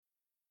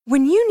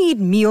When you need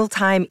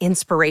mealtime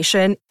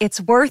inspiration,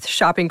 it's worth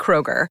shopping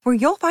Kroger, where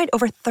you'll find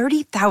over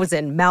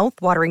 30,000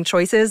 mouth-watering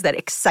choices that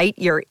excite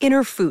your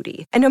inner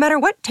foodie. And no matter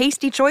what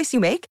tasty choice you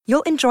make,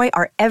 you'll enjoy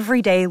our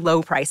everyday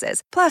low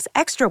prices, plus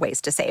extra ways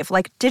to save,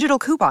 like digital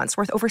coupons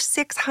worth over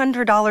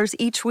 $600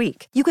 each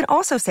week. You can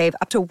also save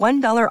up to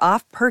 $1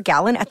 off per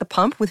gallon at the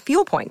pump with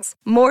fuel points.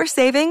 More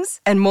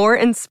savings and more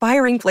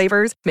inspiring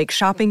flavors make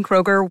shopping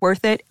Kroger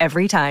worth it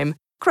every time.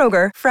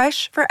 Kroger,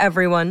 fresh for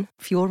everyone.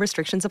 Fuel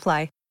restrictions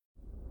apply.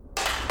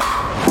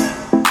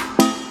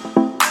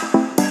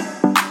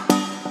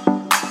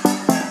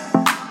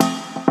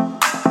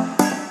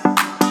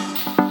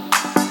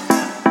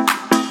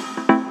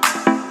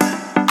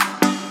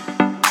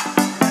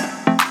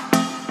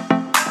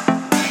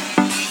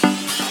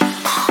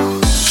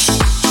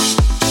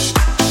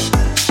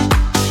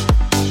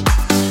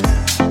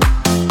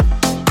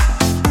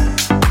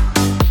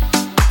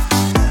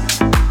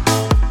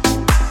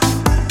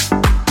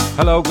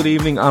 Hello, good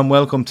evening and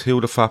welcome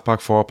to the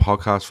FB4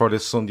 podcast for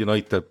this Sunday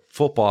night. The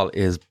football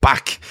is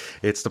back.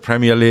 It's the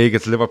Premier League,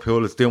 it's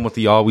Liverpool, it's doing what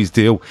they always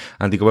do,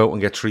 and they go out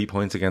and get 3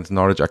 points against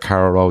Norwich at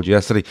Carrow Road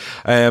yesterday.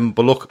 But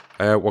look,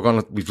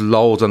 we've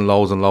loads and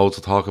loads and loads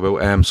to talk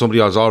about.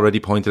 Somebody has already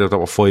pointed out that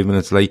we're 5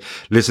 minutes late.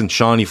 Listen,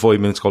 Shawnee 5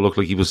 minutes ago looked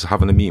like he was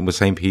having a meeting with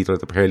St. Peter at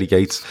the pearly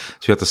gates, so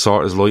he had to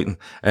sort his lighting.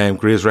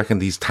 Graves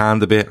reckoned he's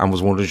tanned a bit and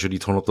was wondering should he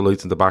turn up the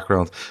lights in the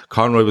background.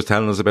 Conroy was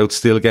telling us about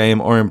Still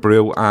Game, Iron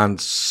Brew and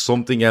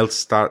something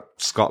else that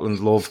Scotland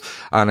love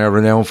and are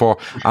renowned for,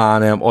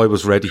 and I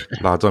was ready,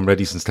 lads. I'm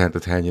ready since 10 to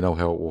 10, you know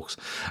how it works.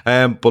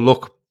 But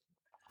look,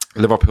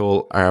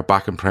 Liverpool are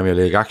back in Premier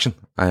League action.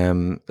 A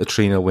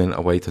 3-0 win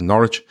away to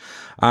Norwich,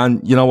 and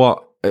you know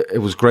what,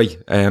 it was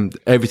great.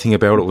 Everything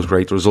about it was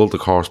great. The result, of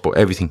course, but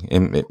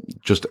everything,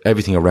 just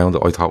everything around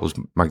it, I thought was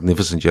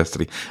magnificent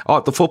yesterday.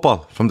 The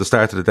football from the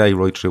start of the day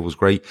right through was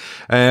great.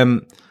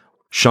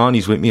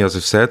 Shawnee's with me, as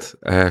I've said.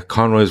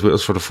 Conroy is with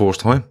us for the first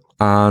time,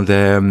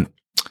 and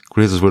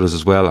Grizz is with us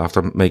as well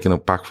after making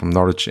it back from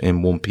Norwich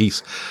in one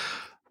piece.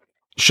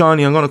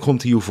 Shawnee, I'm going to come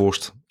to you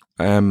first.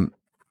 You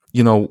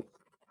know,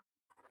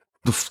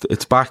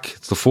 it's back.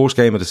 It's the first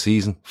game of the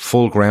season.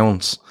 Full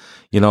grounds.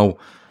 You know,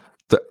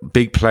 the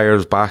big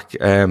players back.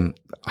 It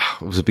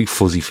was a big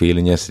fuzzy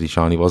feeling yesterday,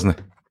 Shawnee, wasn't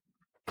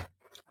it?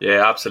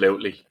 Yeah,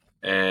 absolutely.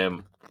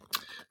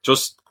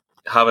 Just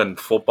having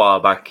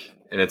football back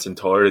in its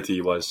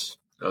entirety was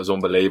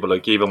unbelievable.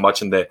 Like even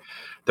watching the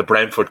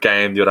Brentford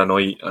game the other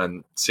night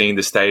and seeing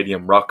the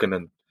stadium rocking,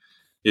 and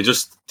you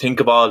just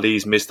think of all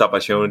these missed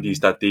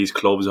opportunities that these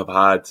clubs have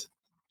had,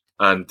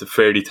 and the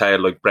fairy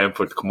tale like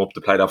Brentford come up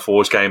to play their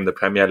first game in the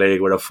Premier League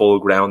with a full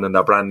ground in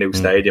their brand new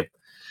stadium.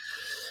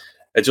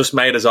 It just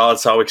made us all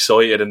so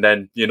excited, and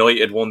then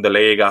United won the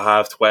league at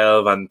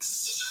 12:30, and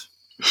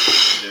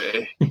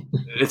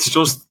it's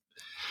just,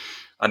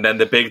 and then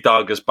the big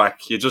dog is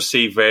back. You just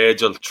see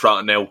Virgil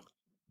trotting out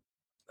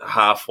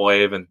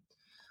 5:30 and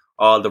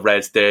all the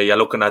Reds there. You're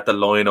looking at the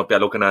lineup, you're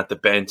looking at the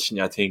bench, and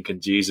you're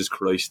thinking, Jesus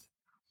Christ,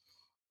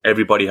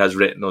 everybody has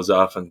written us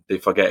off, and they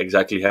forget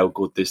exactly how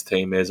good this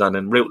team is. And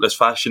in ruthless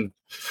fashion,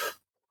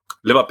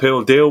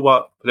 Liverpool do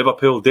what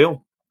Liverpool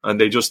do,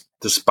 and they just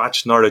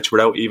dispatched Norwich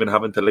without even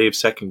having to leave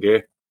second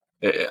gear.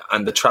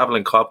 And the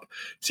travelling cup,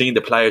 seeing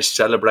the players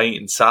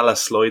celebrating, Salah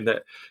sliding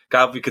it.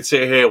 Gav, we could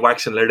sit here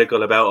waxing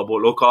lyrical about it,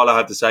 but look, all I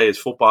have to say is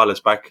football is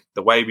back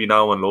the way we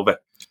know and love it.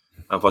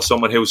 And for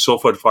someone who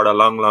suffered for a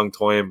long, long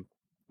time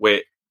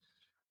with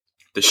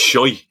the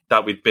shite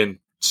that we'd been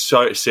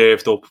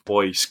served up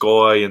by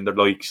Sky and the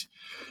likes,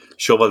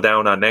 shoveled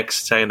down our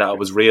necks, saying that it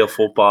was real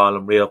football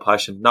and real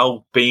passion.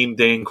 No beamed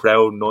in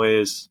crowd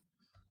noise,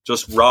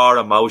 just raw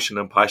emotion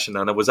and passion,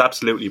 and it was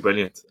absolutely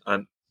brilliant.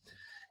 And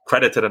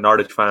credit to the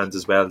Norwich fans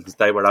as well, because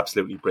they were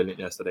absolutely brilliant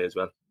yesterday as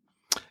well.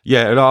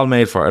 Yeah, it all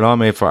made for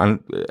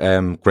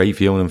and great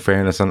viewing, in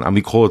fairness, and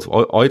we could.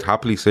 I'd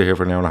happily sit here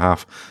for an hour and a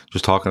half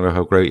just talking about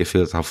how great it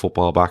feels to have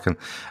football back.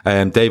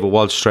 And David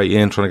Walsh straight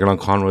in trying to get on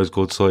Conroy's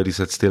good side. He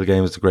said Still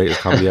Game is the greatest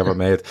comedy ever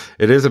made.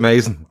 It is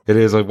amazing. It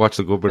is. I watched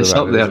a good bit of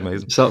that. It is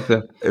amazing. It's up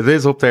there. It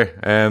is up there.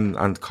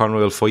 And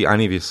Conroy will fight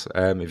any of you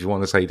if you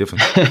want to say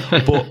different.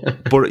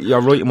 but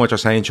you're right in what you're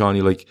saying,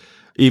 Shawnee. Like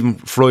even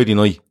Friday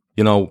night,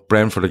 you know,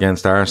 Brentford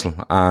against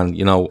Arsenal, and,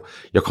 you know,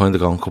 you're kind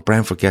of going, could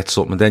Brentford get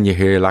something? And then you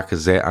hear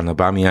Lacazette and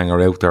Aubameyang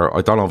are out there.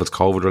 I don't know if it's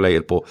COVID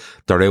related, but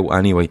they're out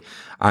anyway.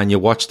 And you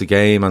watch the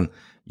game and,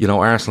 you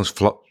know,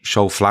 Arsenal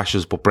show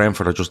flashes, but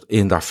Brentford are just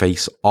in their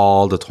face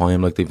all the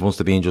time. Like they must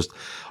have been just,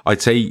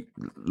 I'd say,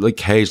 like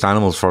caged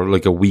animals for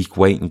like a week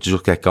waiting to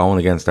just get going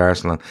against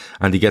Arsenal.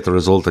 And you get the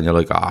result and you're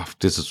like,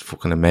 this is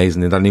fucking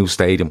amazing. In their new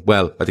stadium.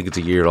 Well, I think it's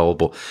a year old,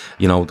 but,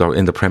 you know, they're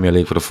in the Premier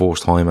League for the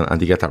first time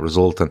and you get that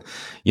result. And,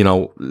 you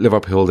know,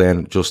 Liverpool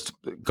then just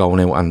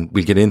going out, and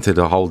we'll get into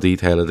the whole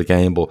detail of the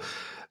game, but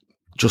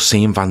just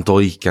seeing Van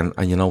Dijk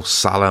and you know,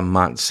 Salah,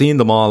 man, seeing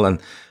them all and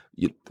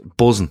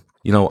buzzing.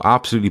 You know,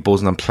 absolutely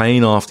buzzing and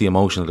playing off the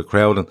emotion of the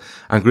crowd.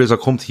 And Grizz, I'll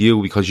come to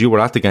you because you were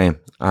at the game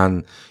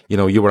and, you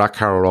know, you were at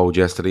Carrow Road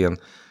yesterday. And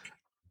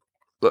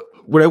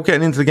without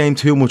getting into the game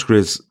too much,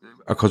 Grizz,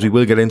 because we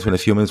will get into it in a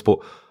few minutes, but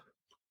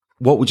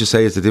what would you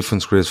say is the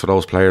difference, Chris, for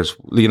those players?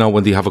 You know,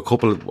 when they have a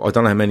couple, I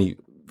don't know how many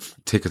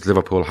tickets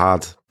Liverpool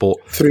had, but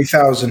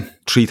 3,000.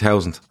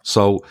 3,000.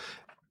 So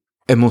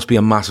it must be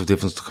a massive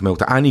difference to come out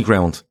to any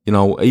ground, you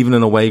know, even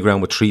an away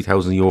ground with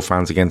 3,000 Euro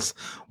fans against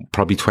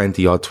probably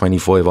 20 odd,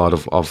 25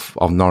 odd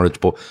of Norwich.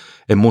 But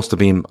it must have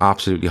been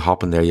absolutely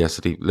hopping there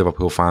yesterday.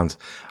 Liverpool fans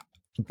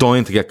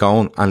dying to get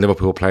going and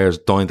Liverpool players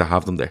dying to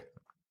have them there.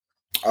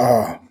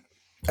 Oh,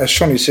 as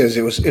Shawnee says,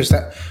 it was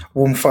that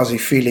warm, fuzzy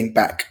feeling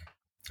back.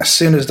 As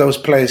soon as those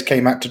players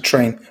came out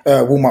to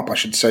warm up, I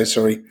should say,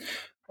 sorry.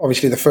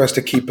 Obviously, the first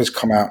the keepers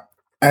come out,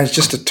 and it's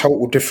just a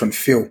total different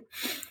feel.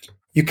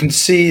 You can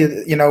see,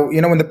 you know,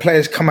 when the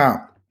players come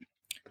out,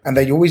 and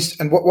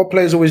what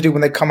players always do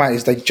when they come out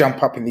is they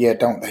jump up in the air,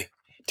 don't they,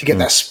 to get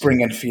that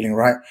spring and feeling,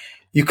 right?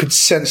 You could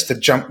sense the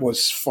jump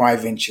was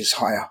 5 inches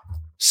higher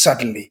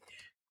suddenly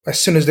as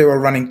soon as they were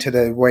running to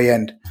the way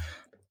end.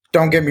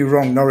 Don't get me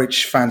wrong,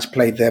 Norwich fans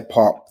played their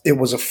part. It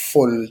was a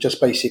full, just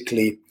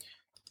basically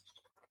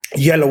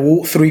yellow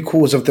wall.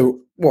 3/4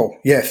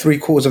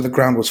 of the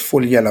ground was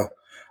full yellow.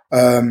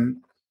 I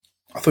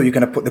thought you were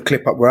going to put the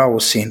clip up where I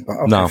was seeing, but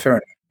okay, no, fair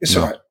enough. It's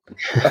all right.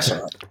 That's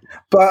all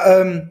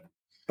right.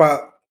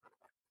 But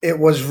it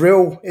was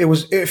real.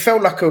 It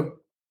felt like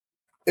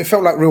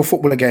real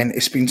football again.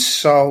 It's been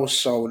so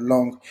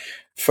long.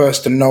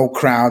 First the no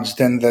crowds,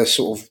 then the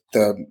sort of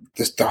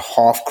the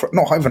half,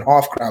 not even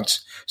half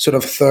crowds, sort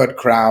of third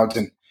crowd,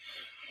 and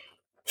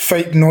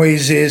fake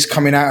noises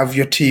coming out of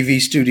your TV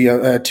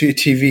studio,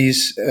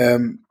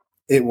 TVs.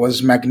 It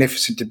was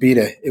magnificent to be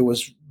there.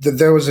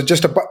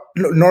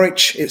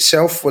 Norwich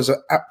itself was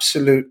an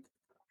absolute.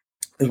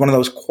 It was one of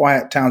those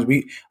quiet towns.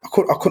 I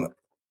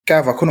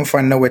couldn't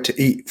find nowhere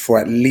to eat for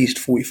at least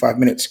 45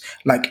 minutes.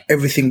 Like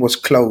everything was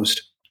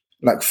closed.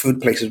 Like food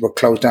places were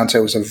closed down. So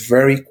it was a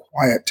very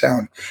quiet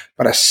town.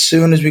 But as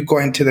soon as we got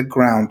into the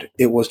ground,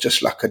 it was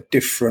just like a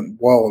different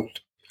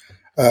world.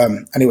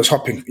 And it was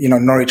hopping. You know,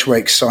 Norwich were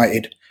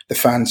excited. The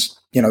fans,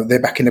 you know,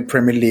 they're back in the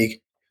Premier League,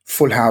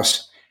 full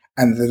house.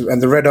 And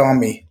the Red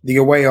Army, the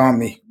away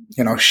army,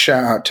 you know,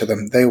 shout out to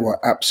them. They were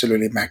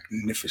absolutely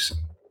magnificent.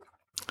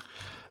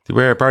 They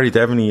were. Barry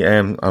Devaney,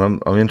 and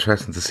I'm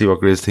interested to see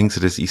what Grizz thinks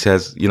of this. He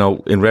says, you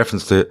know, in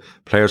reference to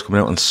players coming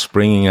out and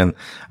springing and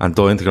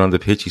dying to get on the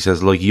pitch, he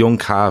says, like young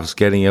calves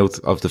getting out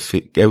to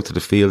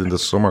the field in the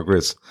summer,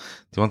 Grizz.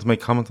 Do you want to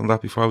make comment on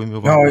that before we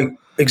move on? No,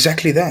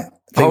 exactly that.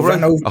 They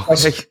ran over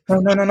us.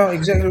 No,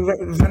 exactly.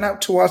 Ran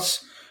out to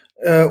us,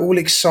 all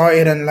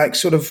excited and like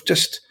sort of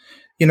just,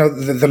 you know,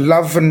 the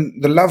love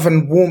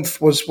and warmth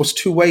was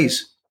two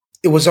ways.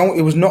 It was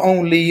not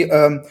only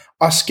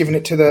us giving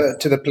it to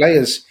the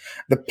players.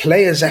 The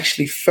players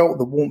actually felt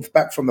the warmth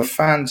back from the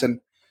fans, and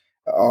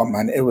oh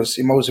man, it was.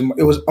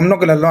 I'm not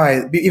going to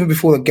lie. Even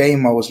before the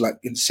game, I was like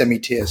in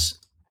semi-tears.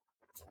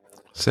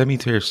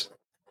 Semi-tears.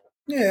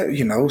 Yeah,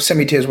 you know,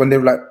 semi-tears when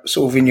they're like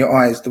sort of in your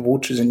eyes, the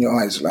water's in your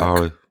eyes. Like,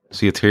 oh,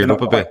 so you teared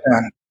up a bit.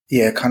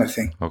 Yeah, kind of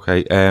thing.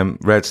 Okay.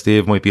 Red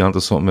Steve might be onto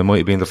something. It might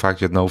have been the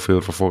fact you had no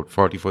food for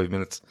 45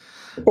 minutes.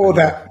 Or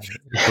that.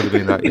 It could have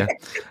been that.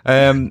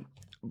 Yeah.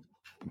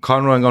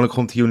 Conroy, I'm going to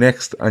come to you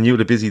next. And you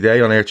had a busy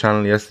day on Air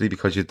Channel yesterday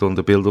because you'd done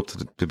the build-up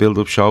to the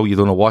build-up show. You'd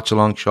done a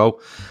watch-along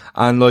show.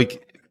 And,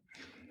 like,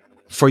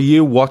 for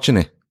you watching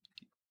it,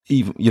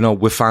 even, you know,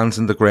 with fans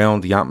in the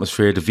ground, the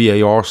atmosphere,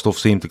 the VAR stuff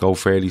seemed to go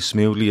fairly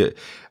smoothly.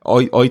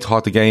 I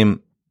thought the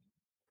game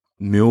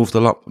moved a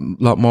lot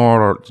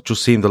more, or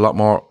just seemed a lot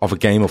more of a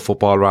game of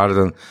football rather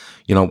than,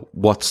 you know,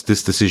 what's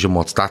this decision,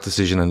 what's that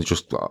decision, and it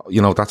just,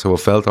 you know, that's how it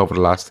felt over the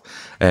last,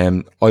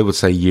 I would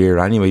say year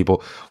anyway.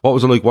 But what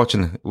was it like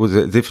watching? Was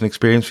it a different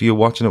experience for you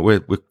watching it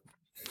with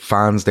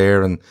fans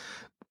there and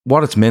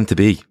what it's meant to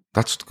be?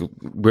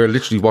 We're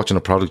literally watching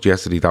a product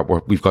yesterday that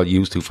we've got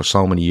used to for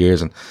so many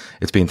years, and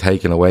it's been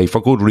taken away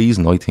for good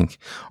reason, I think,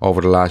 over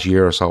the last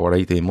year or so, or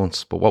 18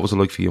 months. But what was it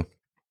like for you?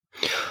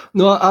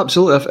 No,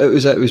 absolutely.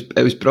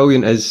 It was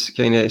brilliant. As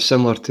kind of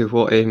similar to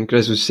what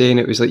Grizz was saying,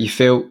 it was like you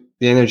felt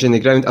the energy in the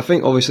ground. I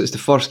think obviously it's the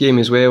first game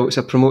as well. It's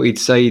a promoted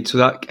side, so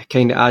that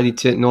kind of added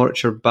to it.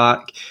 Norwich are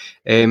back.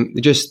 Me and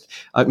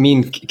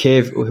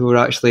Kev, who were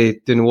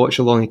actually doing a watch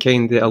along,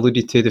 kind of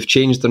alluded to they've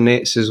changed their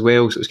nets as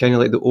well. So it's kind of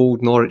like the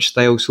old Norwich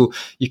style. So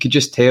you could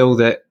just tell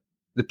that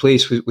the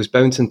place was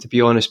bouncing, to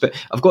be honest. But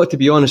I've got to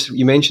be honest,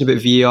 you mentioned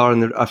about VAR,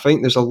 and I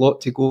think there's a lot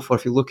to go for.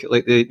 If you look at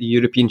like the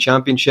European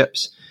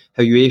Championships,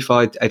 how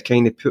UEFA had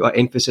kind of put an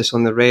emphasis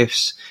on the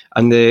refs,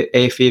 and the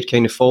FA had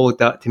kind of followed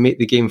that to make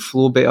the game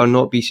flow better,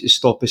 not be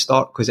stop and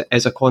start, because it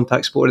is a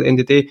contact sport at the end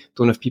of the day.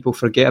 Don't know if people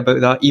forget about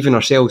that, even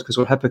ourselves, because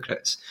we're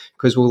hypocrites,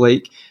 because we'll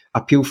like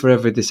appeal for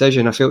every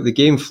decision. I felt the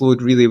game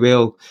flowed really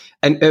well,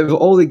 and out of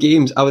all the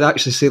games, I would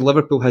actually say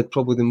Liverpool had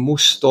probably the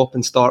most stop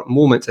and start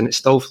moments, and it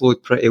still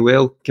flowed pretty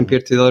well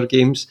compared to the other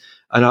games.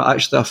 And I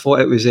thought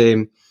it was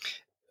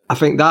I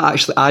think that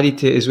actually added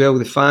to it as well.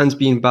 The fans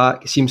being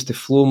back, it seems to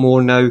flow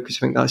more now, because I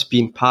think that's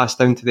being passed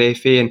down to the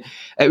FA, and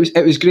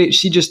it was great to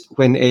see just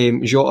when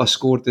Jota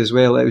scored as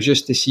well. It was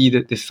just to see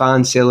that the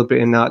fans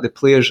celebrating that, the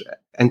players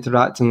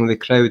interacting with the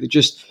crowd. It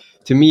just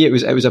to me, it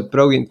was a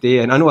brilliant day,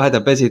 and I know I had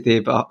a busy day,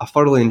 but I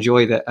thoroughly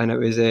enjoyed it, and it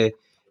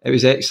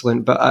was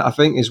excellent. But I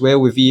think as well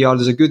with VAR,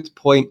 there's a good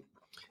point,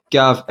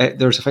 Gav.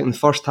 There's, I think, in the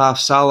first half,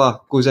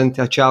 Salah goes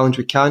into a challenge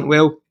with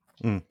Cantwell,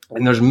 and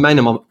there's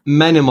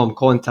minimum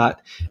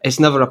contact. It's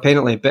never a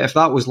penalty. But if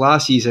that was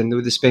last season, they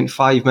would have spent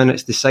 5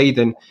 minutes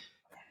deciding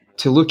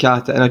to look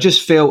at it. And I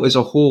just felt as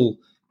a whole,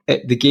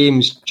 the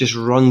games just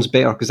runs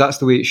better because that's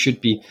the way it should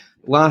be.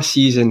 Last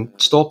season,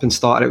 stop and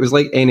start, it was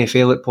like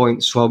NFL at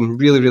points. So I'm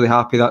really, really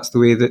happy that's the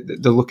way that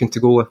they're looking to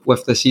go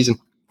with this season.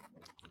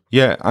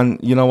 Yeah, and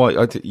you know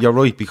what, you're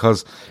right,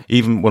 because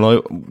even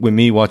when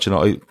me watching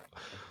it,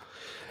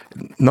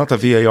 not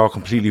that VAR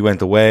completely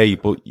went away,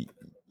 but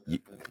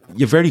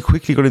you very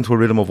quickly got into a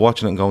rhythm of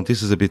watching it and going,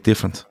 this is a bit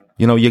different.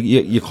 You know,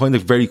 you kind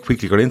of very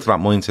quickly got into that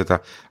mindset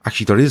that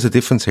actually there is a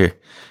difference here.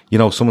 You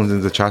know, someone in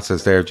the chat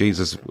says there,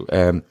 Jesus,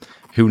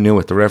 who knew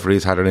it? The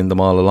referees had it in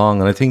them all along.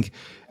 And I think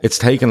it's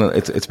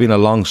been a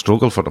long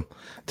struggle for them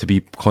to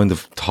be kind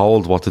of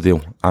told what to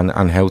do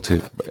and how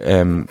to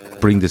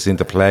bring this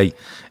into play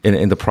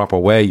in the proper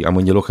way. And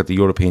when you look at the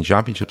European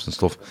Championships and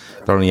stuff,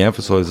 that only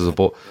emphasises it.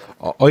 But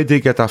I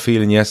did get that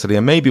feeling yesterday,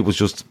 and maybe it was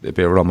just a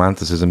bit of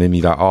romanticism in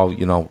me that,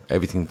 you know,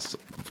 everything's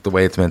the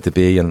way it's meant to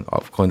be, and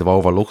I've kind of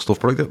overlooked stuff.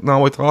 But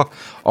I thought,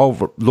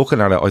 looking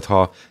at it, I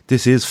thought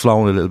this is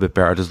flowing a little bit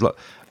better. There's,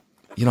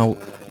 you know,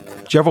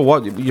 do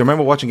you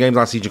remember watching games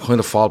last season? You kind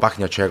of fall back in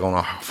your chair going,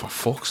 oh, for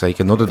fuck's sake,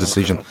 another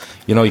decision.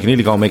 You know, you can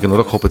either go and make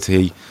another cup of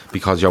tea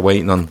because you're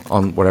waiting on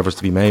whatever's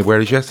to be made.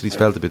 Whereas yesterday's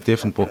felt a bit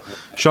different. But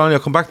Sean, I'll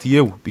come back to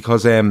you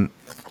because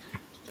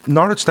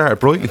Norwich started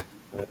brightly.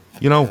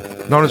 You know,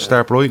 Norwich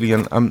started brightly,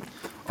 and I'm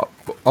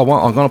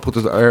going to put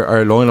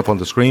our lineup on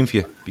the screen for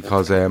you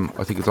because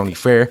I think it's only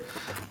fair.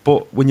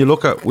 But when you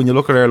look at our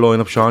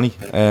lineup, Shawnee,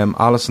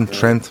 Alisson,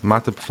 Trent,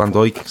 Matip, Van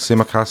Dijk,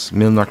 Tsimikas,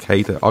 Milner,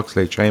 Keita,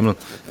 Oxlade-Chamberlain,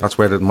 that's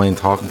where the main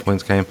talking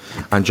points came,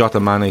 and Jota,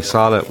 Mane,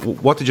 Salah.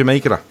 What did you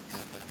make of that?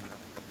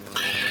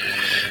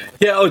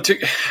 Yeah,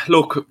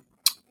 look,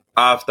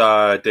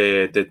 after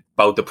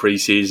the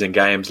pre-season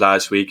games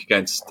last week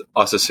against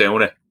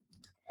Osasuna,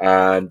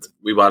 and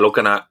we were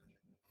looking at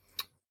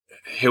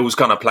who's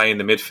going to play in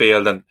the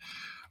midfield, and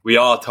we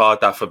all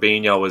thought that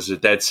Fabinho was a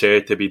dead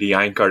cert to be the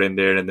anchor in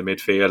there in the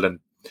midfield, and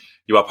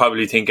you were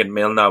probably thinking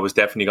Milner was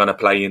definitely going to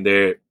play in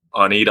there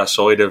on either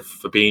side of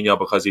Fabinho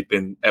because he'd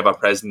been ever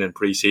present in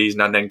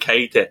pre-season, and then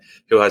Keita,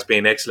 who has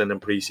been excellent in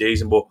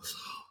pre-season. But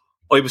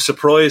I was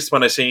surprised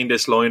when I seen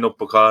this lineup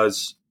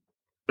because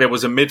it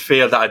was a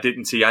midfield that I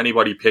didn't see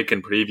anybody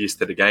picking previous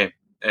to the game.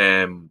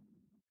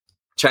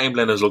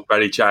 Chamberlain has looked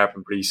very sharp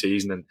in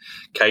pre-season, and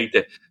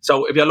Keita.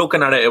 So if you're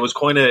looking at it, it was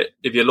kind of,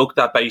 if you looked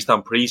at based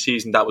on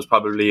pre-season, that was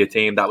probably a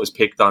team that was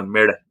picked on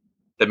merit.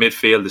 The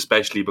midfield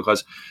especially,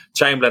 because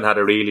Chamberlain had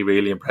a really,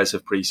 really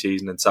impressive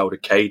pre-season and so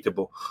did Keita.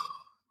 But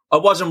I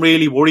wasn't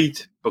really worried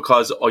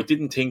because I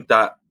don't think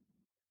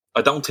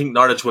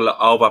Norwich will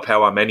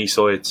overpower many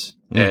sides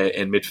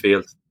in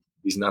midfield.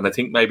 And I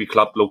think maybe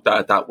Klopp looked at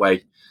it that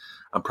way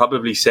and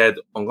probably said,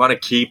 I'm going to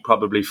keep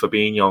probably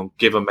Fabinho and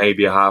give him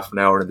maybe a half an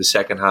hour in the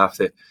second half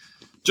to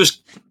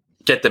just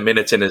get the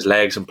minutes in his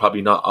legs and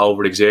probably not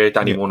overexert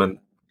anyone. And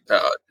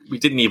we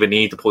didn't even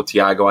need to put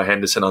Thiago or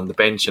Henderson on the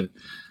bench, and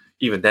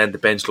even then the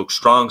bench looked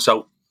strong.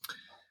 So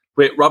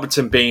with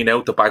Robertson being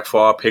out, the back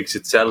four picks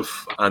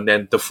itself, and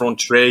then the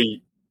front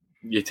three,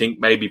 you think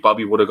maybe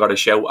Bobby would have got a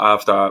shout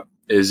after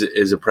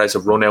his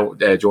impressive run out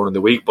during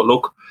the week. But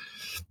look,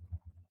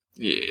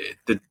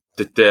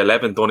 the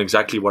 11 done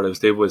exactly what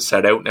it was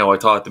set out now. I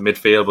thought the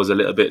midfield was a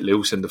little bit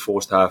loose in the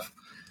first half.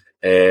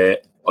 I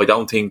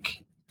don't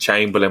think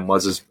Chamberlain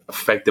was as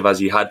effective as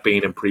he had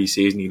been in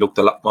pre-season. He looked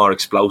a lot more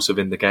explosive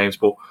in the games,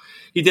 but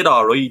he did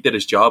all right. He did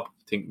his job.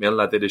 I think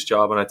Milner did his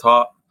job, and I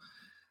thought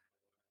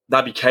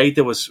Naby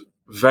Keita was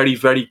very,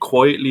 very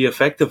quietly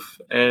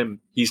effective.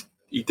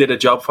 He did a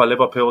job for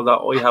Liverpool that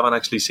I haven't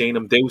actually seen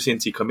him do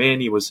since he came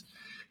in. He was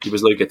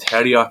like a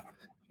terrier.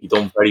 He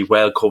done very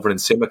well covering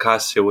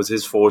Tsimikas, who was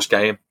his first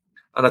game.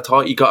 And I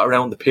thought he got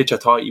around the pitch. I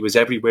thought he was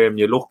everywhere, and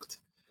you looked,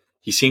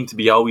 he seemed to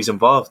be always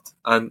involved.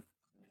 And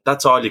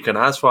that's all you can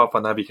ask for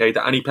Naby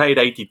Keita. And he played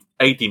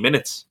 80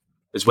 minutes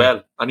as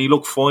well. And he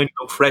looked fine, he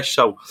looked fresh.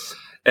 So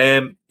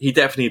he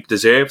definitely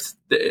deserved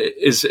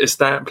his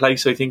starting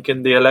place, I think,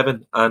 in the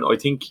 11. And I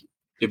think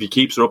if he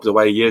keeps it up the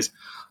way he is,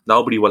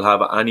 nobody will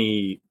have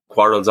any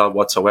quarrels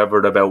whatsoever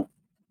about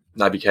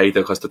Naby Keita,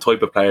 because the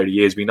type of player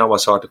he is, we know what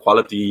sort of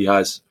quality he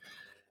has.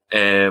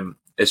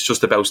 It's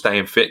just about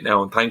staying fit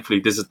now, and thankfully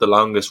this is the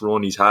longest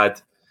run he's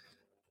had,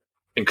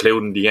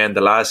 including the end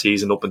of last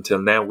season up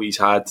until now. He's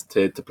had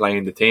to play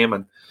in the team,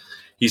 and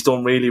he's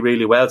done really,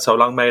 really well. So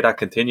long may that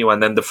continue.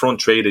 And then the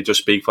front three, they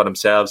just speak for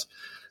themselves.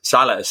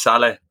 Salah is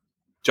Salah.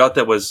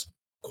 Jota was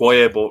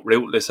quiet but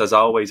ruthless as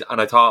always, and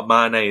I thought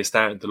Mane is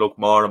starting to look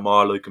more and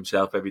more like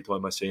himself every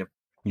time I see him.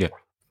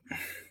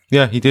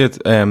 Yeah, he did.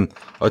 I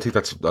think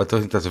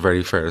that's a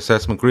very fair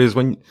assessment. Grizz,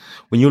 when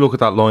you look at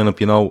that lineup,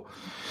 you know,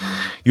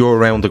 you're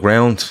around the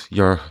ground.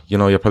 You're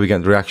probably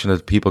getting the reaction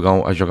of people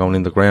going as you're going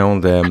in the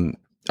ground.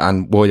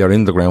 and while you're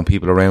in the ground,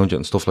 people around you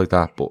and stuff like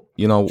that. But,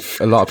 you know,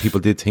 a lot of people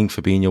did think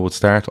Fabinho would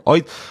start.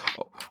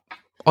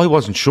 I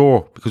wasn't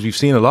sure, because we've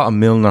seen a lot of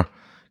Milner,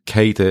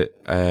 Keita,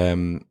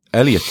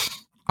 Elliott,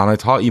 and I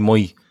thought he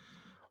might.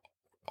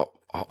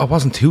 I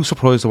wasn't too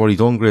surprised at what he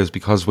done, Grizz,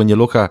 because when you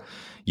look at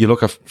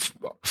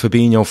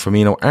Fabinho,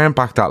 Firmino aren't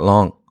back that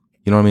long.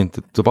 You know what I mean?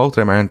 The both of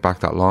them aren't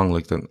back that long,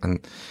 like that,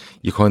 and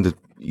you kind of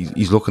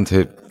he's looking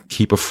to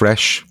keep it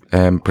fresh,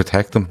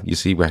 protect them. You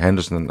see with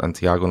Henderson and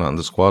Thiago not on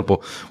the squad.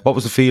 But what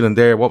was the feeling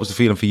there? What was the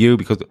feeling for you?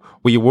 Because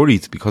were you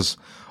worried? Because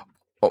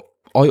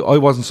I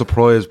wasn't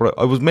surprised, but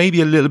I was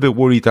maybe a little bit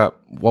worried that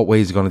what way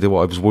is he going to do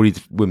it. I was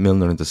worried with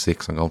Milner into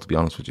 6. I'm going to be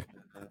honest with you.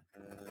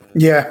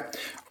 Yeah,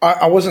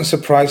 I wasn't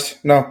surprised.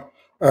 No,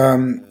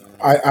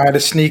 I had a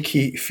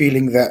sneaky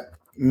feeling that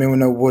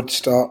Milner would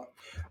start.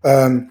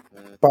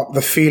 But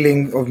the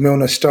feeling of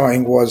Milner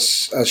starting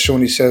was, as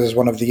Shawnee says,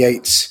 one of the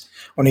 8s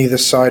on either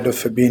side of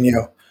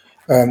Fabinho.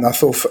 I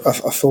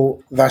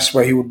thought that's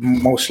where he would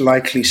most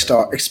likely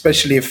start,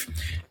 especially if,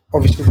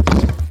 obviously,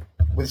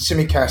 with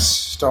Tsimikas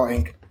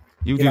starting.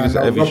 You do this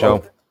at every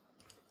show.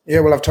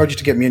 Yeah, well, I've told you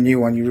to get me a new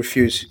one. You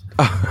refuse.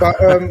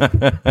 but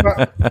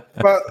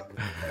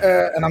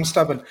and I'm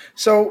stubborn.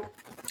 So,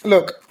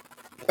 look,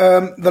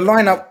 the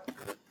lineup.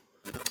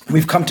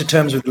 We've come to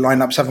terms with the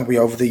lineups, haven't we,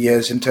 over the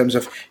years, in terms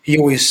of he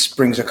always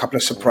brings a couple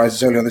of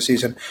surprises early on the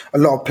season. A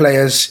lot of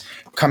players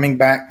coming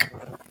back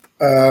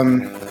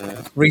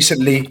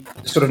recently,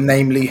 sort of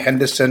namely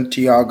Henderson,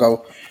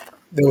 Thiago.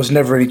 There was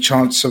never any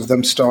chance of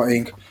them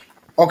starting.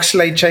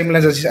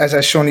 Oxlade-Chamberlain,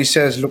 as Shawnee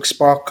says, looks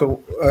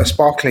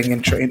sparkling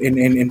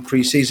in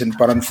pre-season,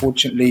 but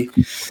unfortunately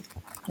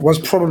was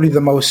probably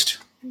the most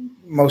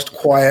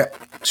quiet,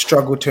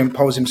 struggled to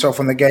impose himself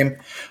on the game.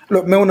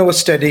 Look, Milner was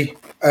steady.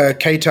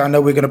 Keita, I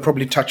know we're going to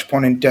probably touch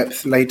upon in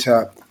depth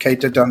later.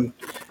 Keita done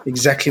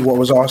exactly what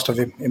was asked of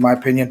him, in my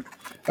opinion.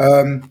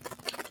 And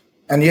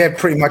yeah,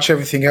 pretty much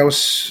everything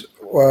else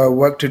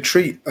worked a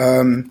treat.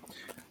 Again,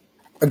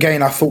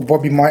 I thought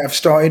Bobby might have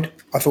started.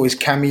 I thought his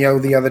cameo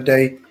the other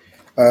day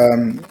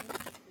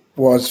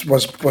was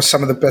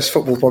some of the best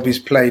football Bobby's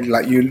played.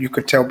 Like you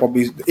could tell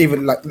Bobby's,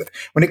 even like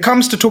when it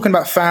comes to talking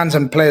about fans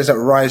and players that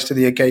rise to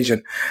the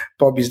occasion,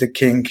 Bobby's the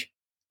king.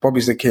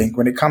 Bobby's the king.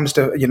 When it comes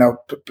to, you know,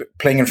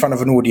 playing in front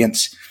of an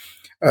audience,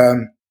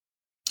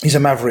 he's a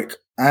maverick.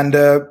 And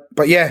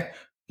but yeah,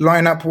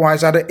 lineup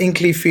wise, I had an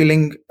inkling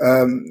feeling,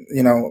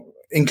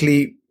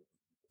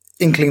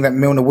 inkling that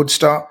Milner would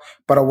start,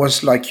 but I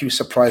was, like you,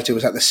 surprised it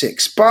was at the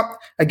 6. But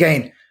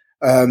again,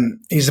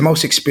 he's the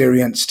most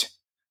experienced,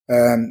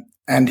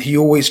 and he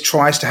always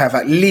tries to have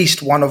at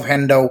least one of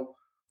Hendo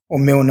or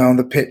Milner on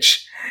the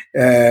pitch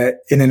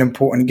in an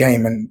important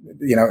game, and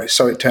you know,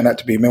 so it turned out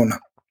to be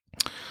Milner.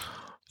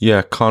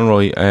 Yeah,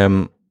 Conroy,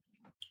 I'm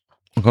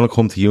going to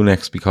come to you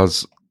next,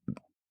 because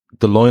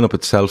the lineup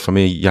itself for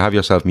me, you have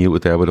yourself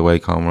muted there, by the way,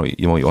 Conroy.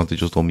 You might want to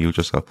just unmute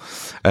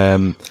yourself.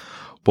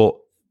 But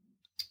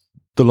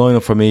the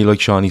lineup for me,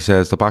 like Shawnee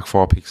says, the back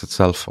 4 picks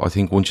itself. I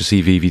think once you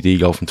see VVD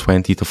go from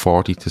 20 to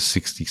 40 to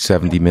 60,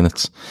 70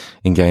 minutes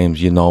in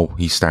games, you know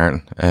he's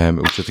starting. It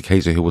was just a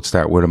case of who would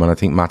start with him, and I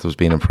think Matt was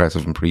being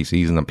impressive in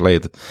pre-season and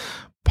played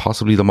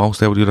possibly the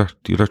most out of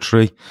the other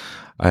 3.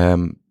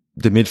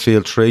 The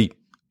midfield 3,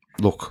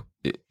 look,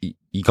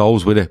 he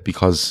goes with it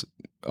because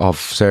of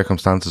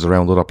circumstances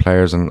around other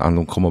players and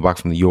them coming back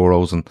from the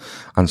Euros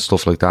and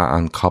stuff like that,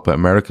 and Copa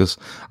Americas.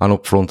 And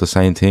up front, the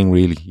same thing,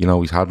 really. You know,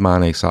 he's had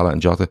Mane, Salah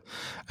and Jota.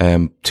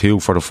 2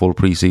 for the full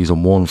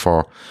pre-season, 1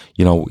 for,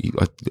 you know,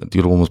 the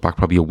other one was back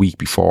probably a week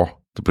before,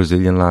 the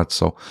Brazilian lad.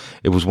 So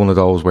it was one of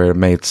those where it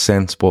made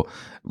sense. But,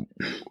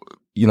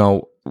 you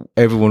know,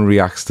 everyone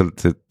reacts to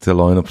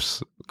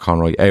lineups,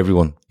 Conroy.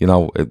 Everyone, you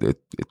know, it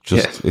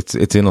just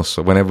it's in us.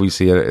 So whenever we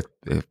see a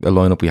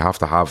lineup, we have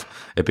to have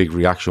a big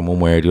reaction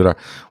one way or the other.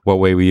 What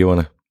way were you on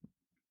it?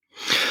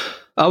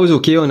 I was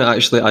okay on it,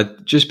 actually.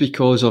 Just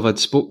because I'd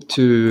spoke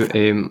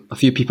to a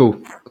few people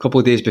a couple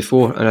of days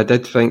before, and I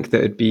did think that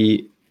it'd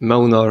be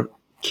Milner,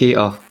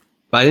 Keita,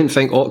 but I didn't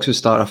think Ox would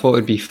start. I thought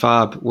it'd be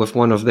Fab with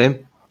one of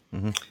them.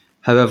 Mm-hmm.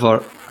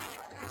 However,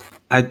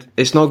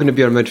 it's not going to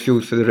be our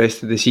midfield for the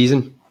rest of the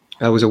season.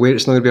 I was aware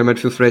it's not going to be our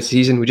midfield for the rest of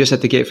the season. We just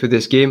had to get through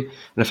this game.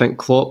 And I think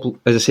Klopp,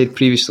 as I said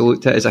previously,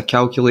 looked at it as a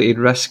calculated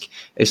risk.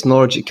 It's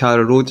Norwich at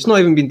Carrow Road. It's not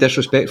even been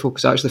disrespectful,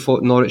 because I actually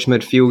thought Norwich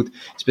midfield,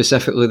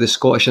 specifically the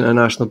Scottish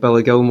international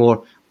Billy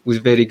Gilmore, was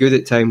very good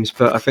at times.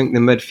 But I think the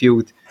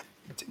midfield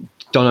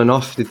done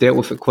enough. They dealt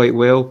with it quite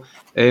well.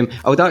 I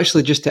would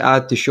actually, just to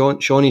add to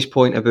Shawnee's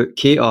point about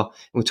Keita,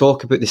 we'll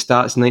talk about the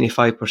stats,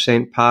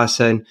 95%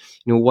 passing,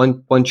 you know,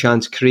 one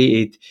chance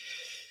created.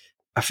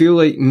 I feel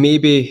like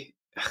maybe,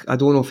 I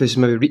don't know if this is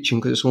maybe reaching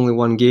because it's only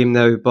one game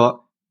now, but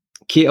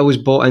Keita was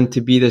bought in to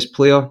be this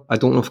player. I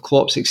don't know if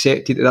Klopp's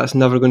accepted that that's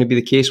never going to be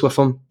the case with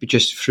him, but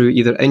just through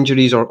either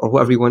injuries or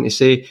whatever you want to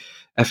say.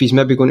 If he's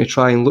maybe going to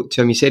try and look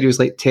to him, he said he was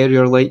like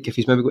Terrier-like, if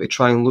he's maybe going to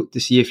try and look to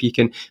see if he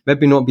can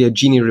maybe not be a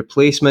Genie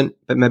replacement,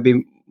 but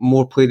maybe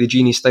more play the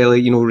Genie style,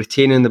 you know,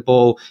 retaining the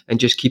ball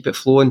and just keep it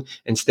flowing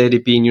instead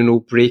of being, you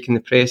know, breaking the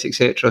press,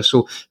 etc.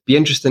 So be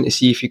interesting to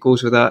see if he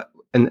goes with that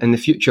in the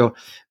future.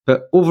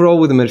 But overall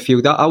with the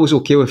midfield, I was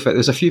okay with it.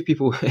 There's a few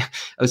people, I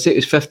would say it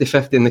was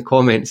 50-50 in the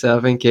comments. I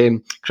think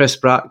Chris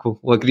Brack will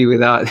agree with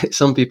that.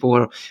 Some people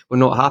were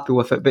not happy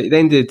with it. But at the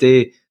end of the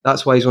day,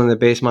 that's why he's one of the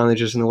best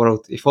managers in the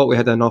world. He thought we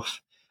had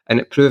enough, and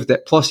it proved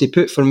it. Plus, he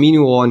put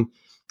Firmino on.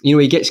 You know,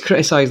 he gets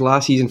criticised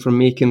last season for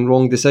making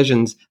wrong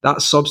decisions.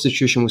 That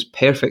substitution was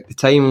perfect. The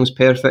timing was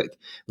perfect.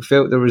 We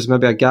felt there was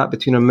maybe a gap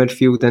between our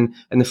midfield and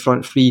the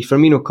front three.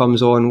 Firmino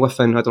comes on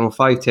within,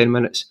 5-10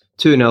 minutes,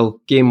 2-0,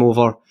 game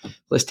over.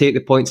 Let's take the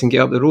points and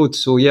get up the road.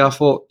 So, yeah, I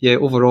thought,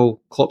 overall,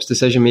 Klopp's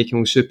decision-making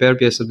was superb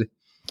yesterday.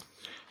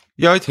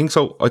 Yeah, I think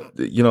so.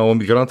 When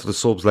we get onto the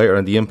subs later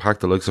and the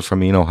impact the likes of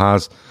Firmino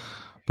has.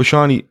 But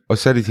Shawnee, I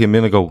said it to you a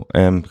minute ago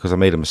because I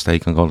made a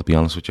mistake, I'm going to be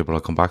honest with you, but I'll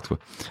come back to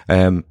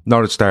it.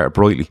 Norwich started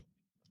brightly.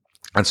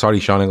 And sorry,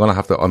 Shawnee,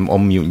 I'm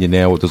unmuting you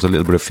now. There's a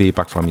little bit of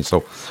feedback from you,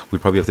 so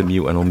we'll probably have to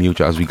mute and unmute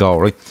you as we go,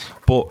 right?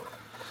 But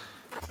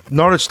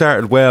Norwich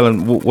started well,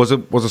 and was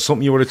it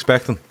something you were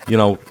expecting? You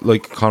know,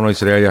 like Conroy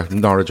said earlier,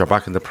 Norwich are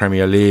back in the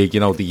Premier League.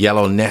 You know, the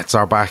yellow nets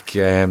are back.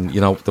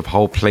 The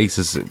whole place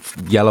is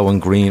yellow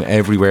and green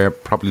everywhere,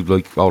 probably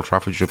like Old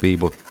Trafford should be,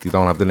 but they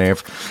don't have the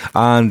nerve.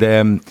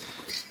 And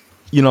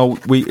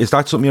is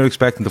that something you're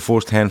expecting the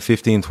first 10,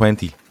 15,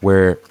 20,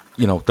 where,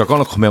 they're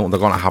going to come out and they're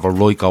going to have a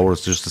right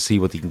goers just to see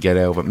what they can get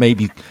out of it?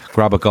 Maybe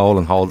grab a goal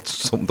and hold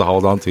something to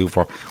hold on to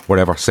for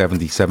whatever,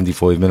 70,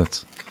 75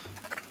 minutes.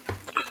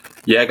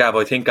 Yeah, Gav,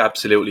 I think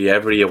absolutely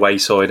every away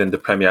side in the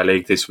Premier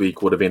League this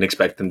week would have been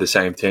expecting the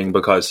same thing,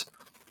 because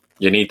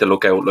you need to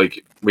look out.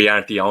 Like, we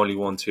aren't the only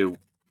ones who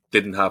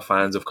didn't have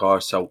fans, of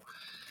course. So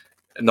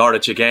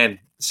Norwich, again,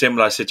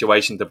 similar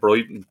situation to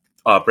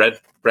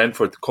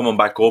Brentford, coming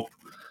back up,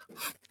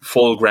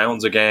 full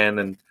grounds again,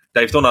 and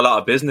they've done a lot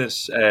of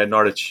business,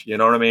 Norwich, you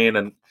know what I mean?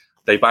 And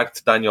they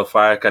backed Daniel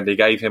Farke and they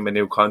gave him a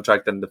new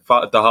contract, and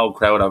the whole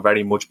crowd are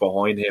very much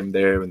behind him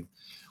there and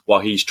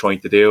what he's trying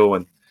to do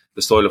and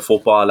the style of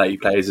football that he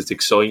plays. It's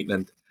exciting,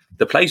 and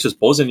the place was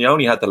buzzing. You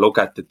only had to look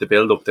at the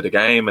build up to the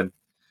game, and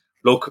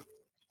look,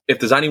 if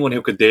there's anyone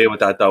who could deal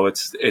with that, though,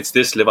 it's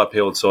this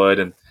Liverpool side.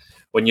 And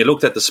when you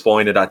looked at the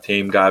spine of that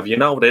team, Gav,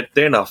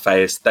 they're not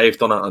phased. They've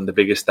done it on the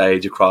biggest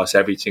stage across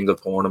every single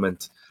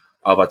tournament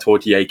of a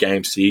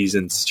 38-game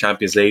seasons,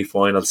 Champions League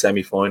finals,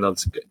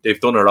 semi-finals. They've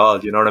done it all,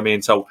 you know what I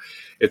mean? So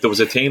if there was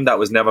a team that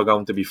was never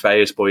going to be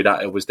phased by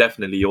that, it was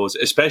definitely us,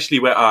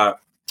 especially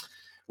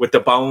with the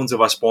bones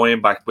of our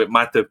spine back, with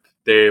Matip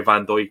there,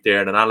 Van Dijk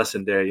there, and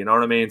Alisson there, you know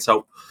what I mean?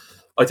 So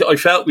I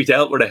felt we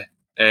dealt with it.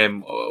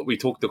 We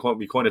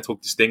kind of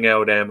took the sting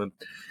out of them, and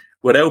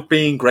without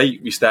being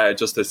great, we started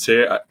just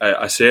to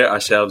assert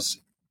ourselves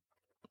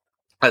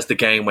as the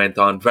game went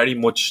on. Very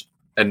much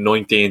a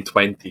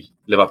 19-20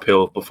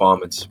 Liverpool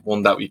performance,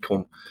 one that we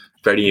come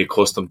very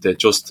accustomed to,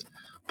 just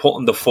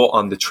putting the foot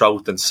on the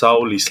throat and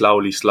slowly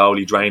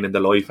draining the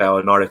life out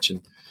of Norwich,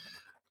 and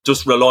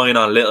just relying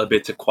on a little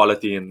bit of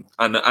quality and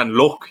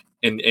luck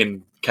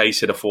in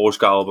case of the first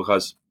goal,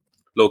 because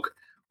look,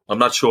 I'm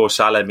not sure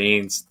Salah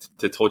means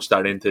to touch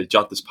that into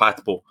Jota's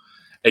path, but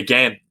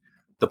again,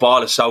 the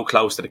ball is so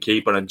close to the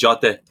keeper, and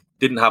Jota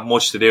didn't have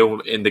much to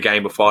do in the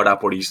game before that,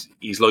 but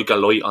he's like a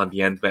light on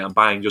the end of it, and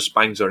bang, just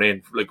bangs her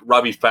in, like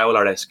Robbie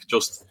Fowler-esque,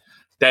 just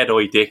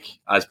dead-eye dick,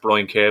 as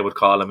Brian Kerr would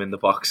call him in the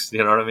box,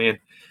 you know what I mean?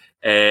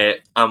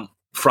 And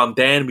from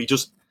then,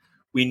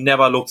 we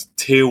never looked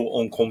too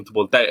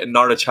uncomfortable.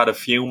 Norwich had a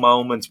few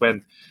moments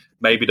when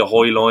maybe the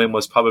high line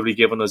was probably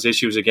giving us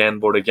issues again,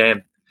 but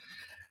again,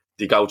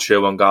 they go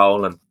through and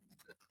goal, and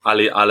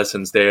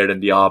Alisson's there in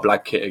the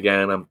all-black kit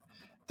again, and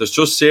there's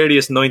just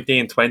serious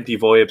 19-20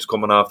 vibes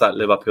coming off that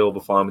Liverpool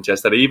performance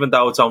yesterday. Even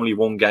though it's only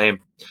one game,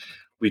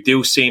 we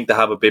do seem to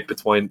have a bit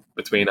between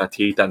our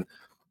teeth, and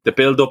the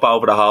build-up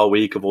over the whole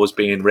week of us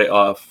being written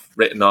off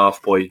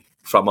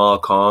from all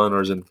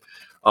corners and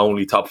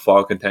only top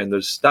four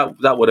contenders,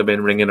 that would have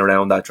been ringing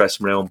around that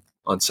dressing room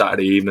on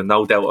Saturday evening,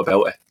 no doubt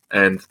about it.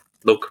 And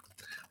look,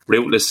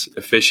 ruthless,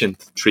 efficient,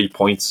 3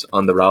 points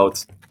on the road.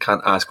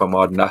 Can't ask for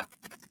more than that.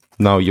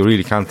 No, you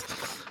really can't.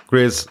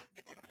 Grizz,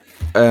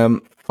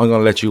 I'm going to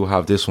let you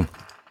have this one,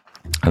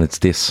 and it's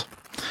this.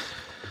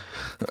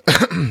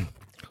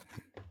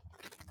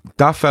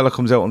 That fella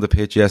comes out on the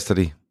pitch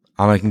yesterday,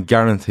 and I can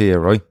guarantee you,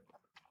 right,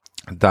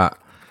 that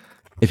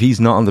if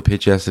he's not on the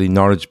pitch yesterday,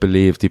 Norwich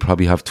believed they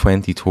probably have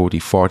 20, 30,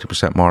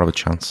 40% more of a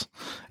chance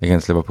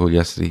against Liverpool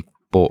yesterday.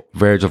 But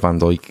Virgil van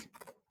Dijk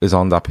is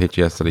on that pitch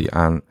yesterday,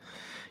 and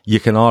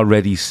you can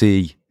already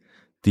see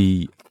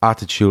the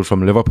attitude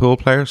from Liverpool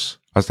players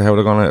as to how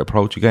they're going to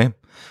approach a game,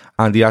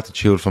 and the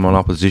attitude from an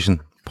opposition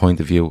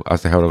point of view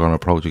as to how they're going to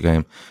approach a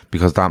game,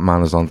 because that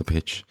man is on the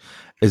pitch.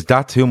 Is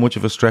that too much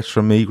of a stretch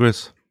from me,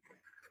 Grizz?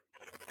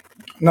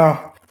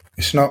 No,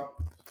 it's not.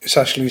 It's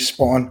actually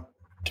spot on,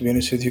 to be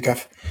honest with you,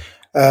 Gav.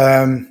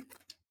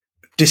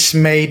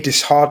 Dismayed,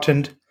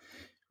 disheartened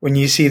when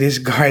you see this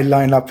guy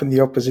line up in the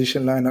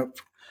opposition lineup.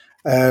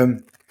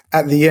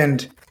 At the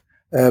end,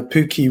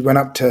 Pookie went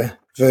up to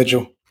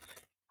Virgil,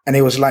 and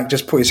he was like,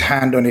 just put his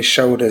hand on his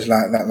shoulders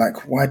like that.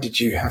 Like, why did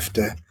you have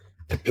to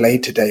play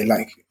today?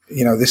 Like,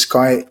 you know, this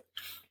guy,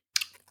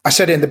 I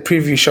said it in the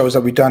preview shows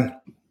that we've done,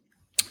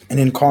 and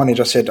in Carnage,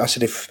 I said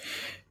if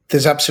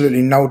there's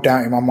absolutely no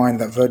doubt in my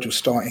mind that Virgil's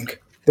starting.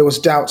 There was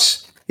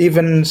doubts.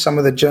 Even some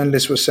of the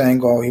journalists were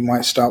saying, "Oh, he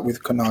might start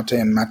with Konate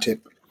and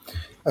Matip."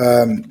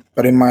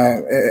 But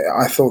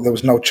I thought there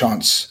was no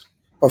chance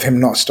of him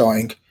not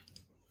starting.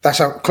 That's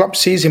how Klopp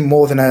sees him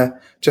more than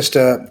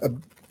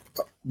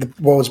the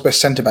world's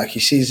best centre back. He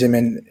sees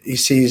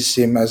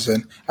him as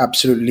an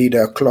absolute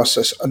leader, a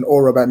colossus, an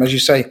aura about him. As you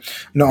say,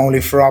 not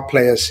only for our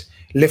players,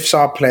 lifts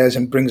our players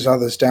and brings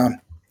others down.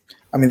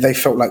 I mean, they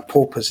felt like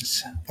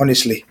paupers.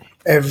 Honestly,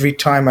 every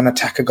time an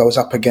attacker goes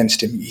up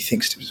against him, he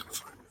thinks to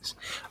himself,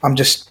 "I'm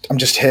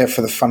just here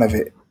for the fun of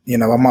it. I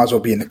might as well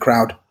be in the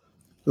crowd.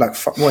 Like,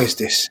 fuck, what is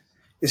this?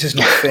 This is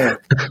not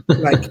fair."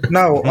 Like,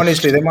 no,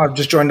 honestly, they might have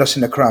just joined us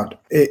in the crowd.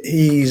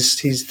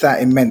 He's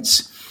that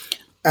immense,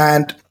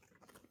 and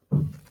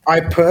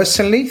I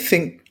personally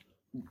think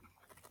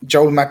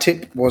Joel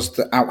Matip was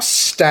the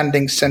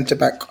outstanding centre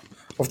back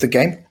of the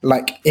game,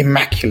 like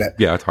immaculate.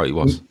 Yeah, I thought he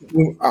was.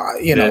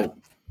 Know,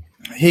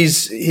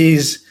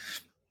 he's.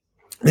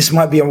 This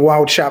might be a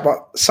wild chat, but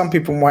some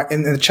people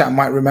in the chat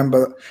might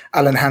remember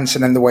Alan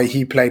Hansen and the way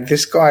he played.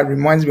 This guy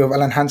reminds me of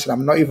Alan Hansen.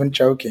 I'm not even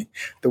joking.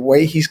 The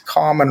way he's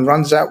calm and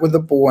runs out with the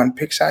ball and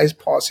picks out his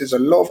passes. A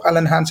lot of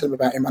Alan Hansen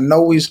about him. I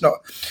know he's not.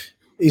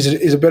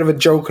 He's a bit of a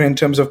joker in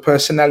terms of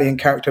personality and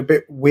character. A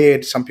bit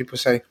weird, some people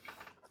say,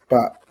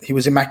 but he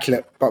was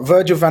immaculate. But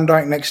Virgil van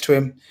Dijk next to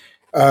him,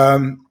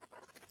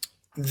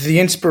 the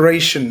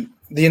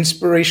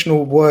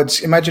inspirational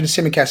words. Imagine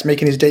Tsimikas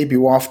making his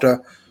debut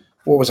after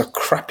what was a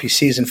crappy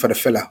season for the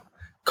fella.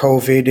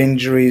 COVID,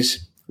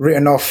 injuries,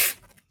 written off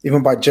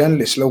even by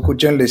journalists, local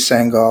journalists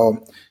saying, "Oh,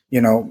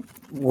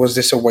 was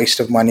this a waste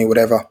of money,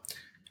 whatever."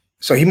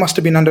 So he must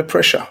have been under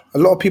pressure. A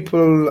lot of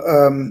people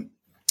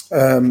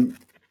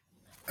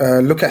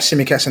look at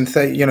Tsimikas and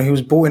say, he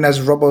was brought in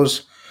as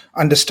Robbo's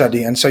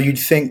understudy. And so you'd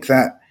think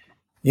that,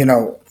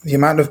 the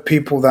amount of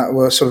people that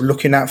were sort of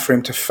looking out for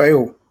him to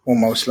fail,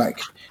 almost like,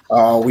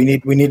 "Oh, we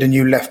need a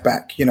new left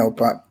back,"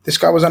 but this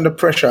guy was under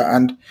pressure,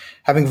 and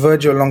having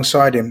Virgil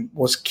alongside him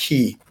was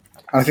key.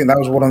 And I think that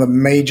was one of the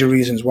major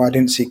reasons why I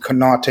didn't see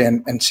Konate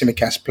and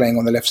Tsimikas playing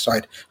on the left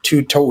side,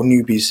 two total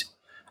newbies.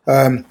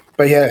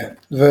 But yeah,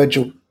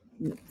 Virgil,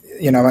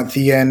 at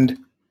the end,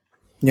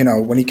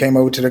 when he came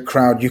over to the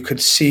crowd, you could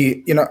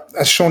see,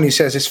 as Shawnee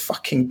says, it's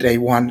fucking day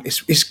one.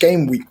 It's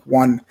game week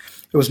one.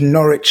 It was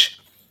Norwich,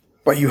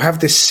 but you have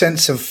this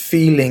sense of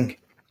feeling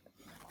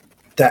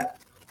that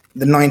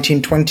the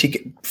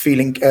 1920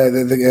 feeling,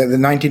 the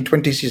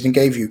 1920 season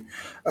gave you,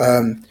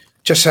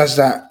 just has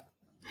that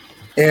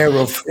air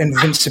of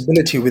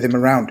invincibility with him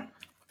around,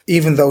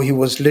 even though he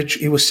was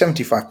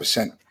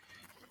 75%.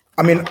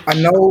 I mean, I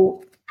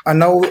know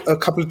a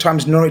couple of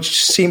times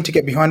Norwich seemed to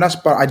get behind us,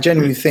 but I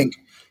genuinely think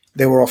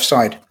they were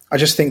offside. I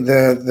just think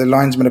the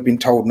linesmen have been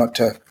told not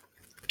to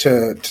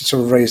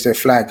sort of raise their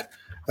flag.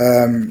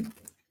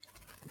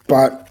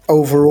 But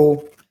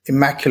overall,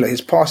 immaculate,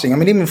 his passing. I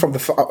mean, even from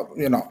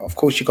of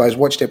course you guys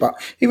watched it, but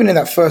even in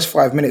that first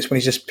 5 minutes when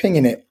he's just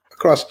pinging it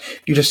across,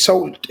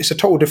 it's a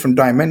total different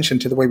dimension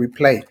to the way we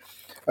play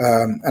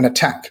and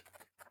attack.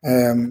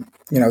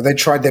 They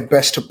tried their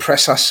best to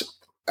press us,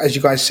 as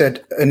you guys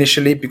said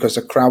initially, because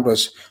the crowd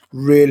was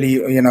really,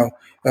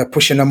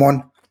 pushing them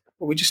on.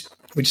 But we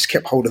just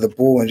kept hold of the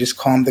ball and just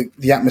calmed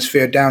the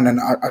atmosphere down. And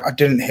I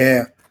didn't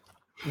hear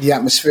the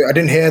atmosphere. I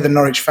didn't hear the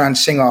Norwich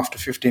fans sing after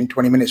 15,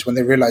 20 minutes when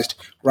they realised,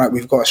 right,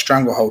 we've got a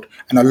stranglehold.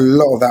 And a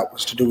lot of that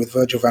was to do with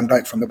Virgil van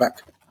Dijk from the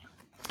back.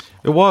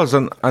 It was,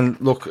 and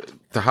look,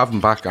 to have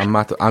him back and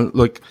Matt, and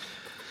like,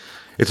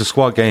 it's a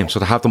squad game, so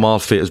to have them all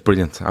fit is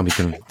brilliant.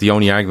 And the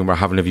only argument we're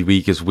having every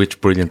week is which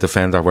brilliant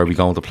defender were we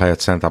going to play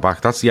at centre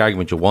back. That's the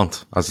argument you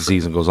want as the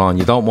season goes on.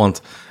 You don't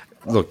want,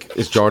 look,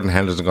 is Jordan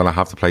Henderson going to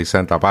have to play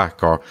centre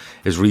back, or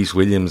is Reece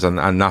Williams and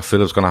Nat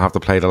Phillips going to have to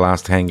play the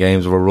last 10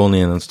 games of a run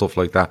in and stuff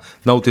like that?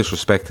 No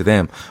disrespect to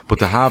them, but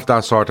to have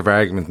that sort of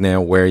argument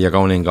now where you're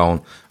going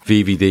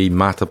VVD,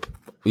 Matip,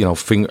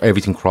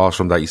 everything crossed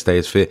from that, you stay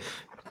as fit,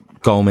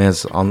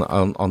 Gomez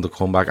on the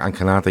comeback, and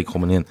Konate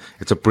coming in.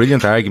 It's a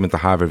brilliant argument to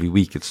have every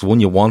week. It's the one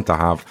you want to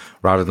have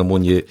rather than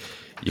one you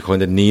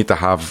kind of need to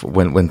have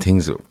when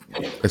things,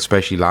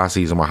 especially last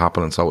season, were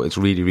happening. So it's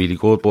really, really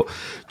good. But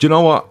do you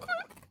know what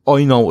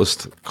I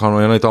noticed,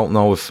 Conroy, and I don't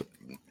know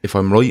if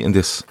I'm right in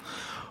this,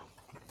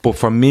 but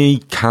for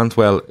me,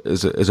 Cantwell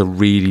is a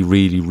really,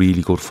 really,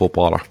 really good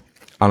footballer.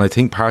 And I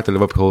think part of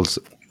Liverpool's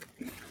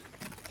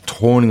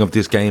turning of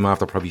this game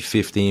after probably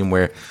 15,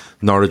 where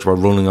Norwich were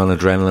running on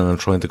adrenaline and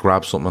trying to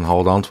grab something and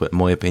hold on to it, in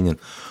my opinion,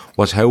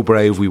 was how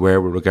brave we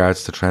were with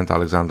regards to Trent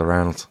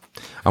Alexander-Arnold.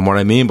 And what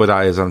I mean by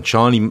that is, and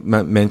Shawnee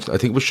mentioned, I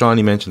think it was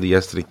Shawnee mentioned it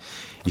yesterday,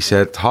 he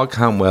said Todd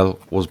Cantwell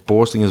was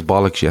bursting his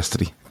bollocks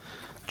yesterday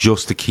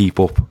just to keep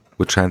up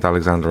with Trent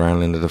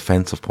Alexander-Arnold in a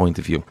defensive point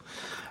of view.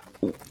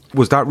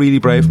 Was that really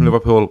brave from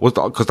Liverpool?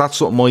 Because that's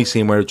something I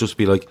seen where it'd just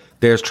be like,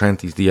 there's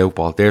Trent, he's the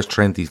outball, there's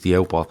Trent, he's the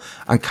outball.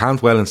 And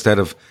Cantwell, instead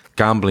of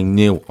gambling,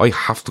 knew, I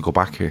have to go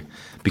back here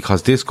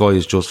because this guy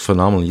is just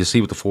phenomenal. You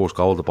see with the first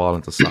goal, the ball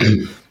into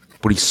Salah.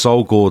 But he's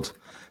so good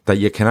that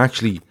you can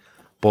actually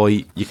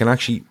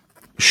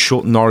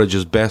shut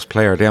Norwich's best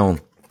player down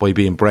by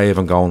being brave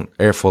and going,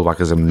 our fullback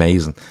is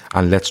amazing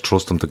and let's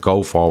trust him to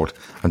go forward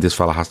and this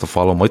fella has to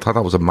follow him. I thought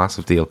that was a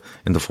massive deal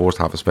in the first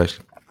half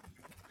especially.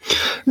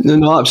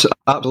 No,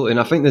 absolutely. And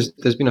I think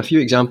there's been a few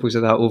examples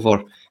of that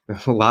over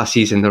last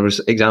season. There was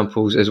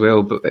examples as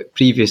well, but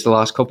previous the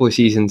last couple of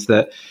seasons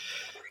that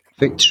I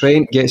think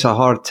Trent gets a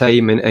hard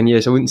time. And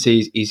yes, I wouldn't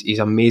say he's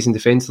amazing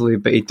defensively,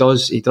 but he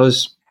does.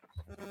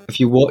 If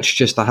you watch,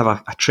 just I have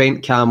a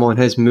Trent cam on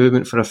his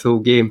movement for a full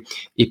game.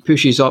 He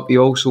pushes up.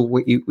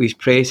 He's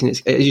pressing.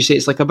 It's, as you say,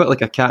 it's like a bit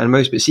like a cat and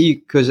mouse. But see,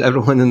 because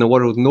everyone in the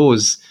world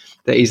knows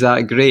that he's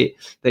that great,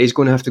 that he's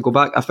going to have to go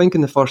back. I think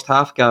in the first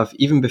half, Gav,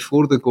 even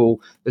before the goal,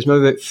 there's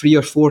maybe about 3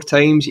 or 4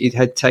 times he'd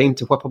had time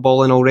to whip a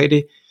ball in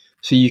already.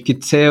 So you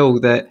could tell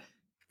that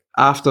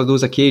after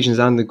those occasions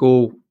and the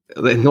goal,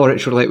 that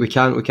Norwich were like, we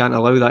can't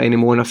allow that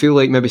anymore. And I feel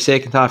like maybe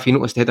second half, you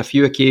noticed they had a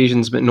few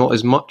occasions, but not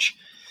as much.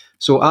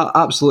 So I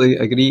absolutely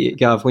agree,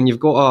 Gav. When you've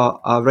got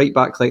a right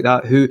back like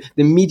that, who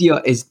the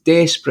media is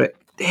desperate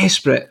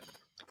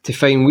to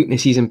find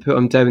weaknesses and put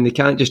him down, they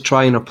can't just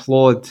try and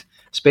applaud,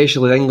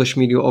 especially the English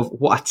media, of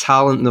what a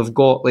talent they've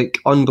got, like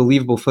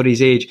unbelievable for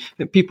his age.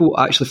 And people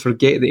actually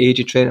forget the age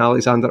of Trent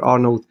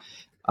Alexander-Arnold.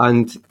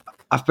 And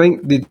I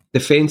think the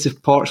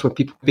defensive parts where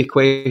people be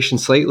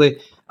questioned slightly,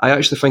 I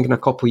actually think in a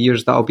couple of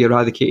years that'll be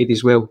eradicated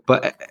as well.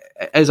 But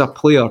as a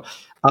player,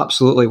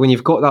 absolutely, when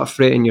you've got that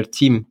threat in your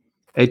team,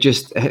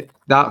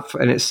 that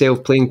in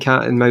itself, playing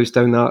cat and mouse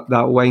down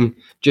that wing,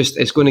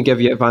 it's going to give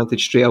you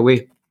advantage straight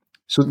away.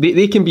 So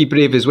they can be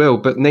brave as well,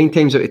 but 9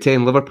 times out of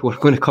 10, Liverpool are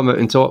going to come out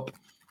on top.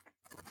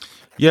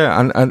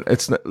 Yeah, and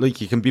it's not, like,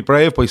 you can be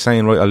brave by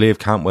saying, right, I'll leave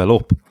Cantwell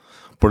up,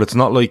 but it's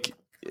not like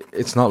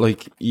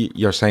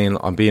you're saying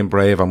I'm being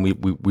brave and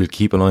we'll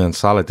keep an eye on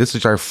Salah. This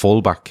is our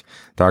fullback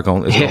that are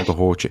going to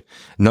hurt you.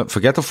 Not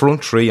forget the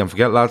front three and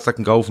forget lads that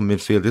can go from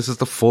midfield. This is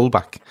the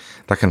fullback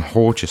that can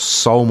hurt you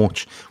so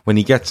much when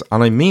he gets.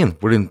 And I mean,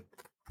 within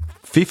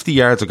 50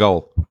 yards of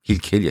goal, he'll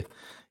kill you.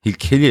 He'll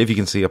kill you if you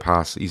can see a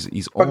pass.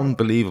 He's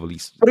unbelievable.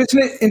 But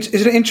isn't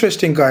it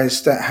interesting,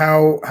 guys, that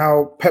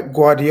how Pep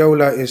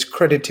Guardiola is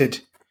credited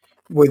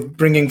with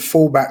bringing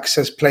fullbacks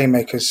as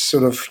playmakers?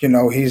 Sort of,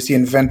 he's the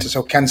inventor.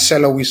 So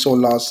Cancelo we saw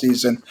last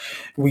season.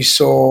 We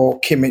saw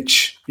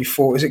Kimmich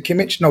before. Is it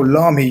Kimmich? No,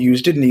 Lahm he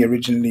used, didn't he,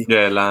 originally?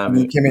 Yeah,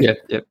 Lahm. Kimmich.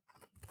 Yeah.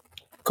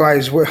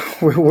 Guys,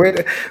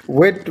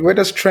 where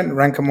does Trent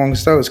rank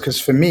amongst those?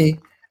 Because for me,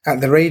 at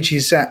the age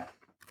he's at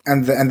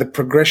and the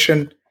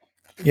progression,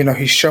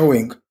 he's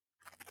showing,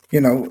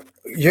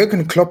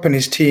 Jurgen Klopp and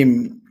his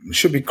team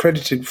should be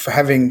credited for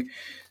having,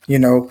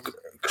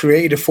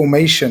 created a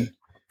formation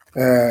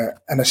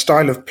and a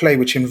style of play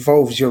which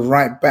involves your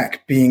right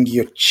back being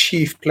your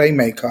chief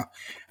playmaker.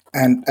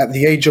 And at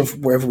the age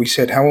of whatever we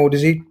said, how old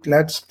is he,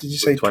 lads? Did you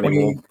say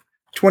 21?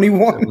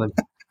 21?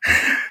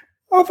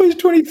 I thought he's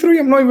 23.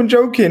 I'm not even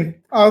joking.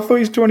 I thought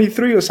he's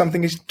 23 or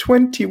something. He's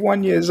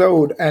 21 years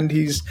old and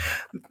he's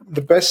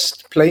the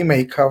best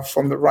playmaker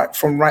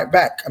from right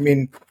back. I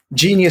mean,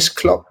 genius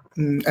Klopp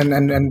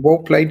and well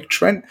played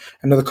Trent.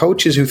 And the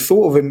coaches who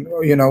thought of him,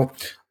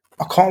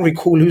 I can't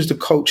recall who's the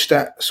coach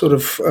that sort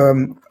of,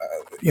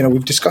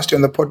 we've discussed it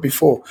on the pod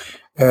before.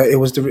 It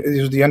was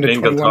the under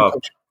 21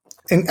 coach.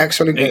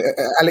 Actually,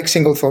 Alex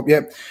Inglethorpe,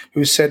 yeah,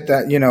 who said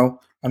that,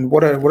 and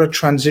what a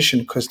transition,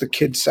 because the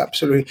kid's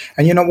absolutely.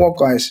 And you know what,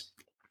 guys,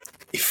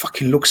 he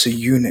fucking looks a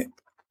unit.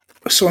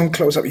 I saw him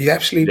close up. He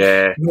actually,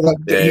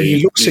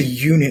 he looks a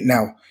unit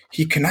now.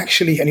 He can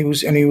actually, and he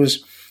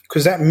was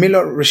because that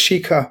Miller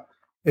Rashika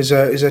is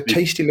a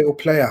tasty little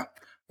player.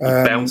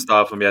 Bounced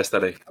off him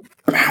yesterday.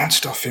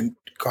 Bounced off him,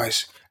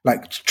 guys.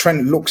 Like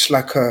Trent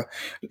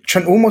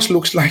almost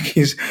looks like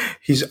he's.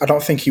 I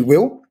don't think he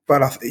will,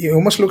 but he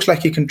almost looks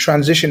like he can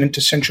transition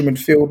into central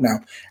midfield now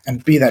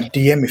and be that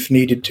DM if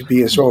needed to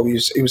be as well.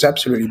 He was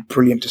absolutely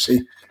brilliant to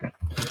see.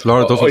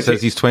 Laura Duffy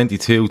says he's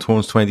 22,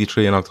 turns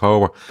 23 in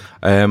October.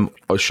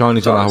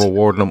 Shawnee's going to have a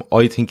word on him.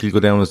 I think he'll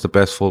go down as the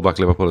best fullback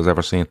Liverpool has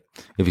ever seen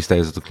if he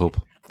stays at the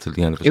club till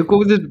the end of his career. He'll go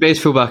with the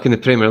best fullback in the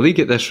Premier League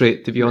at this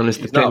rate, to be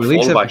honest. The Premier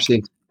League's ever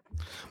seen.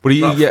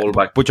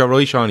 But but you're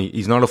right, Shawnee.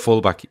 He's not a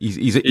fullback.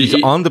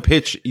 He's on the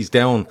pitch. He's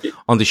down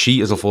on the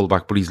sheet as a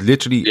fullback, but he's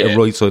literally a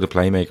right-sided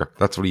playmaker.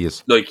 That's what he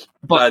is.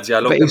 But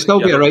he'll still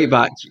be a right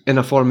back in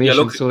a formation.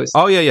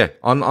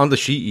 On the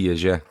sheet he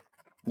is. Yeah.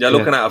 You're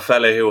looking at a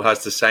fella who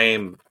has the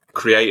same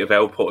creative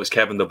output as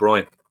Kevin De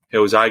Bruyne,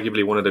 who is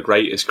arguably one of the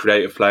greatest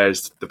creative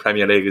players the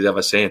Premier League has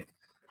ever seen,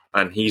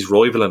 and he's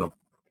rivaling him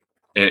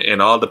in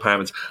all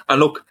departments. And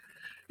look,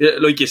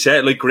 like you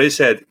said, like Grizz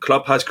said,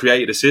 Klopp has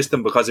created a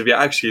system, because if you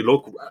actually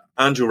look,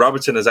 Andrew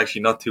Robertson is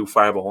actually not too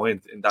far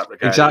behind in that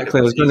regard. Exactly,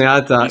 I was going to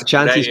add that.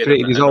 Chances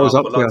created, he's always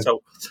up there.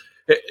 So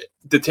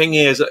the thing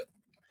is,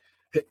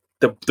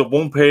 the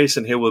one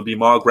person who will be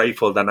more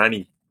grateful than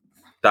any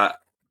that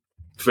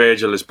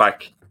Virgil is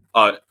back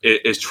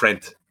is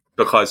Trent,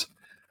 because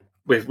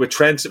with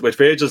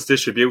Virgil's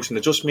distribution,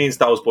 it just means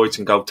those boys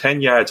can go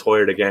 10 yards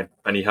higher again,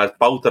 and he has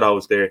both of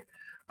those there,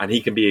 and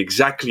he can be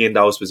exactly in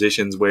those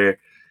positions where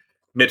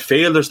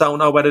midfielders don't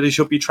know whether they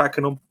should be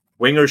tracking him,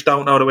 wingers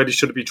don't know whether they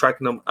should be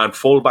tracking him, and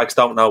fullbacks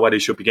don't know whether they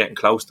should be getting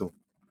close to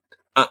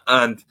him.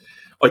 And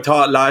I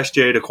thought last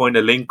year the kind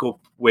of link up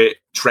with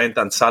Trent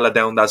and Salah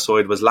down that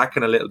side was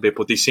lacking a little bit,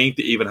 but they seem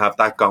to even have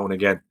that going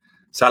again.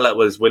 Salah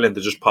was willing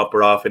to just pop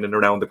her off in and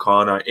around the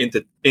corner,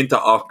 into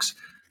Ox,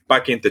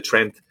 back into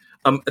Trent.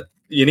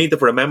 You need to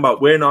remember,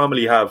 we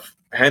normally have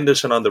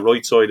Henderson on the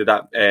right side of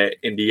that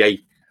in the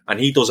 8, and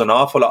he does an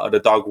awful lot of the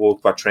dog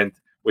work for Trent,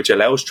 which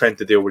allows Trent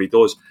to do what he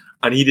does.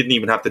 And he didn't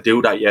even have to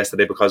do that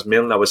yesterday because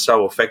Milner was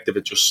so effective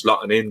at just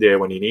slotting in there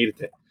when he needed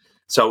it.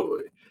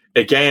 So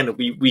again,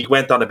 we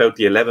went on about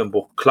the 11,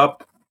 but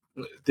Klopp,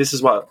 this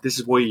is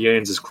why he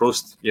earns his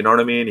crust. You know what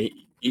I mean?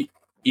 He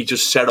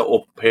just set it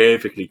up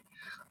perfectly.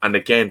 And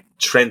again,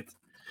 Trent,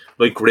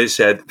 like Grizz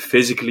said,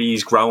 physically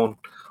he's grown.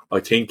 I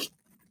think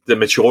the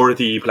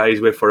maturity he plays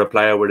with for a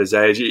player with his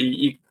age,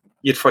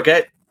 you'd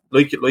forget,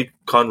 like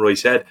Conroy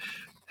said,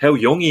 how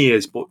young he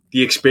is, but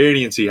the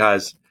experience he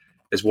has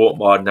is worth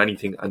more than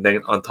anything. And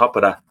then on top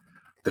of that,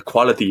 the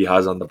quality he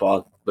has on the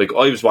ball. Like,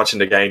 I was watching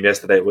the game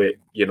yesterday with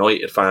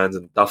United fans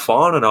and they're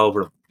fawning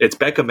over him. It's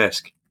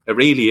Beckham-esque. It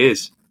really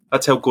is.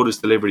 That's how good his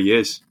delivery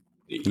is.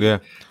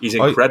 He's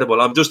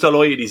incredible. I'm just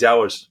delighted he's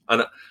ours.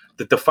 And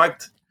the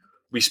fact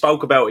we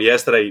spoke about it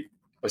yesterday,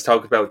 I was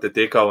talking about the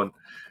Dicko, and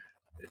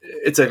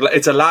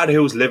it's a lad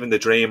who's living the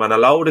dream, and a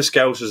lot of the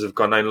Scousers have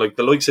gone down, like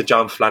the likes of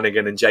John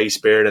Flanagan and Jay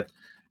Spearden.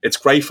 It's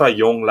great for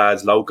young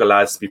lads, local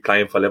lads, to be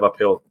playing for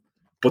Liverpool.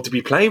 But to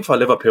be playing for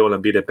Liverpool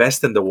and be the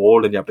best in the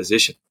world in your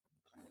position,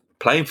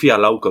 playing for your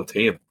local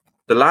team,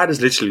 the lad is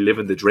literally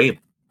living the dream.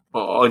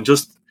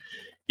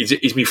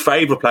 He's my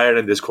favourite player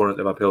in this current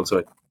Liverpool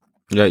side.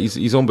 Yeah,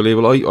 he's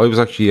unbelievable. I was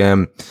actually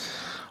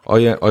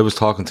I was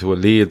talking to a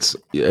Leeds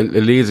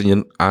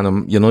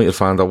and United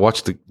fan that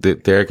watched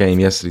their game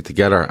yesterday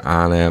together,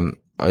 and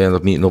I ended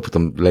up meeting up with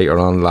them later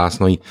on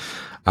last night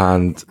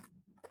and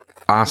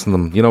asking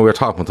them, we were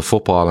talking about the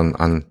football,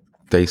 and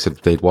they said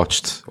I didn't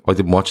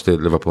watch the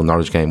Liverpool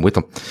Norwich game with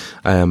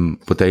them,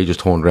 but they just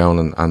turned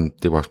around and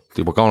they were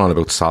going on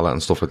about Salah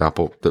and stuff like that,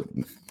 but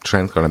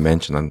Trent got a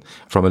mention, and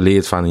from a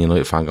Leeds fan and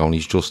United fan going,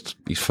 he's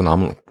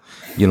phenomenal.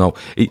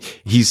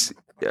 He's,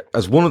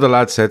 as one of the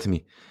lads said to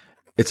me,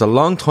 it's a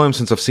long time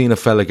since I've seen a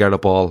fella get a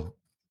ball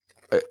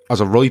as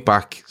a right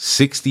back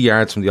 60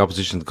 yards from the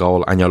opposition's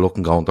goal and you're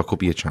looking going, there could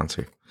be a chance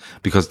here.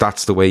 Because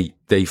that's the way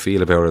they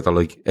feel about it. They're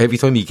like, every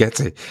time he gets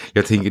it,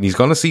 you're thinking he's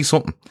going to see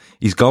something.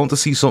 He's going to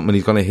see something and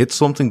he's going to hit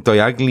something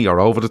diagonally or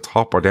over the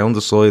top or down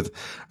the side,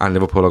 and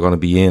Liverpool are going to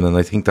be in. And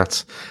I think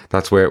that's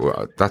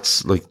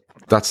the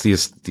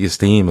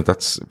esteem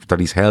that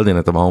he's held in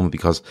at the moment,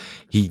 because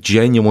he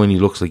genuinely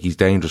looks like he's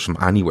dangerous from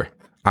anywhere,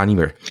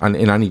 and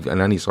in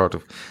any sort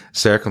of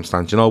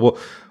circumstance, But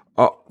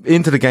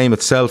into the game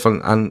itself,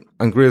 and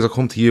Grizz, I'll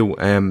come to you.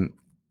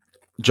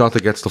 Jota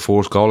gets the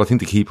first goal. I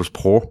think the keeper's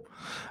poor.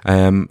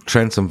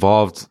 Trent's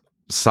involved.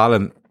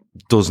 Salah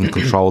doesn't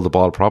control the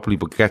ball properly,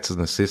 but gets an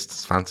assist.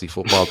 It's fancy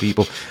football,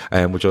 people,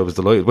 which I was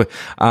delighted with.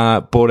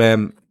 But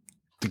the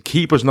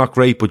keeper's not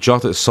great, but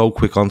Jota is so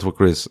quick onto it,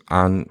 Grizz,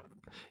 and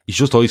he's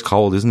just ice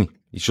cold, isn't he?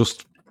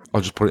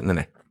 I'll just put it in the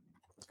net.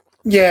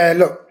 Yeah,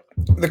 look,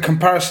 the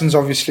comparisons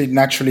obviously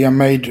naturally are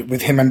made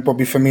with him and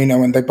Bobby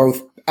Firmino, and they're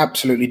both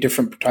absolutely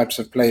different types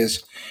of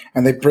players,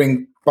 and they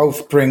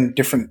both bring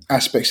different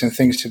aspects and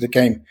things to the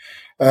game.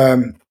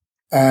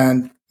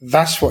 And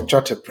that's what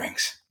Jota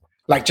brings.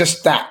 Like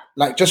just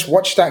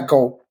watch that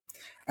goal.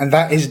 And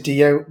that is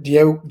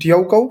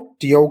Diogo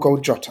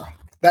Jota.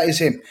 That is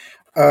him.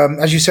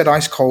 As you said,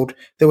 ice cold.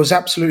 There was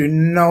absolutely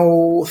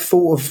no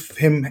thought of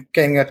him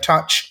getting a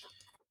touch,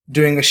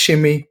 doing a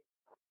shimmy,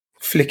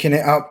 flicking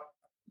it up,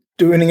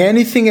 doing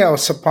anything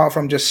else apart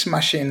from just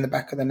smash it in the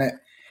back of the net.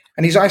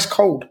 And he's ice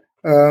cold.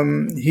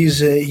 So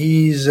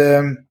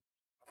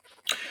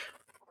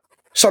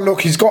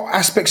look, he's got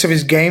aspects of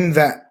his game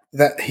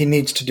that he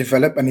needs to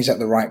develop, and he's at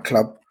the right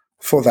club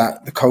for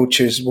that. The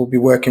coaches will be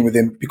working with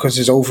him because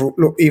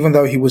even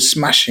though he was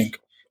smashing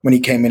when he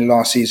came in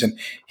last season,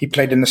 he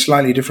played in a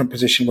slightly different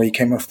position where he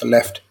came off the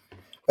left,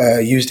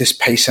 used his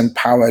pace and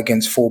power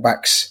against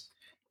fullbacks.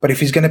 But if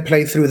he's going to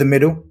play through the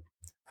middle,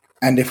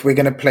 and if we're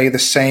going to play the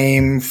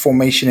same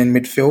formation in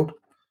midfield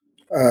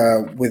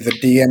with the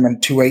DM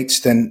and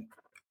 2/8s, then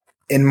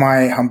in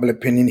my humble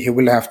opinion, he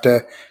will have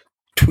to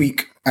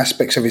tweak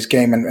aspects of his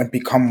game and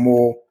become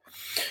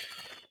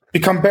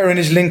better in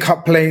his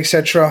link-up play,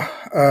 etc.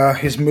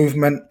 His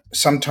movement.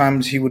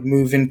 Sometimes he would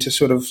move into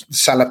sort of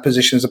Salah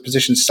positions, the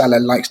position Salah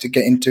likes to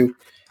get into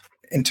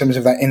in terms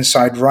of that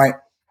inside right.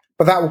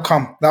 But that will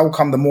come. That will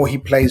come the more he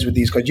plays with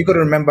these guys. You've got to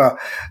remember,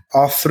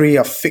 our three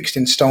are fixed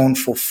in stone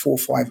for 4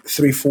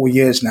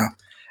 years now.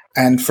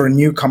 And for a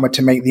newcomer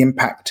to make the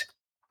impact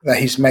that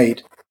he's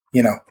made,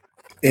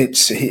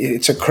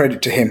 it's a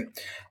credit to him.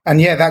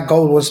 And yeah, that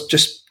goal was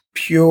just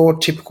pure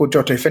typical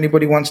Jota. If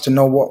anybody wants to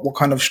know what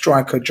kind of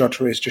striker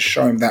Jota is, just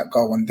show him that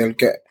goal and they'll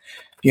get,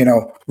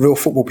 real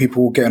football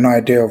people will get an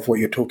idea of what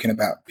you're talking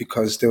about,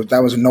 because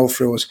that was no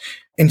frills.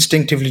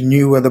 Instinctively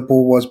knew where the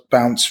ball was,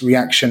 bounce,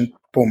 reaction,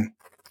 boom,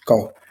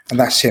 goal. And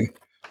that's him.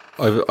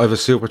 I've a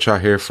super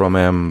chat here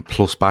from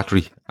Plus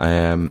Battery,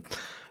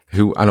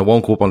 who, and it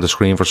won't go up on the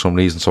screen for some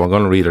reason, so I'm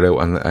going to read it out,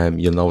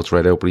 and you'll know it's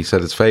read out. But he said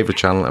his favourite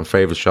channel and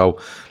favourite show,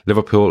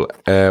 Liverpool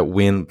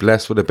win,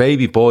 blessed with a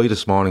baby boy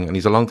this morning, and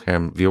he's a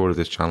long-term viewer of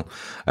this channel.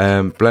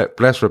 Blessed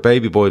with a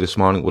baby boy this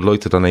morning, would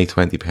like to donate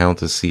 £20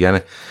 to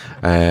Sienna.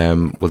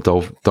 Will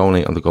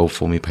donate on the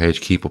GoFundMe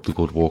page. Keep up the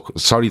good work.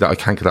 Sorry that I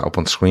can't get that up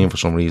on screen for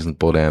some reason,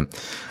 but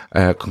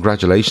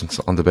congratulations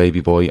on the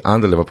baby boy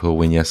and the Liverpool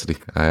win yesterday,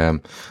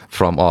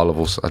 from all of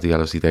us at the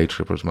LFC Day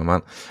Trippers, my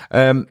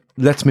man.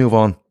 Let's move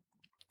on,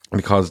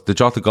 because the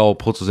Jota goal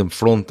puts us in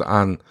front,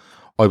 and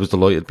I was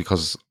delighted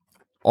because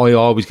I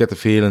always get the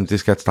feeling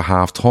this gets to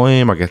half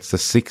time or gets to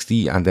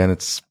 60, and then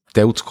it's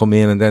doubts come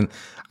in, and then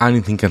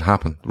anything can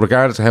happen.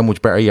 Regardless of how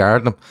much better you are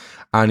than them,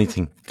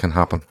 anything can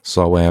happen.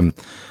 So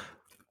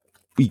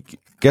we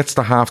gets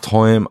to half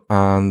time,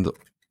 and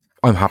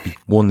I'm happy.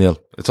 1-0.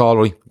 It's all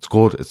right. It's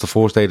good. It's the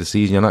first day of the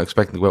season. You're not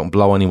expecting to go out and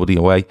blow anybody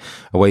away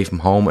from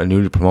home, a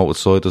newly promoted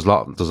side. There's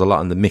a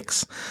lot in the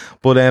mix.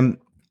 But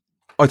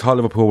I thought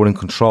Liverpool were in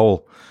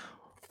control.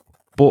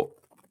 But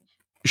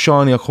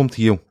Shawnee, I'll come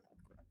to you.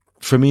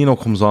 Firmino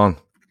comes on,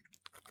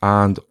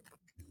 and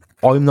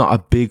I'm not a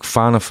big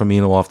fan of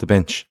Firmino off the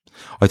bench.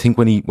 I think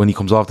when he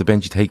comes off the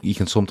bench, he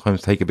can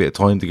sometimes take a bit of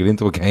time to get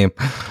into a game,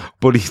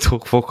 but he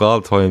took fuck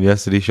all the time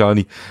yesterday,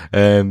 Shawnee.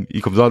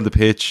 He comes on the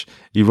pitch,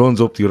 he runs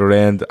up the other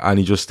end, and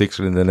he just sticks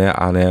it in the net.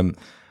 And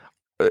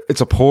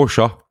it's a poor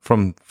shot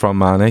from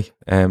Mane.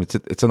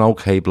 It's an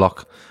okay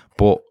block,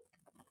 but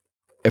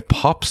it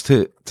pops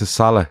to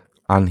Salah,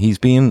 and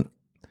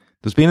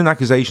there's been an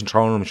accusation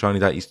thrown on him, Shawnee,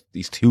 that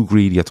he's too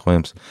greedy at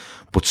times.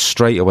 But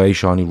straight away,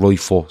 Shawnee, right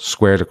foot,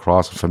 squared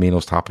across, and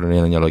Firmino's tapping it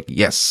in, and you're like,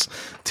 yes,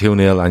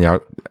 2-0,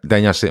 and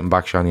then you're sitting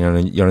back, Shawnee,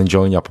 and you're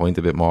enjoying your point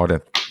a bit more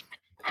then.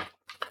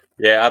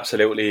 Yeah,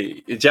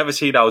 absolutely. Did you ever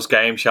see those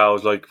game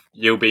shows, like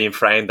you being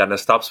framed and it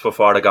stops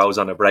before it goes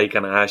on a break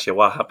and it asks you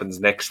what happens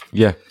next?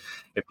 Yeah.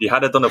 If you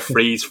had done a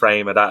freeze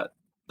frame of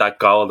that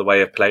goal, the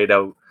way it played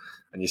out,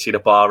 and you see the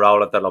ball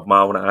roll at the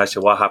Mo, and I ask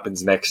you what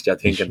happens next, you're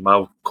thinking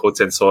Mo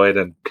cuts inside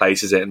and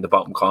places it in the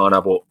bottom corner,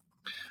 but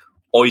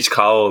ice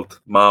cold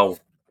Mo.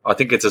 I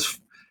think it's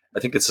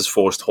his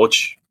first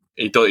touch.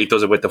 He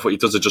does it with the foot. He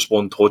does it just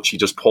one touch. He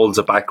just pulls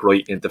it back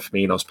right into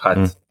Firmino's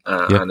path,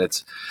 and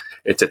it's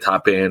a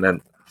tap in.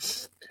 And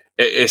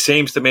it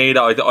seems to me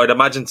that I'd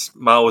imagine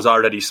Mo has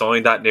already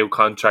signed that new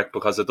contract,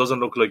 because it doesn't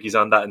look like he's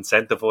on that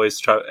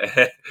incentivized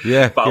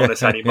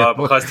bonus anymore,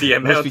 because the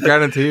amount must be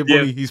guaranteed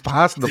money. He's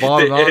passing the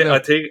ball. I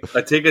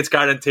think it's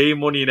guaranteed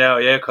money now,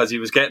 because he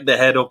was getting the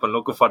head up and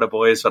looking for the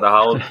boys for the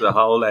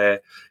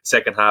whole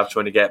second half,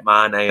 trying to get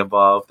Mane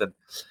involved. And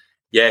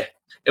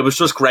it was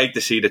just great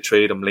to see the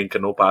three of them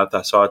linking up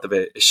after sort of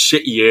a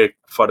shitty year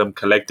for them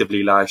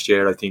collectively last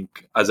year. I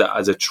think as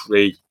a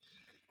three,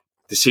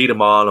 to see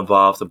them all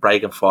involved and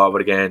breaking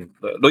forward again,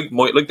 like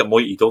the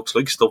Mighty Ducks,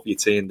 like stuff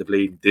you'd see in the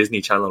bleeding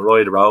Disney Channel,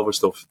 Rider Rover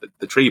stuff.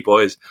 The three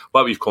boys,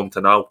 what we've come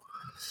to know,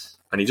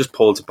 and he just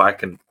pulls it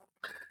back, and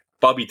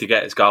Bobby to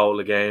get his goal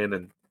again,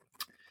 and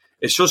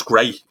it's just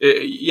great.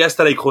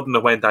 Yesterday couldn't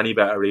have went any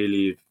better,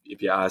 really,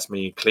 if you ask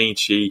me. Clean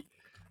sheet,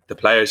 the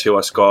players who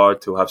have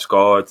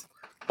scored,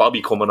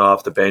 Bobby coming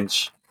off the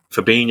bench,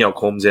 Fabinho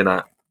comes in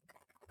I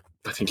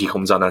think he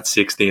comes on at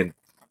 60 and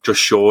just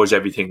shores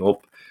everything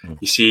up.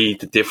 You see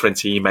the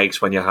difference he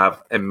makes when you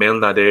have a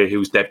Milner there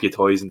who's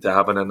deputising to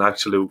having an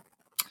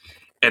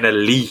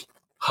elite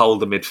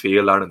holding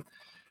midfielder. And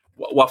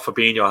what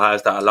Fabinho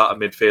has that a lot of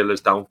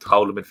midfielders don't,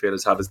 holding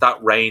midfielders have, is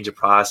that range of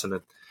passing.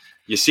 And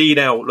you see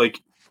now,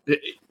 like,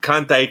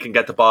 Kante can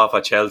get the ball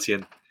for Chelsea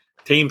and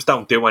teams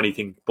don't do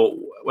anything. But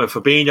when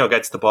Fabinho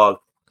gets the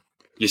ball,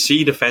 you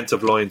see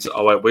defensive lines,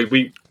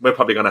 we're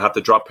probably going to have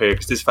to drop here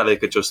because this fella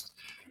could just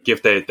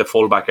give the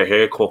fullback a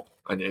haircut,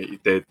 and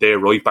the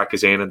right back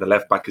is in and the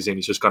left back is in.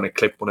 He's just going to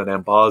clip one of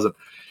them balls. And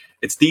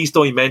it's these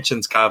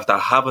dimensions, Gav, that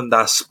having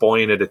that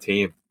spine of the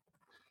team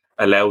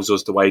allows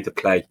us the way to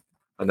play.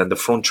 And then the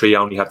front three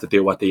only have to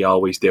do what they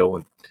always do.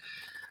 And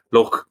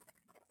look,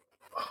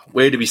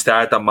 where do we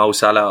start on Mo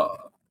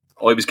Salah?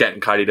 I was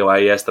getting carried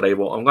away yesterday,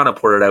 but I'm going to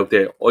put it out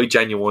there. I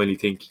genuinely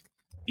think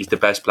he's the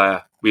best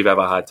player we've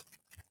ever had.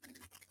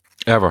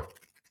 Ever.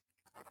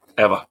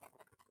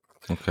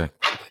 Okay.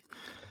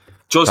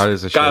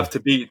 Just, Gav, to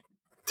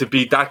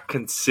be that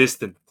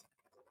consistent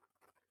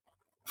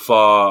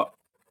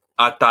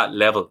at that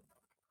level.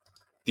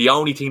 The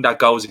only thing that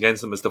goes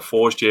against him is the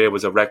first year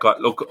was a record.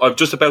 Look, I'm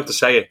just about to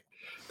say it.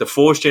 The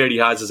first year he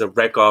has is a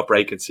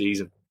record-breaking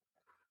season.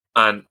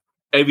 And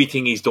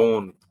everything he's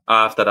done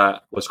after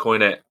that was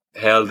kind of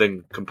held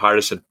in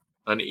comparison.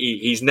 And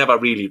he's never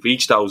really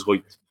reached those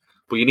heights.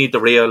 But you need to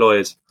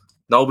realise,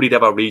 nobody'd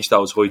ever reached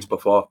those heights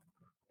before.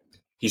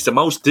 He's the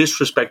most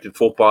disrespected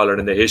footballer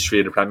in the history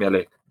of the Premier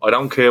League. I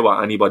don't care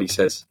what anybody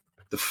says.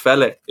 The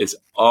fella is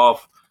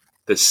off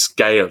the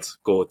scales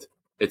good.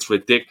 It's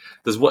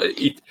ridiculous.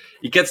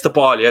 He gets the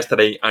ball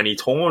yesterday and he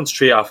turns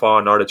 3 or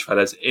 4 Norwich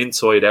fellas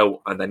inside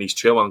out, and then he's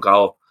through on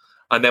goal.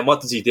 And then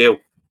what does he do?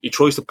 He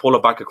tries to pull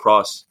it back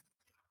across.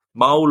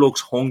 Mo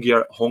looks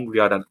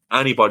hungrier than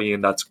anybody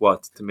in that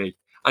squad to me.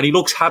 And he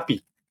looks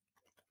happy.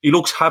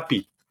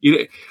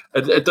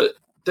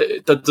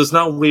 There's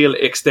no real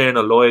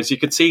external noise. You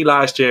could see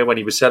last year when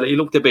he was selling, he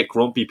looked a bit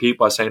grumpy.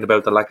 People are saying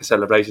about the lack of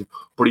celebration,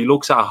 but he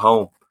looks at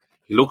home.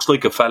 He looks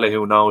like a fella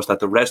who knows that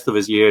the rest of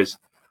his years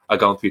are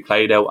going to be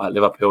played out at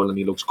Liverpool, and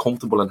he looks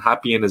comfortable and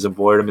happy in his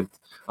environment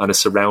and his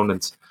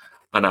surroundings.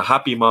 And a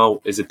happy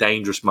Mo is a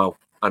dangerous Mo.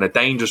 And a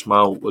dangerous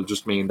Mo will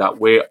just mean that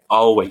we're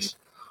always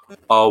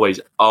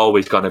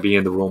going to be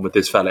in the room with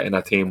this fella in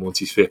our team once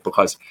he's fit,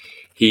 because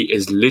he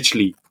is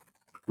literally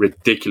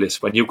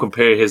ridiculous. When you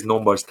compare his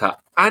numbers to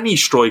any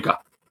striker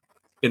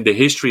in the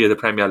history of the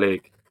Premier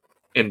League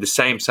in the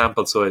same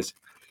sample size,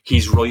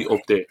 he's right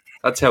up there.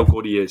 That's how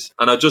good he is.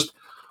 And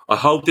I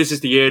hope this is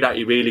the year that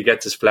he really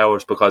gets his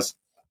flowers, because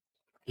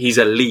he's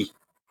elite.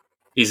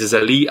 He's as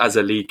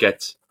elite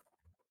gets.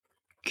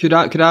 Could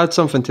I add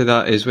something to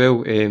that as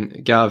well,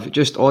 Gav?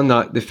 Just on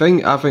that, the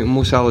thing I think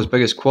Mo Salah's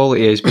biggest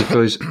quality is,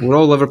 because we're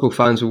all Liverpool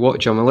fans, we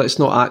watch him, and let's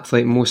not act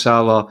like Mo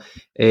Salah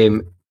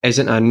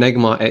isn't an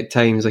enigma at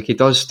times. Like, he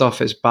does stuff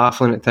that's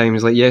baffling at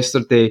times. Like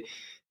yesterday,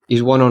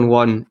 he's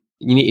 1-on-1,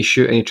 you need to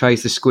shoot, and he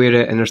tries to square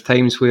it, and there's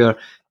times where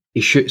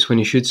he shoots when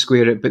he should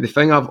square it. But the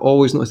thing I've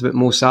always noticed about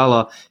Mo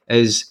Salah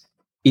is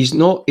he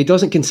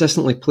doesn't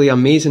consistently play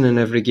amazing in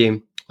every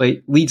game.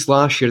 Like Leeds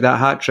last year, that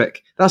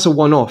hat-trick, that's a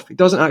one-off. He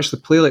doesn't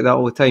actually play like that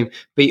all the time,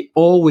 but he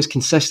always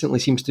consistently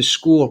seems to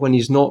score when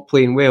he's not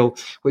playing well,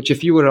 which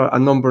if you were a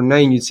number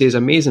 9, you'd say is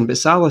amazing. But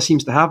Salah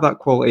seems to have that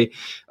quality.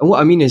 And what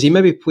I mean is, he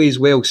maybe plays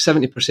well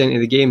 70%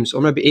 of the games,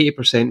 or maybe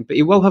 80%, but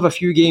he will have a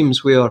few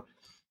games where,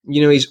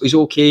 he's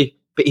okay,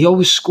 but he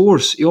always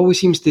scores. He always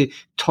seems to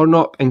turn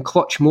up in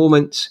clutch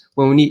moments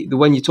when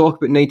you talk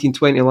about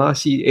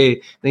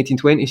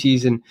 1920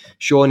 season,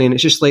 Sean, and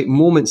it's just like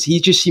moments. He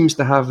just seems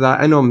to have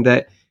that in him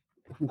that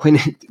when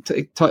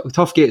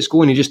tough gets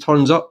going, he just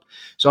turns up.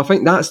 So I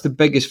think that's the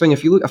biggest thing.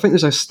 If you look, I think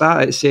there's a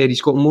stat that said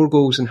he's got more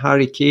goals than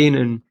Harry Kane,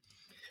 and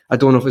I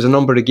don't know if it's a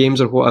number of games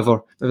or whatever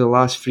over the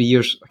last 3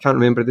 years. I can't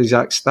remember the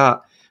exact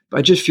stat, but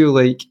I just feel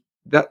like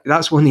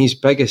that's one of his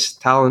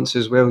biggest talents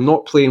as well,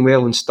 not playing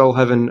well and still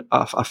having an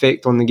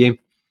effect on the game.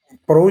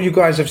 But all you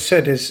guys have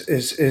said is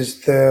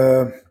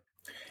the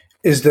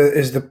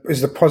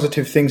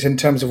positive things in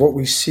terms of what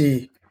we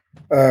see.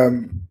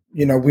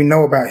 We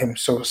know about him.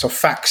 So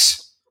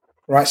facts,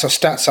 right? So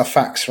stats are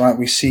facts, right?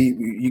 We see,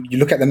 you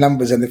look at the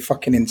numbers and they're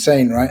fucking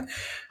insane, right?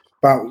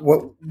 But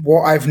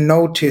what I've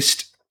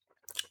noticed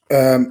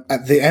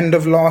at the end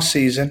of last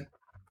season,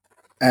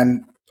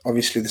 and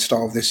obviously the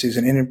start of this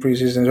season, in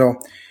pre-season as well,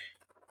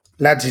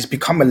 lads, he's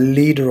become a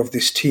leader of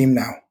this team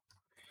now.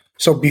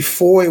 So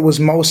before, it was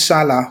Mo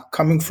Salah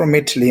coming from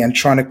Italy and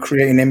trying to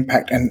create an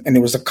impact, and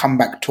it was a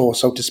comeback tour,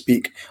 so to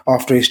speak,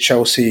 after his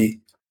Chelsea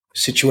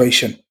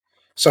situation.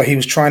 So he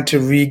was trying to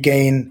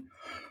regain,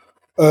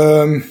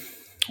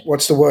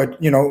 just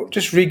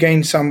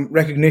regain some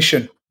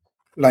recognition.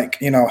 Like,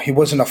 he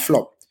wasn't a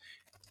flop.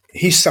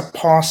 He's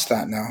surpassed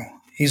that now.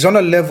 He's on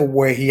a level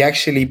where he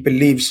actually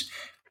believes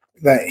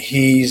that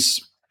he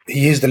is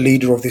the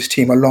leader of this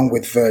team, along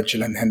with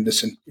Virgil and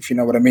Henderson, if you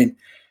know what I mean.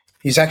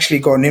 He's actually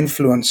got an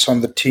influence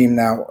on the team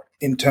now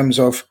in terms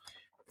of,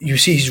 you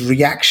see his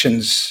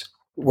reactions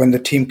when the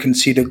team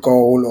concede a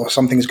goal or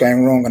something's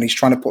going wrong and he's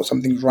trying to put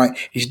something right.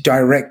 He's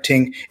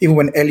directing. Even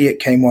when Elliot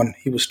came on,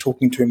 he was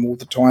talking to him all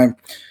the time.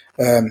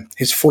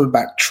 His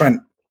fullback,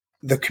 Trent,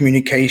 the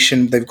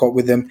communication they've got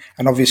with him,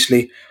 and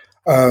obviously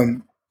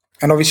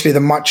the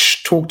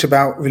much talked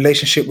about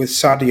relationship with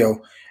Sadio.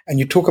 And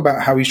you talk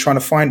about how he's trying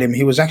to find him.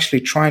 He was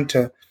actually trying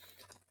to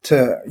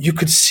you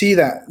could see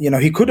that,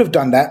 he could have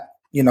done that,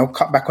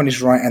 cut back on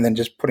his right and then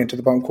just put into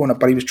the bottom corner.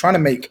 But he was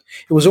trying to it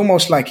was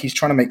almost like he's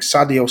trying to make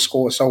Sadio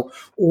score. So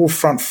all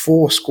front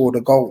four scored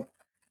a goal.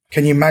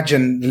 Can you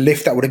imagine the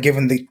lift that would have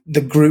given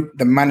the group,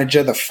 the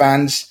manager, the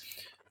fans?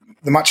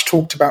 The much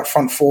talked about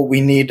front four,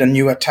 we need a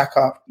new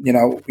attacker,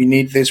 we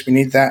need this, we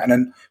need that. And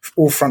then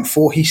all front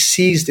four, he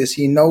sees this,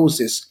 he knows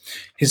this.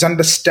 His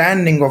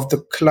understanding of the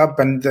club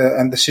and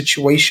the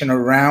situation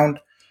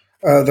around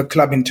the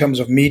club in terms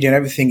of media and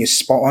everything is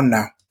spot on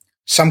now.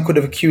 Some could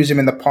have accused him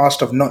in the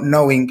past of not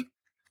knowing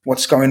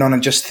what's going on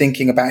and just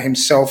thinking about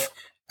himself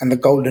and the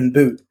golden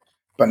boot.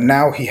 But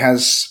now he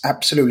has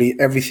absolutely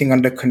everything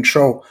under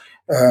control.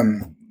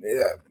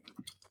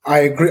 I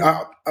agree.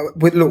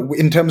 Look,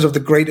 in terms of the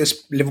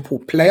greatest Liverpool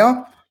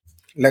player,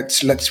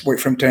 let's wait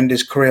for him to end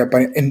his career.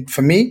 But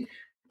for me,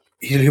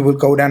 he will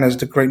go down as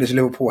the greatest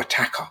Liverpool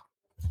attacker,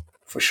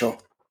 for sure.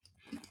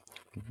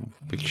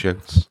 Big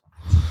shouts.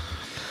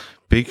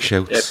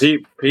 Yeah,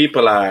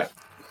 people are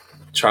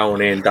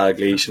throwing in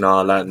Dalglish and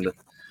all that. And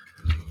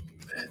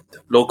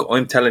look,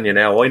 I'm telling you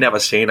now, I never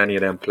seen any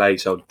of them play,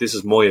 so this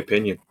is my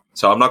opinion.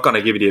 So I'm not going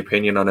to give you the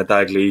opinion on a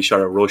Dalglish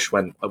or a Rush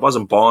when I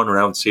wasn't born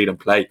around to see them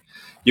play.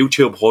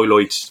 YouTube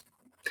highlights,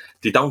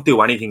 they don't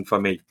do anything for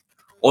me.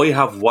 I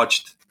have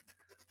watched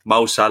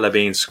Mo Salah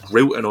being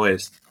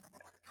scrutinised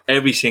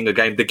every single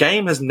game. The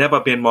game has never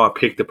been more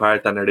picked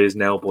apart than it is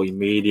now by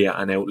media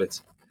and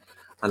outlets.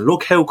 And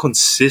look how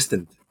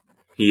consistent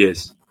he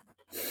is.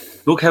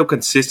 Look how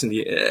consistent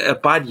a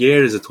bad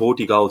year is a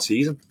 30-goal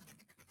season.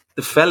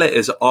 The fella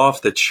is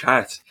off the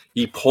chart.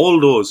 He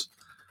pulled us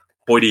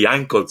by the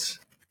ankles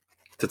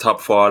to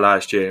top 4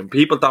 last year. And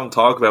people don't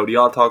talk about it. They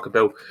all talk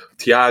about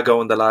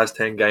Thiago in the last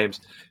 10 games.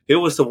 Who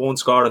was the one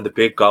scoring the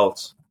big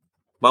goals?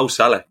 Mo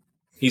Salah.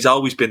 He's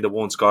always been the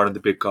one scoring the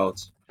big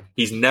goals.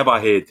 He's never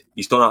hid.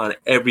 He's done it on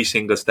every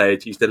single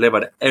stage. He's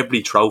delivered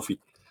every trophy.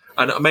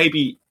 And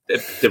maybe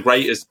the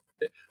greatest,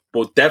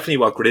 but definitely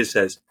what Grizz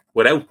says,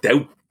 without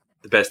doubt,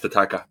 the best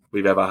attacker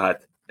we've ever had,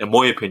 in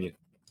my opinion.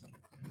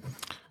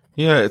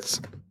 Yeah, it's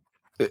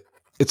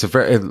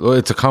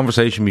a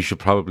conversation we should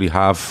probably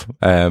have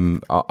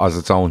as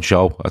its own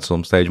show at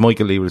some stage.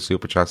 Michael Lee with a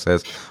super chat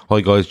says, "Hi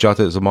guys,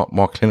 Jota is a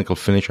more clinical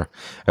finisher.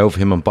 Out of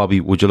him and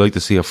Bobby, would you like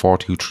to see a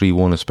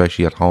 4-2-3-1,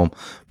 especially at home?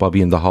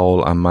 Bobby in the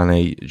hole and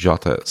Mane,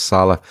 Jota,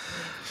 Salah."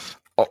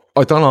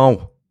 I don't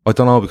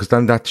know, because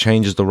then that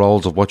changes the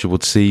roles of what you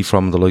would see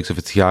from the likes of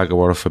a Thiago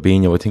or a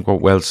Fabinho. I think we're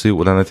well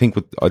suited, and I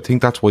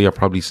think that's why you're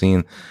probably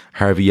seeing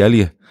Harvey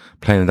Elliott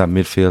playing in that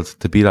midfield,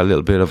 to be that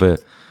little bit of a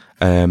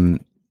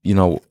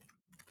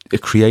a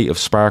creative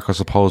spark, I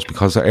suppose,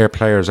 because our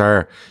players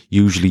are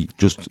usually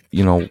just,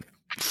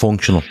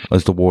 functional,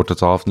 as the word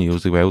that's often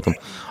used about them.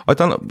 I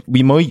don't know,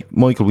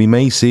 we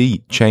may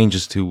see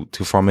changes to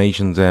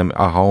formations at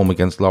home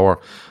against lower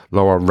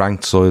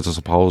ranked sides, I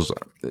suppose,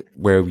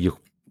 where you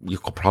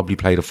could probably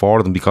play the four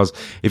of them, because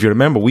if you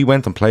remember, we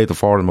went and played the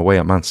four of them away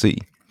at Man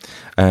City.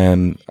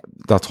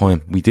 That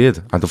time we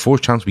did, and the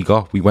first chance we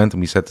got, we went and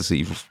we said to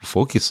City,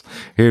 "Focus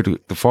here,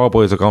 the four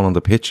boys are going on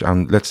the pitch,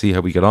 and let's see how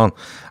we get on."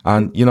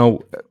 And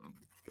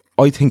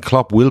I think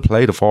Klopp will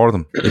play the four of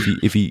them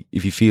if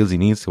he feels he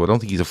needs to. I don't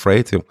think he's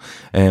afraid to.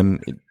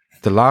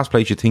 The last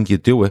place you think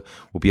you'd do it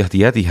would be at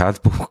the Etihad,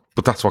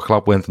 but that's what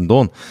Klopp went and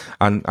done.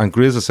 And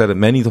Grizz has said it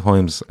many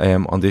times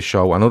on this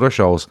show and other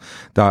shows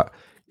that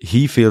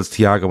he feels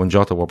Thiago and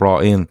Jota were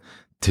brought in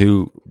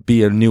to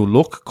be a new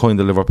look kind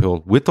of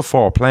Liverpool with the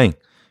four playing,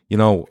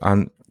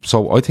 and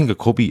so I think it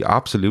could be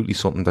absolutely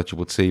something that you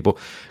would see. But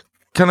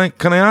can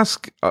I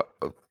ask,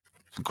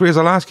 Grizz,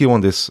 I'll ask you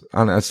on this,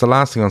 and it's the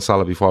last thing on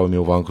Salah before we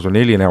move on, because we're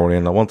nearly an hour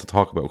in. I want to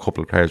talk about a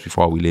couple of players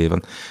before we leave,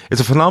 and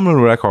it's a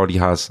phenomenal record he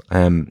has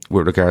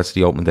with regards to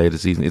the opening day of the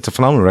season. It's a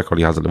phenomenal record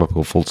he has at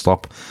Liverpool, full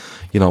stop.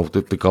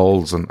 The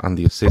goals and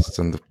the assists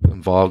and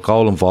the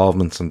goal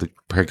involvements and the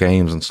per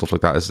games and stuff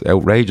like that is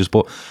outrageous.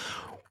 But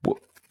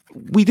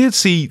we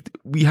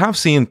have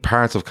seen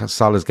parts of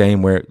Salah's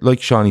game where,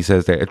 like Shawnee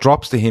says there, it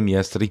drops to him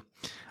yesterday,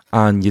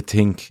 and you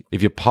think,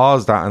 if you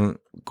pause that and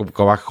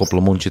go back a couple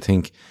of months, you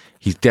think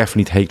he's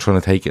definitely trying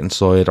to take it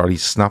inside, or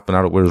he's snapping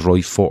at it with his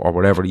right foot or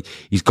whatever.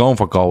 He's going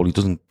for goal. He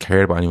doesn't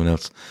care about anyone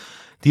else.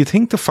 Do you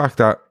think the fact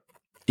that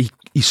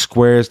he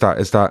squares that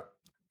is that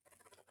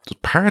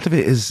part of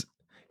it is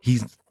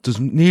there's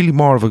nearly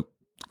more of a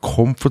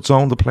comfort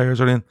zone the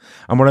players are in?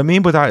 And what I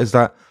mean by that is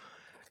that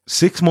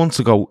 6 months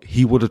ago,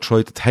 he would have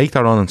tried to take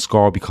that on and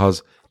score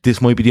because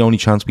this might be the only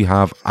chance we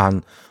have.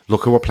 And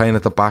look, we're playing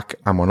at the back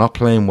and we're not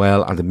playing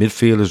well, and the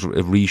midfield is a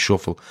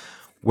reshuffle.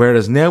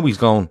 Whereas now he's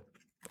going,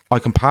 I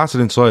can pass it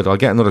inside. I'll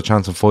get another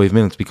chance in 5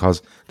 minutes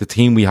because the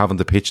team we have on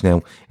the pitch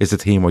now is the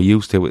team we're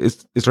used to.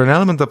 Is there an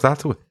element of that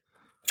to it?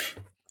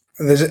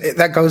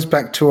 That goes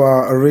back to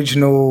our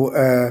original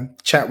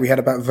chat we had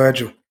about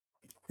Virgil.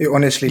 It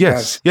honestly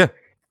does. Yeah.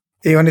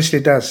 It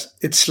honestly does.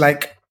 It's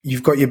like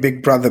you've got your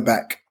big brother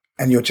back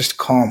and you're just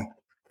calm.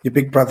 Your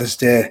big brother's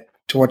there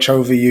to watch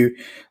over you.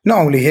 Not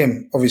only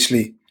him,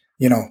 obviously,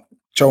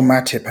 Joe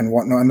Matip and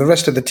whatnot, and the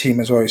rest of the team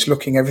as well. It's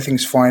looking,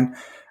 everything's fine.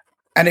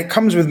 And it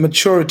comes with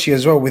maturity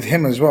as well, with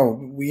him as well.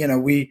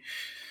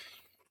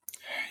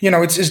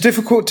 It's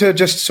difficult to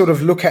just sort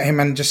of look at him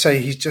and just say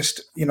he's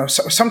just,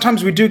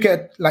 sometimes we do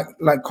get, like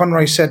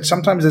Conroy said,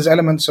 sometimes there's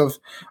elements of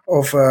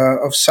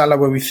Salah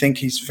where we think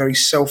he's very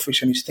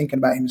selfish and he's thinking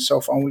about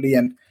himself only,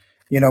 and,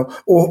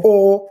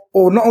 or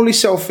not only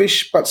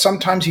selfish, but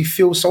sometimes he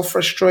feels so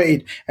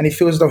frustrated and he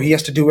feels as though he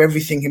has to do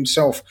everything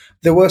himself.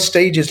 There were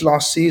stages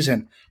last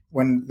season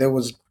when there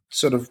was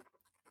sort of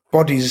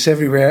bodies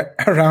everywhere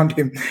around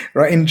him,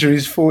 right?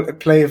 Injuries,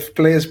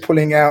 players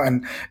pulling out,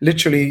 and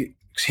literally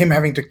him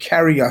having to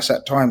carry us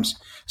at times.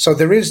 So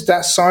there is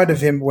that side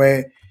of him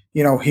where,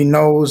 he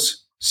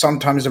knows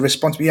sometimes the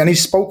responsibility, and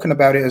he's spoken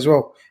about it as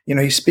well.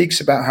 He speaks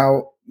about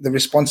how the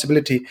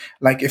responsibility,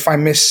 like if I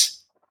miss,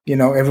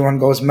 everyone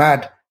goes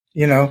mad,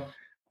 he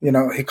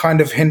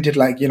kind of hinted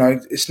like,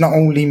 it's not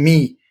only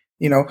me,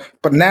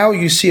 but now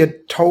you see a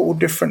total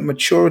different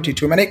maturity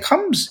to him. And it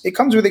comes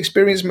with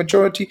experience,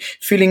 maturity,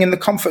 feeling in the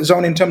comfort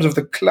zone in terms of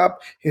the club,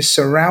 his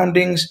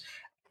surroundings,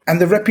 and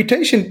the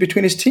reputation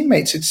between his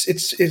teammates.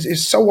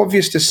 It's so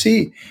obvious to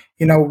see,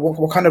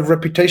 what kind of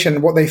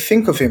reputation, what they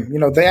think of him.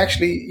 They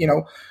actually,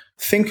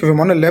 think of him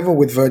on a level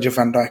with Virgil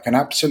van Dijk, and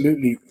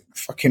absolutely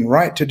fucking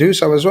right to do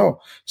so as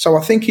well. So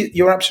I think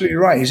you're absolutely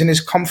right. He's in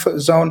his comfort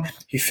zone.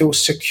 He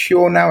feels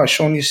secure now, as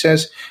Shawnee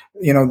says,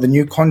 the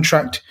new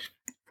contract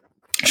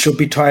should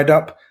be tied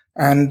up,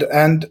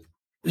 and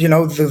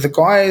the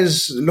guy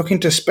is looking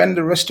to spend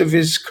the rest of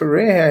his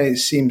career, it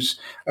seems,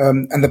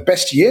 and the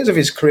best years of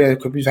his career,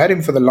 because we've had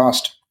him for the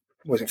last,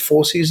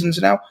 4 seasons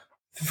now?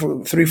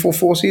 3, 4,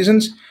 4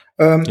 seasons?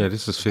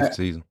 This is fifth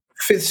season.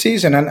 Fifth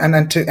season,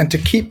 and to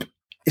keep,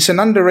 it's an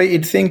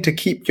underrated thing to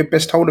keep your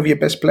best hold of your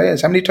best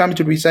players. How many times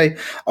did we say,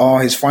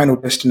 his final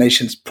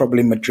destination's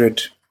probably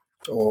Madrid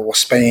or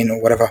Spain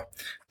or whatever?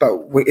 But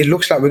it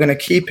looks like we're going to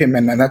keep him,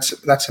 and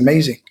that's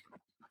amazing.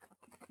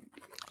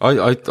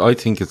 I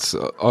think it's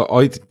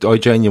I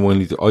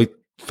genuinely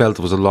felt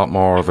there was a lot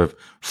more of a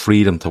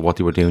freedom to what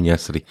they were doing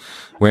yesterday.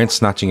 Weren't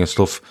snatching of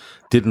stuff.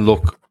 Didn't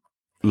look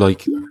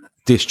like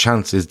this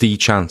chance is the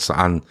chance,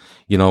 and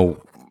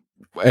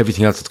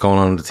everything else that's going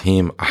on in the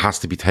team has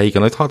to be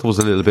taken. I thought there was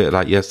a little bit of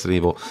that yesterday,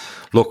 but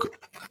look,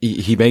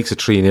 he makes it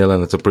 3-0,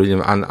 and it's a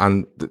brilliant,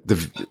 and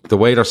the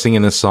way they're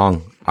singing this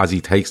song as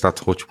he takes that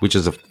touch, which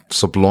is a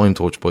sublime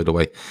touch, by the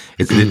way.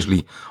 It's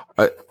literally.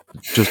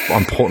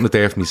 I'm putting it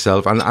there for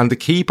myself, and the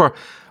keeper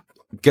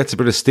gets a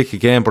bit of stick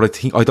again, but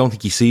I don't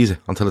think he sees it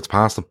until it's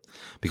past him,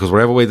 because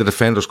wherever way the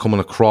defender's coming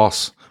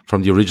across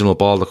from the original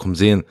ball that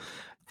comes in,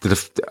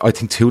 I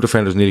think 2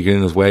 defenders nearly get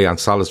in his way, and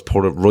Salah's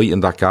put it right in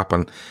that gap,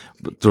 and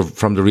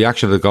from the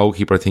reaction of the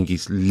goalkeeper, I think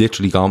he's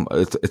literally gone.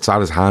 It's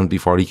at his hand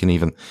before he can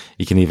even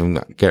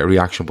get a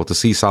reaction. But to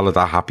see Salah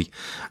that happy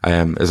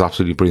is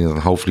absolutely brilliant,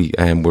 and hopefully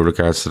with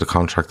regards to the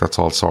contract, that's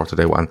all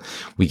sorted out, and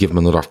we give him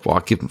another. Well,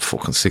 I'll give him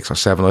fucking 6 or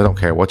 7. I don't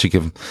care what you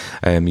give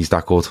him. He's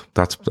that good.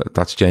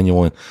 That's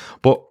genuine.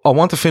 But I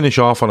want to finish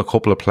off on a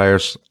couple of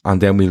players, and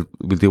then we'll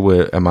do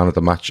a man of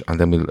the match, and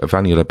then if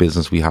any other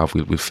business we have,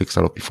 we'll fix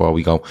that up before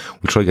we go.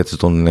 We'll try to get this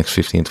done in the next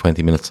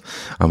 15-20 minutes,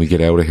 and we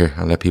get out of here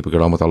and let people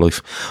get on with their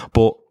life.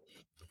 But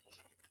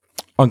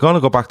I'm going to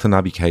go back to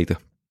Naby Keita.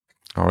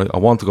 All right, I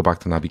want to go back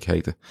to Naby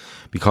Keita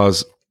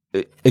because,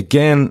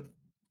 again,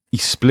 he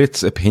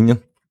splits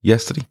opinion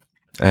yesterday.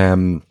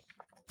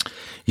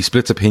 He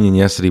splits opinion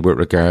yesterday with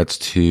regards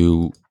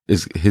to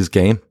his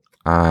game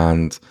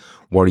and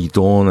what he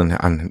done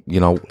and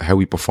how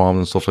he performed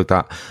and stuff like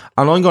that.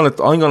 And I'm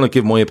gonna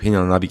give my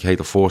opinion on Naby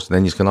Keita first, and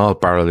then you can all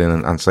barrel in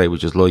and say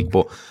what you like.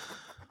 But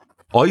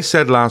I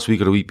said last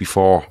week or the week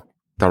before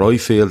that I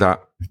feel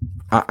that,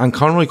 and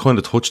Conroy kind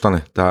of touched on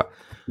it, that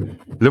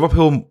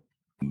Liverpool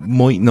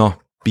might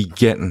not be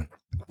getting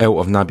out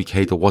of Naby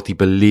Keita what they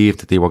believed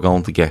that they were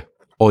going to get,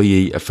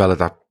 i.e. a fella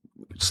that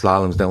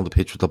slaloms down the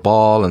pitch with the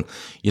ball and,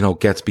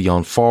 gets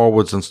beyond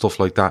forwards and stuff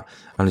like that,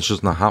 and it's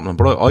just not happening.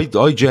 But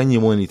I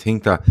genuinely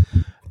think that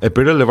a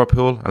bit of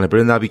Liverpool and a bit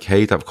of Naby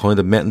Keita have kind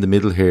of met in the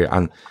middle here,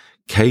 and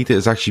Keita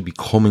is actually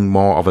becoming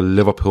more of a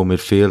Liverpool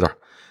midfielder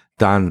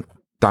than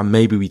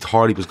maybe we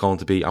thought he was going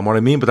to be. And what I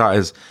mean by that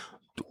is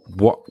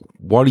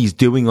what he's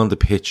doing on the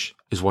pitch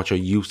is what you're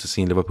used to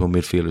seeing Liverpool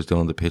midfielders do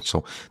on the pitch.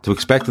 So to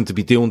expect him to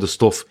be doing the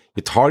stuff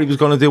you thought he was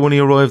going to do when he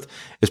arrived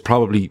is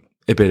probably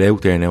a bit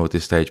out there now at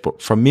this stage.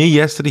 But for me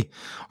yesterday,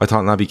 I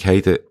thought Naby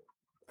Keita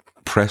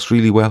pressed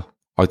really well.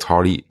 I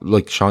thought he,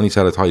 like Shawnee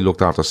said, I thought he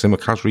looked after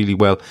Tsimikas really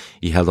well.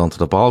 He held onto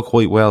the ball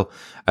quite well.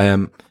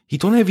 He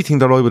done everything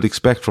that I would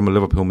expect from a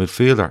Liverpool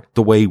midfielder,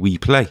 the way we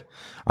play.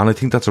 And I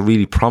think that's a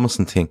really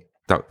promising thing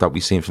that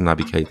we've seen from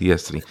Naby Keita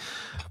yesterday.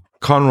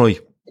 Conroy,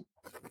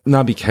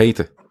 Naby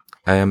Keita,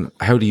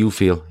 how do you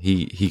feel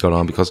he got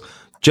on? Because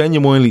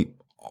genuinely,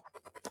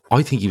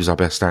 I think he was our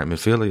best starting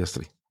midfielder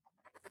yesterday.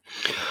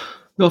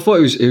 No, I thought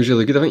it was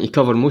really good. I think you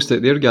covered most of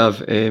it there,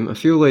 Gav. I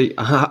feel like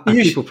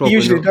people probably he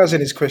usually does in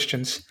his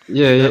questions.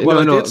 Yeah. Well,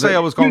 I did say I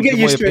was going to give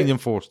my opinion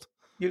first.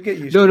 You'll get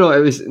used to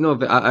it.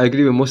 But I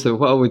agree with most of it.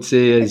 What I would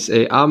say is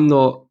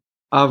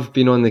I've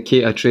been on the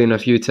Keita train a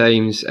few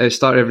times. I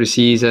start every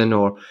season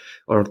or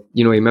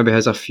he maybe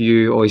has a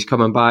few, he's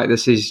coming back,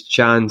 this is his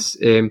chance.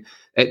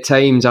 At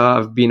times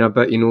I've been a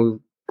bit,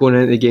 going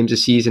into the games of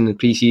season and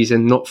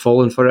pre-season, not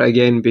falling for it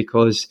again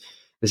because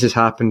this has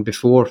happened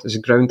before. This is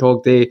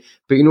Groundhog Day.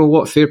 But you know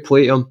what? Fair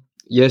play to him.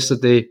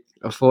 Yesterday,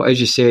 I thought, as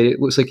you said, it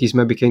looks like he's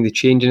maybe kind of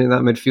changing in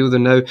that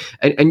midfielder now.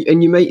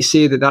 And you might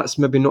say that's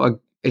maybe not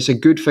it's a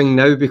good thing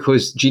now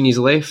because Gini's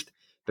left,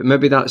 but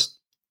maybe that's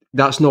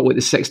not what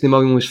the 60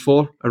 million was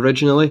for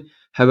originally.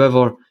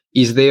 However,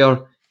 he's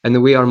there, and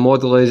the way our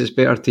model is, it's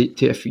better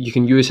to if you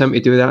can use him to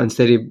do that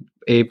instead of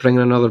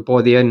bringing another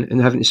body in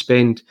and having to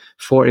spend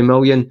 40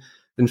 million.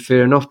 Then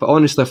fair enough. But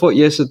honestly, I thought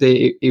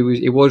yesterday it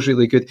was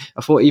really good.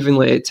 I thought even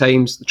like at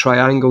times the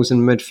triangles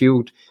in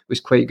midfield was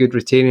quite good,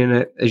 retaining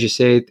it, as you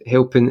said,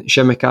 helping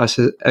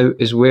Tsimikas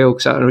out as well.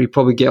 Because I don't know, you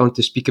probably get on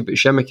to speak about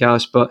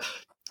Tsimikas, but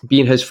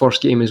being his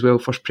first game as well,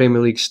 first Premier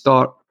League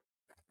start,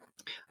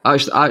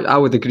 I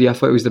would agree. I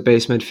thought he was the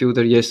best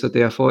midfielder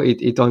yesterday. I thought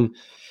he'd done.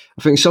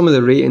 I think some of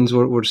the ratings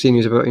were saying he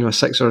was about a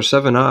 6 or a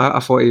 7. I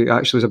thought he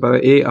actually was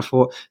about 8. I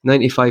thought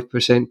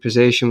 95%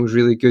 possession was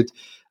really good.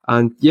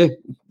 And yeah,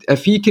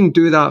 if he can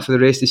do that for the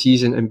rest of the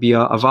season and be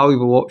a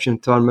valuable option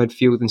to our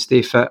midfield and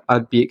stay fit,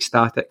 I'd be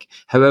ecstatic.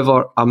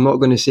 However, I'm not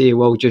going to say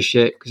well just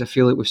yet because I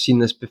feel like we've seen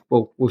this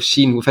before.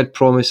 We've had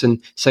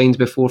promising signs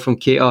before from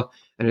Keita,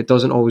 and it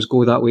doesn't always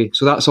go that way.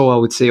 So that's all I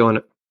would say on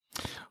it.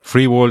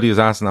 Free Worldy is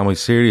asking, am I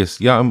serious?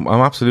 Yeah, I'm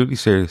absolutely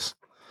serious.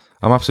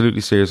 I'm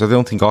absolutely serious. I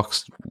don't think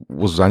Ox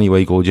was any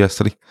way good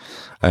yesterday.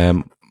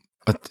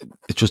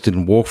 It just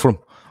didn't work for him.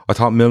 I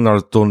thought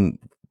Milner kind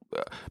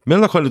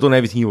of done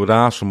everything you would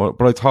ask from him,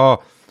 but I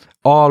thought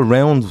all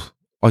round,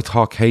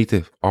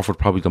 Keita offered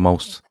probably the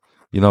most.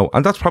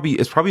 And it's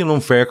probably an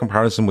unfair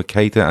comparison with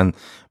Keita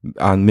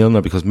and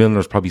Milner, because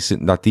Milner's probably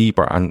sitting that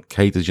deeper and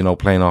Keita's,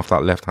 playing off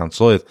that left-hand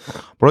side.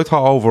 But I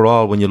thought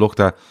overall, when you looked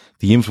at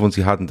the influence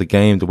he had in the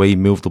game, the way he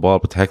moved the ball,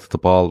 protected the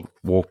ball,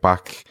 walked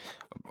back,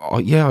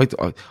 I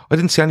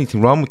didn't see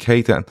anything wrong with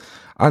Keita.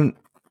 And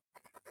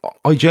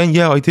I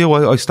do.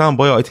 I stand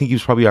by it. I think he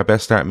was probably our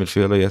best starting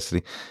midfielder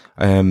yesterday,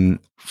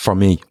 for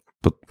me.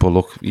 But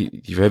look,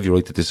 you've every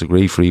right to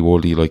disagree, Free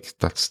Worldy. Like,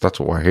 that's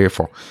what we're here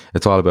for.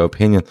 It's all about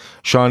opinion.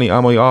 Shawnee,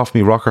 am I off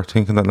me rocker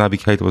thinking that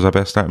Naby Keita was our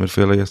best starting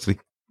midfielder yesterday?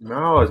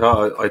 No,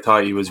 I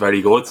thought he was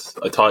very good.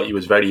 I thought he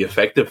was very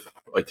effective.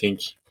 I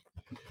think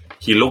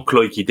he looked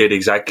like he did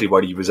exactly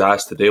what he was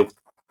asked to do,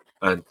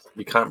 and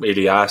you can't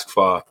really ask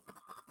for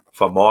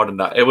more than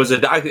that. It was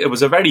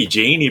a very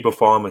genie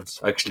performance,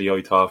 actually.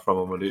 I thought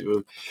from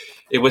him.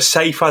 It was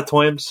safe at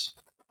times.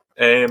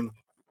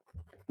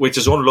 Which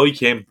is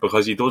unlike him,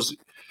 because he does,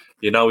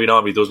 he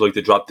normally does like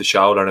to drop the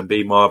shoulder and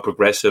be more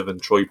progressive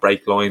and try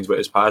break lines with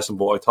his passing.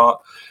 But I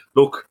thought,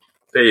 look,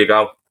 there you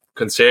go,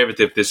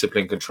 conservative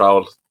discipline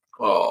control.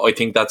 I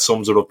think that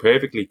sums it up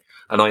perfectly.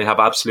 And I have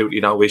absolutely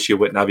no issue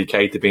with Naby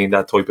Keita being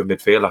that type of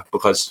midfielder,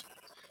 because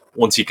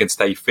once he can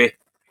stay fit,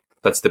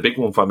 that's the big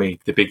one for me.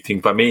 The big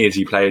thing for me is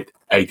he played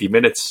 80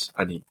 minutes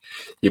and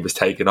he was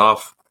taken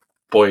off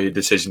by a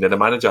decision of the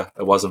manager.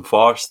 It wasn't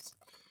forced.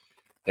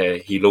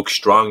 He looked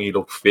strong, he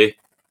looked fit.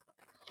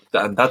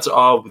 And that's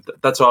all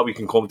we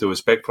can come to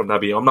expect from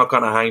Naby. I'm not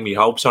going to hang my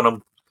hopes on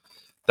him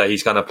that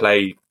he's going to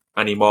play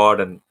any more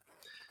than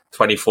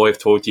 25,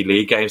 30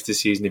 league games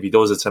this season. If he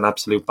does, it's an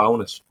absolute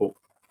bonus. But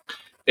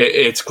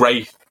it's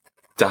great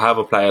to have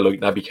a player like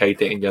Naby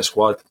Keita in your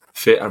squad,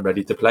 fit and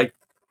ready to play.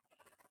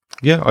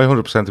 Yeah, I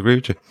 100% agree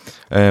with you.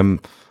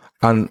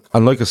 And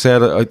like I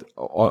said,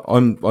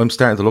 I'm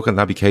starting to look at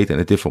Naby Keita in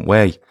a different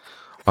way.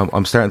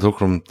 I'm starting to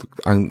look at him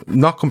and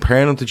not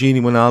comparing him to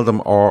Gini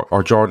Wijnaldum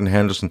or Jordan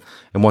Henderson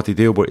in what they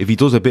do, but if he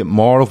does a bit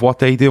more of what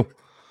they do,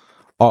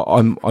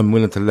 I'm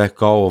willing to let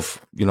go of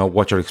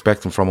what you're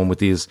expecting from him with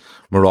these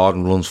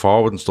marauding runs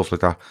forward and stuff like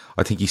that.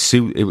 I think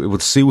it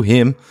would suit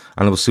him,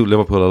 and it would suit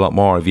Liverpool a lot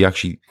more if he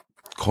actually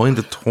kind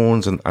of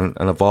turns and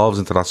evolves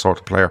into that sort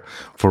of player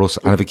for us.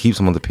 And if it keeps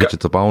him on the pitch,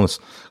 it's a bonus.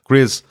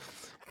 Grizz,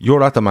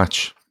 you're at the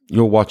match,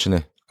 you're watching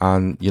it,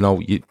 and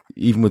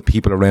even with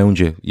people around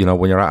you,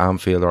 when you're at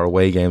Anfield or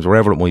away games,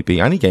 wherever it might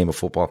be, any game of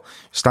football,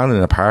 standing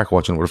in a park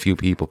watching with a few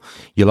people,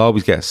 you'll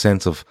always get a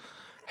sense of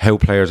how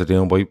players are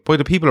doing by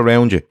the people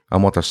around you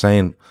and what they're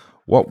saying.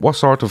 What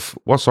sort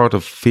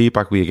of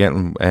feedback were you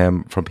getting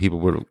from people?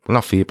 Well,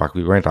 not feedback,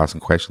 we weren't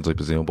asking questions, I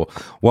presume, but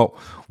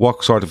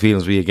what sort of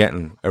feelings were you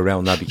getting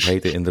around Naby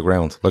Keita in the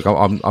ground? Like,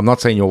 I'm not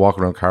saying you're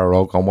walking around Carrow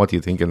Road going, what do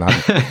you think of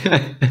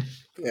that?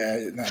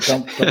 Yeah, no,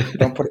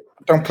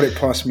 don't put it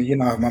past me.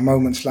 I have my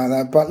moments like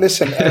that. But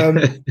listen,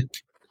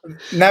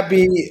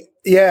 Naby,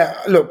 yeah,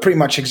 look, pretty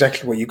much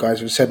exactly what you guys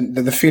have said.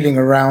 The feeling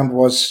around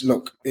was,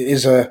 look, it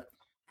is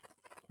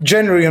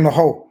generally on the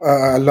whole,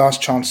 a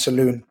last chance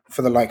saloon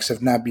for the likes of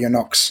Naby and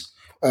Ox.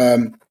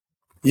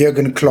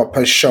 Jurgen Klopp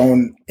has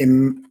shown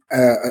an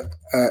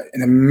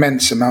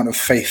immense amount of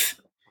faith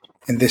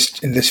in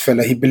this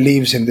fella. He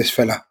believes in this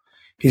fella.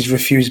 He's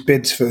refused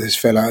bids for this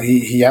fella.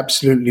 He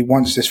absolutely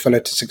wants this fella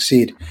to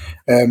succeed.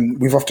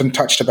 We've often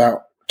touched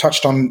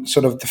on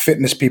sort of the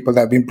fitness people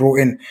that have been brought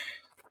in,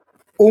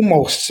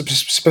 almost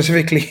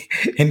specifically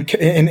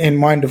in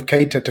mind of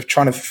Keita, to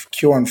trying to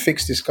cure and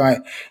fix this guy.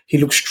 He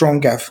looks strong,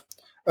 Gav.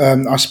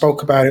 I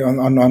spoke about it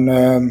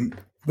on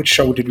which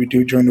show did we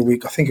do during the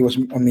week? I think it was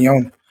on my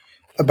own.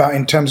 About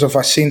in terms of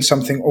I seen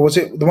something, or was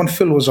it the one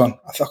Phil was on?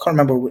 I can't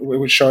remember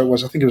which show it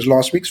was. I think it was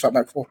last week's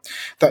FB4.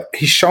 That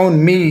he's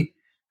shown me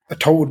a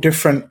total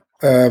different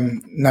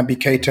Naby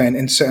Keita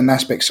in certain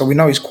aspects. So we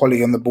know his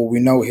quality on the ball. We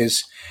know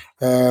his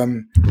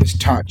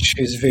touch,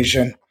 his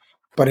vision,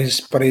 but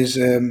his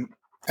and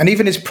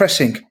even his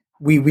pressing.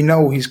 We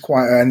know he's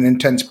quite an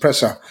intense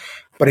presser.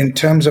 But in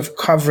terms of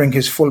covering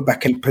his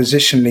fullback and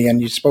positionally,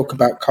 and you spoke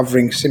about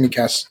covering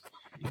Tsimikas,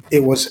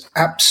 it was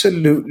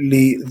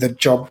absolutely the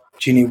job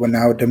Gini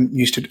Wijnaldum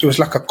used to do. It was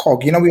like a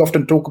cog. We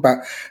often talk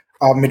about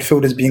our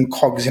midfielders being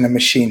cogs in a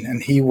machine,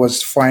 and he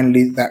was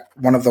finally that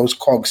one of those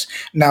cogs.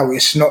 Now,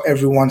 it's not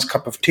everyone's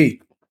cup of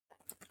tea.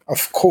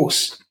 Of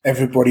course,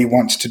 everybody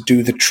wants to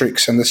do the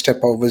tricks and the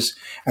stepovers,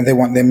 and they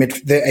want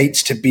their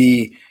eights to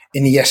be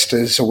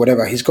Iniestas or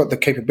whatever. He's got the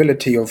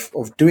capability of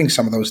doing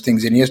some of those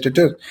things Iniesta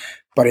does.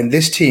 But in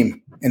this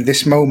team, in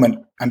this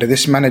moment, under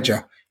this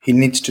manager, he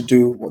needs to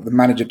do what the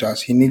manager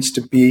does. He needs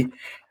to be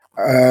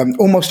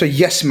almost a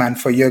yes man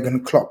for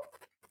Jurgen Klopp,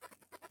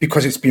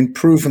 because it's been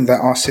proven that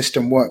our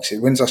system works.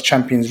 It wins us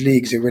Champions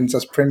Leagues. It wins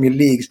us Premier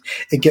Leagues.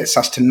 It gets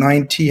us to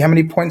 90. How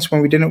many points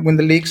when we didn't win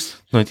the leagues?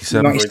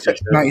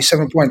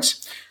 97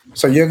 points.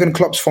 So Jurgen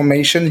Klopp's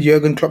formation,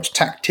 Jurgen Klopp's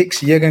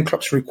tactics, Jurgen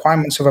Klopp's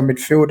requirements of a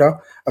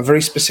midfielder are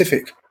very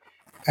specific.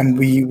 And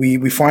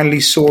we finally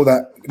saw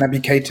that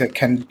Naby Keita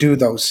can do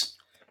those.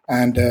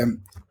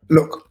 And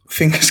look,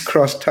 fingers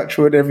crossed, touch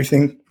wood,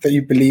 everything that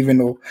you believe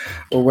in or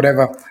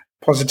whatever,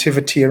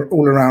 positivity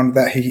all around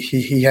that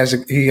he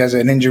has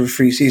an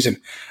injury-free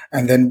season.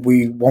 And then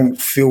we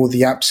won't feel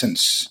the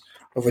absence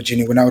of a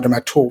Gini Wijnaldum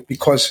at all.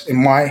 Because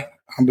in my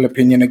humble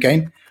opinion,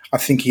 again, I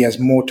think he has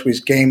more to his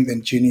game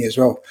than Gini as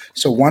well.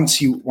 So once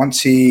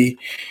he's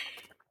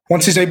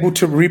able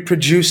to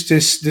reproduce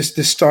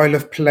this style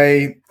of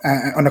play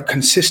on a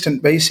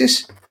consistent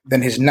basis,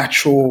 then his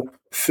natural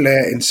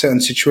flair in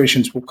certain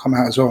situations will come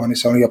out as well, and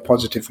it's only a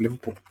positive for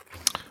Liverpool.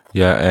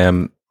 Yeah,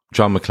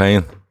 John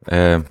McLean,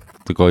 the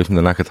guy from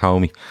the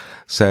Nakatomi,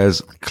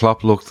 says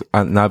Klopp looked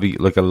at Naby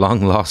like a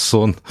long lost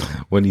son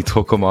when he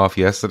took him off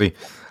yesterday.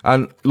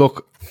 And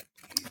look,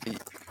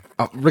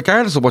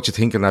 regardless of what you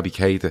think of Naby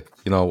Keita,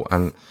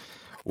 and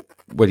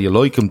whether you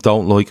like him,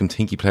 don't like him,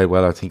 think he played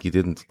well or think he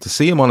didn't, to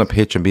see him on a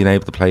pitch and being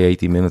able to play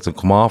 80 minutes and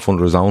come off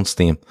under his own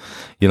steam,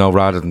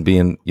 rather than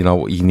being,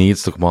 he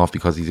needs to come off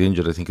because he's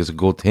injured, I think is a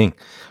good thing,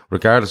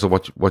 regardless of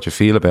what you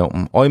feel about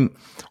him.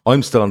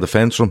 I'm still on the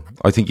fence from him.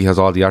 I think he has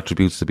all the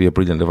attributes to be a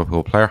brilliant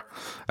Liverpool player.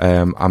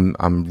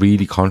 I'm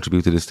really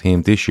contributed to this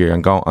team this year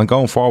and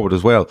going forward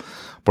as well.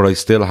 But I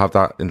still have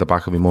that in the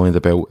back of my mind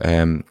about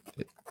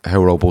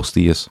how robust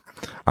he is.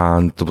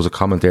 And there was a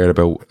comment there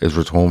about his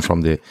return from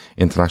the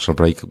international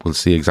break. We'll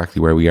see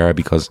exactly where we are,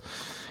 because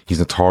he's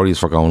notorious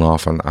for going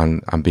off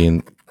and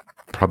being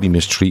probably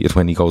mistreated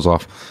when he goes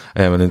off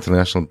an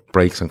international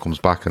breaks and comes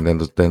back, and then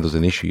there's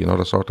an issue,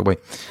 that sort of way.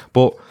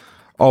 But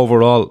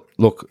overall,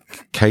 look,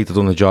 Keita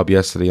done the job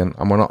yesterday, and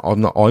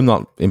I'm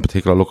not in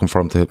particular looking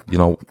for him to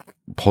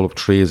pull up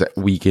trees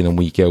week in and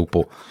week out.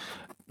 But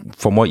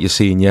from what you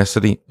seen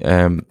yesterday,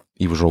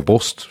 he was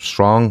robust,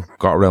 strong,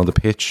 got around the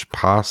pitch,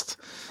 passed,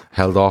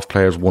 held off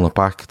players, won it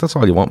back. That's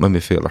all you want from a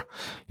midfielder,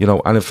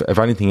 and if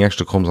anything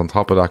extra comes on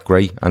top of that,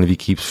 great. And if he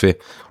keeps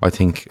fit, I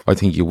think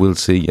you will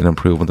see an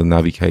improvement in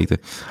Naby Keita,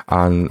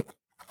 and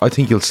I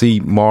think you'll see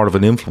more of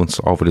an influence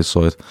over this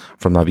side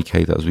from Naby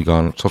Keita as we go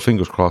on. So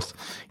fingers crossed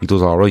he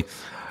does all right.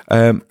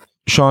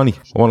 Shawnee,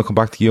 I want to come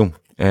back to you.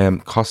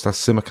 Kostas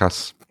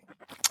Tsimikas,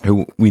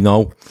 who we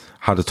know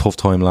had a tough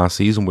time last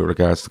season with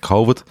regards to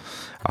COVID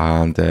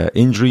and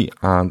injury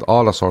and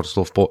all that sort of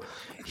stuff, but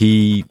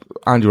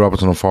Andy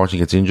Robertson unfortunately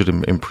gets injured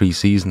in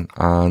pre-season,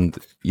 and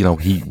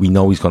we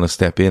know he's going to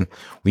step in.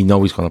 We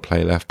know he's going to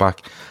play left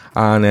back,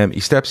 and he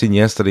steps in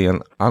yesterday,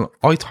 and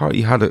I thought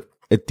he had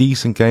a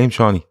decent game,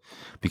 Shawnee,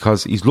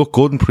 because he's looked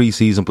good in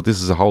pre-season, but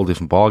this is a whole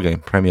different ball game,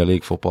 Premier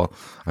League football,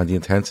 and the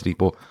intensity.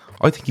 But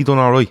I think he done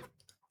all right.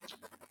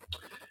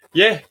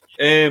 Yeah,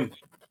 I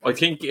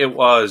think it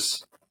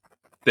was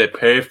the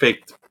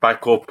perfect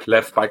backup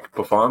left back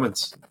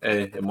performance,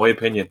 in my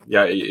opinion.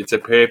 Yeah, it's a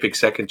perfect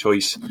second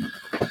choice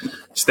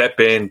step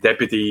in,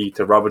 deputy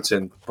to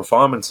Robertson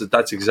performance.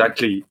 That's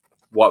exactly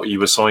what he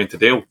was signed to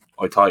do.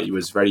 I thought he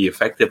was very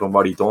effective in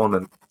what he done.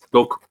 And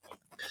look,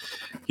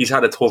 he's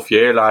had a tough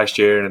year last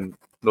year, and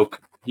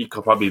look, he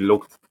could probably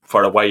look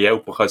for a way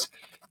out, because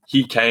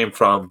he came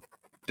from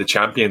the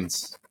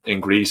champions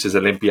in Greece as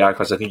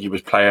Olympiacos. I think he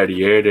was player of the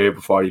year there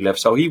before he left.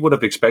 So he would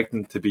have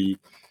expected to be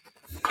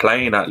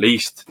playing at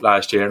least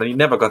last year, and he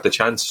never got the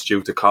chance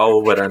due to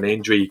COVID and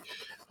injury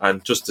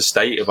and just the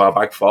state of our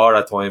back four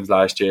at times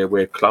last year,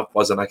 where Klopp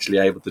wasn't actually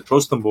able to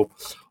trust him. But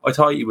I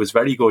thought he was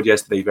very good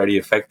yesterday, very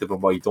effective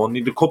in what he done.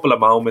 In a couple of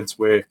moments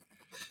where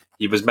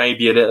he was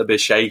maybe a little bit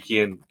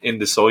shaky and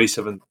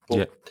indecisive, and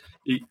but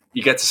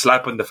he gets a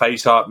slap in the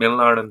face at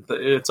Milner, and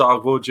it's all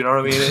good. You know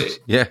what I mean?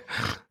 Yeah.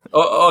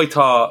 I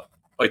thought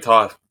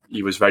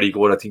he was very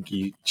good. I think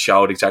he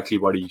showed exactly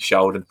what he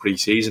showed in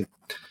pre-season.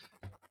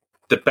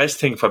 The best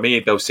thing for me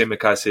about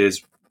Tsimikas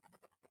is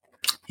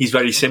he's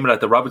very similar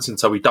to Robertson,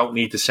 so we don't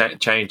need to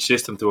change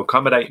system to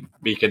accommodate him.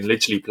 We can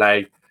literally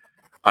play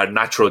a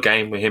natural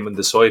game with him in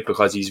the side,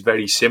 because he's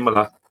very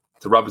similar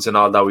to Robertson,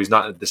 although he's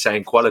not at the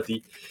same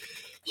quality.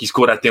 He's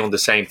good at doing the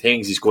same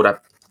things. He's good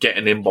at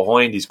getting in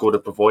behind. He's good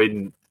at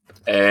providing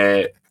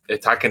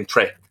attacking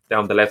threat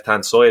down the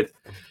left-hand side.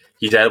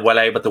 He's well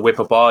able to whip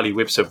a ball. He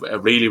whips a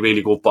really,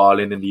 really good ball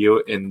in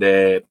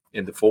the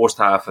first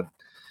half, and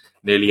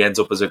nearly ends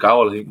up as a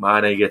goal. I think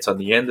Mane gets on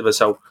the end of it.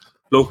 So,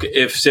 look,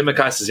 if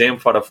Tsimikas is in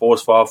for the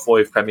first 4 or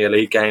 5 Premier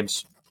League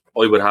games,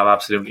 I would have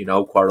absolutely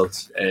no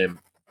quarrels.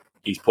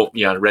 He's put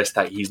me on rest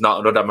that he's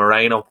not another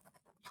Moreno.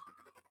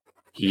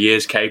 He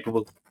is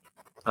capable,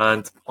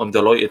 and I'm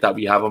delighted that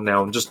we have him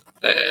now. And just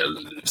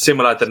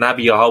similar to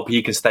Naby, I hope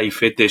he can stay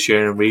fit this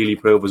year and really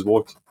prove his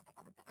worth.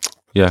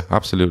 Yeah,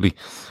 absolutely.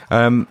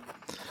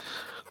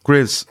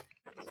 Grizz,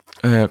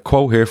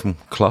 quote here from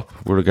Klopp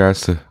with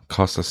regards to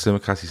Kostas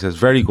Tsimikas. He says,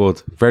 very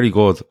good, very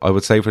good. I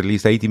would say for at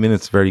least 80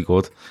 minutes, very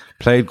good.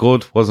 Played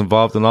good, was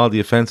involved in all the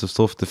offensive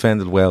stuff,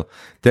 defended well.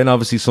 Then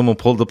obviously someone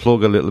pulled the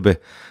plug a little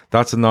bit.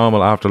 That's a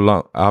normal after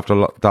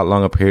that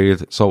long a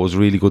period. So it was a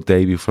really good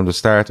debut from the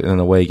start in an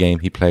away game.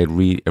 He played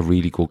a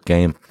really good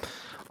game.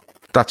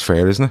 That's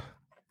fair, isn't it?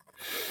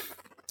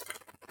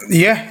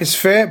 Yeah, it's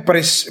fair, but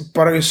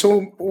it's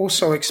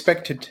also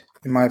expected,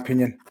 in my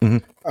opinion.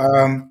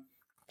 Mm-hmm.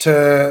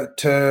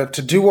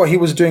 to do what he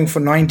was doing for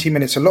 90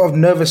 minutes. A lot of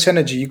nervous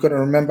energy. You've got to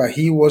remember,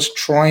 he was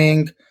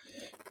trying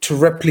to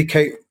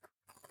replicate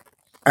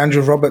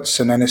Andrew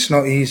Robertson, and it's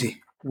not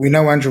easy. We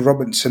know Andrew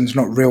Robertson's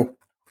not real.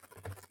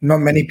 Not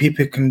many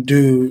people can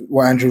do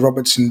what Andrew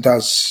Robertson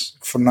does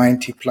for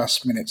 90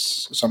 plus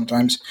minutes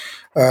sometimes.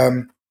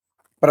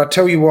 But I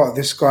tell you what,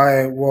 this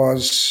guy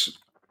was,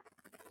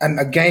 and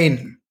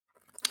again,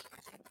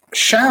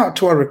 shout out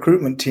to our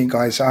recruitment team,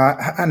 guys, our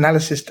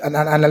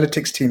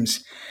analytics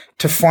teams,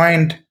 to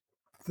find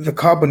the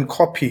carbon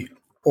copy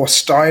or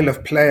style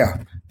of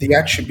player, the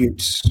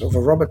attributes of a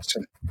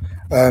Robertson.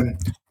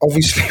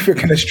 Obviously, we're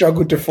going to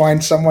struggle to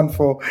find someone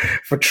for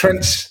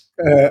Trent's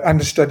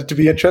understudy, to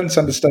be a Trent's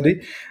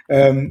understudy.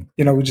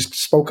 We just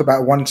spoke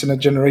about once in a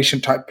generation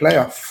type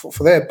player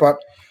for there. But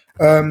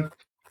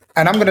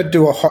and I'm going to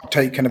do a hot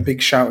take and a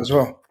big shout as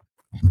well.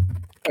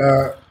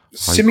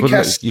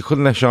 You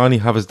couldn't let Shawnee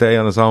have his day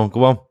on his own.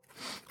 Go on.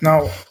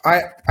 No,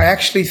 I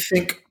actually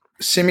think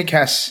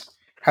Tsimikas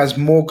has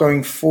more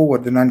going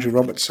forward than Andrew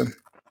Robertson.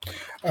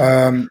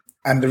 And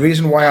the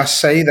reason why I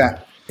say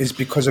that is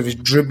because of his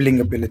dribbling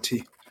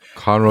ability.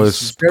 Conroy's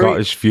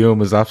Scottish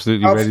fume is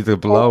absolutely ready to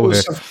blow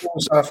here.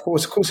 Of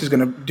course, he's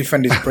going to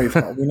defend his brave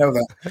heart. We know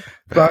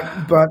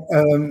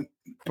that.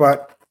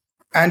 But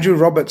Andrew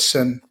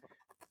Robertson,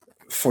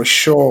 for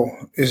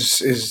sure,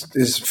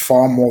 is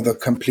far more the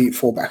complete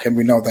fullback, and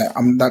we know that.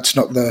 That's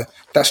not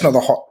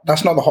the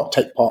hot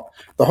take part.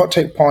 The hot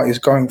take part is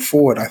going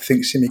forward. I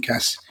think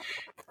Tsimikas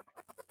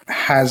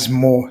has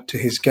more to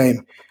his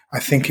game. I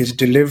think his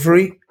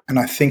delivery and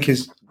I think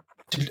his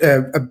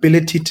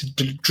ability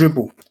to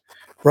dribble.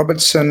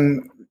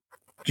 Robertson,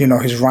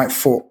 his right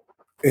foot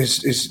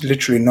is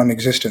literally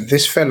non-existent.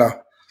 This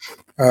fella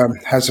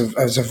has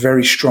a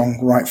very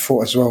strong right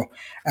foot as well.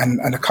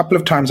 And a couple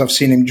of times I've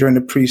seen him during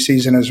the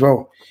pre-season as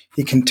well.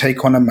 He can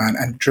take on a man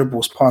and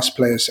dribbles past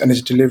players, and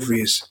his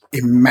delivery is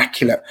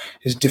immaculate.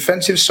 His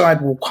defensive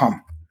side will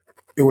come.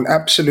 It will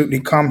absolutely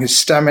come. His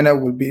stamina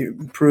will be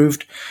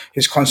improved.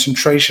 His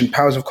concentration,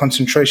 powers of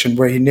concentration,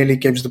 where he nearly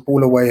gives the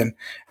ball away and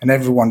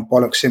everyone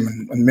bollocks him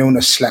and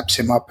Milner slaps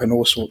him up and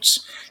all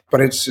sorts. But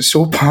it's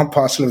all part and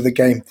parcel of the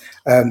game.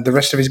 The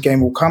rest of his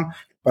game will come,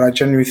 but I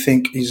genuinely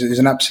think he's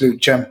an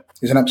absolute gem.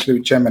 He's an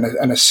absolute gem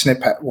and a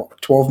snip at,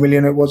 12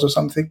 million it was or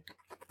something?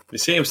 You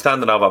see him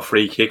standing over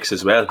free kicks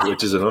as well,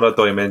 which is another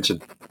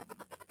dimension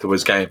to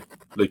his game.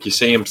 Like, you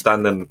see him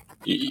standing,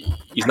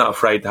 he's not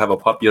afraid to have a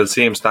pop. You'll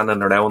see him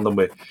standing around them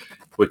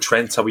with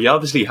Trent. So he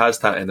obviously has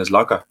that in his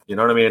locker. You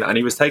know what I mean? And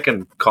he was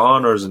taking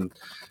corners and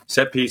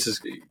set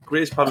pieces.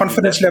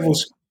 Confidence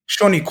levels.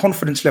 Shawnee,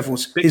 confidence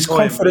levels. Big his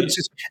time, confidence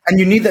is, and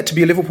you need that to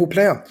be a Liverpool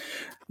player.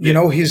 Do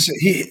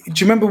you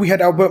remember we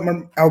had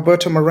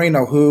Alberto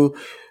Moreno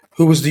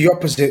who was the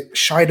opposite,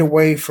 shied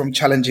away from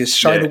challenges,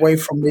 shied away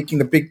from making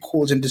the big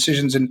calls and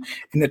decisions in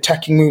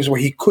attacking moves where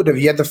he could have.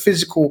 He had the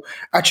physical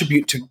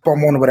attribute to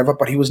bomb on or whatever,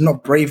 but he was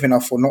not brave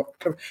enough or not.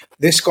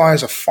 This guy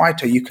is a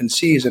fighter. You can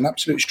see he's an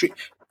absolute street.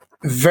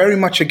 Very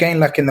much again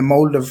like in the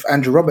mold of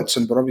Andrew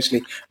Robertson, but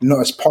obviously not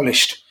as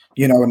polished,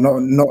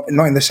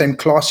 not in the same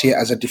class yet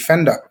as a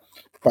defender.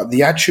 But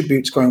the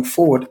attributes going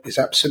forward is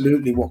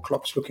absolutely what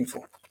Klopp's looking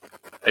for.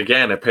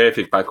 Again, a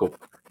perfect backup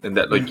in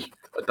that,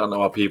 I don't know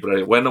what people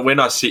are. We're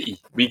not City.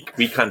 We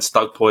can't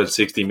stockpile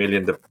 60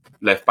 million the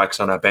left backs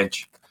on our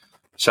bench.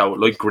 So,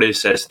 like Grizz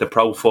says, the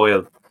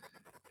profile,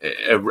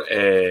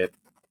 a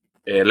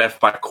left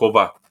back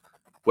cover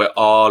with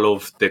all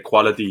of the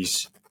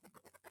qualities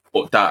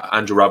that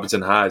Andrew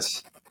Robertson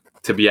has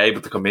to be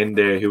able to come in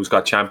there, who's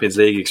got Champions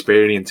League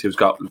experience, who's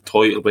got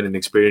title winning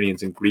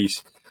experience in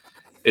Greece.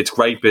 It's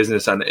great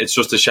business, and it's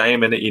just a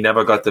shame in it he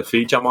never got to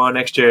feature more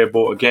next year.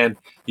 But again,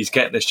 he's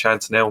getting his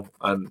chance now,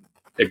 and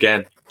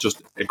again,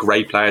 just a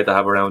great player to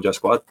have around your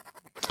squad.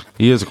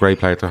 He is a great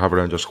player to have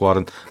around your squad,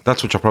 and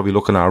that's what you're probably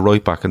looking at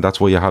right back, and that's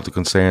why you have the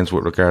concerns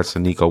with regards to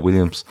Nico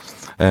Williams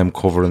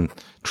covering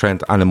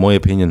Trent, and in my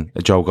opinion,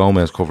 Joe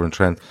Gomez covering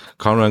Trent.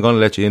 Conor, I'm going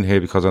to let you in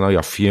here because I know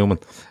you're fuming.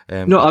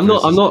 No, I'm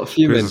not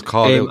fuming. Chris has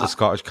called out the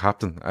Scottish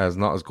captain as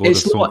not as good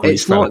as some Greek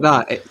It's not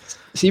that.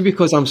 See,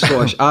 because I'm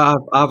Scottish,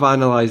 I've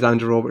analysed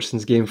Andrew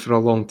Robertson's game for a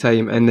long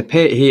time, and the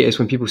pet hate is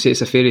when people say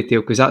it's a fairy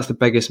tale, because that's the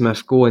biggest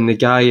myth going. The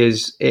guy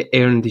has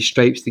earned his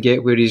stripes to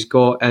get where he's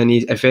got, and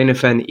if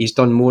anything, he's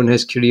done more in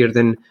his career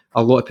than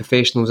a lot of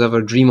professionals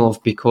ever dream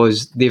of,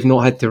 because they've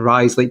not had to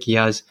rise like he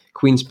has.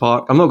 Queen's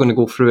Park, I'm not going to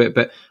go through it,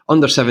 but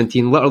under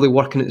 17, literally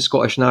working at the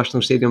Scottish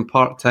National Stadium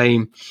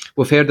part-time.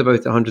 We've heard about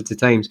it hundreds of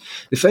times.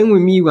 The thing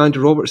with me with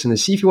Andrew Robertson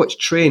is, see if you watch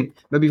Trent,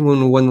 maybe when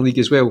we won the league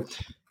as well,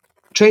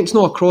 Trent's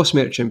not a cross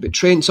merchant, but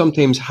Trent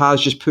sometimes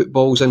has just put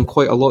balls in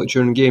quite a lot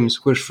during games.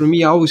 Whereas for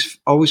me, I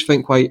always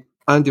think why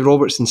Andy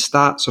Robertson's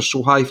stats are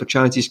so high for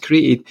chances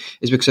created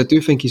is because I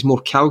do think he's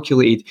more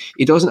calculated.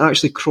 He doesn't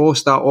actually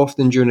cross that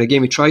often during a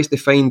game. He tries to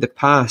find the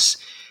pass,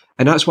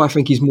 and that's why I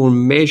think he's more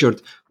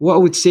measured. What I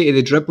would say to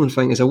the dribbling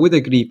thing is I would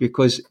agree,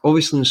 because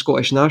obviously in the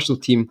Scottish national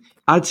team,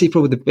 I'd say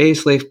probably the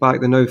best left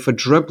back now for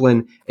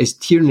dribbling is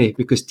Tierney,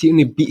 because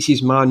Tierney beats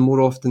his man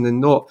more often than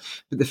not.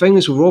 But the thing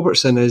is with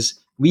Robertson is,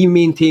 we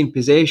maintain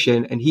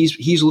possession, and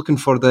he's looking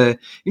for the,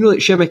 like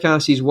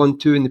Shimikasi's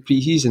 1-2 in the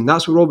pre-season.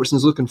 That's what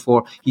Robertson's looking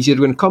for. He's either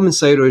going to come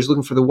inside or he's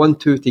looking for the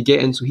 1-2 to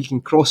get in so he can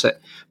cross it.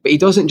 But he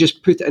doesn't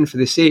just put it in for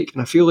the sake.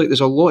 And I feel like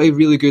there's a lot of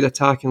really good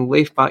attacking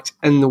left backs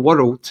in the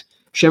world,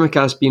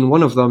 Shimikas being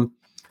one of them.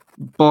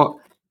 But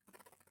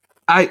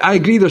I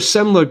agree they're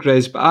similar,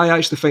 Grizz, but I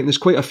actually think there's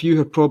quite a few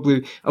who are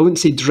probably, I wouldn't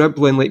say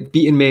dribbling, like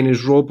beating men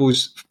as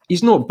Robbo's.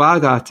 He's not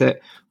bad at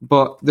it,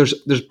 but there's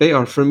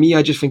better. For me,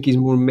 I just think he's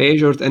more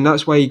measured, and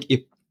that's why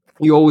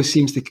he always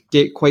seems to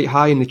get quite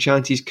high in the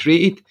chances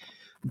created.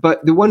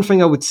 But the one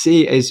thing I would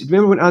say is,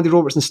 remember when Andy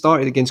Robertson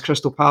started against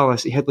Crystal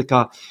Palace? He had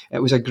it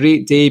was a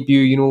great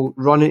debut,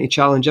 running to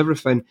challenge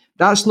everything.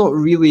 That's not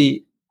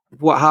really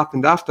what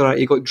happened after that.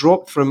 He got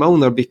dropped from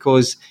Milner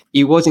because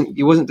he wasn't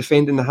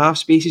defending the half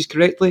spaces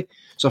correctly.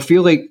 So I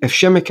feel like if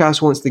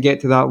Shimikas wants to get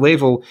to that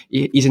level,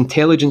 his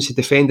intelligence of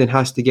defending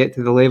has to get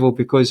to the level,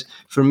 because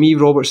for me,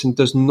 Robertson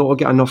does not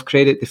get enough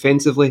credit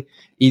defensively.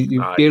 He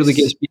barely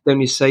gets beat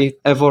down his side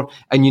ever,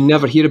 and you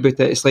never hear about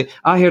it. It's like,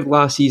 I heard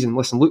last season,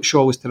 listen, Luke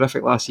Shaw was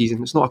terrific last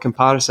season. It's not a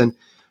comparison.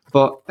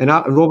 And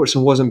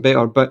Robertson wasn't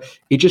better, but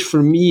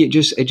for me, it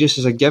just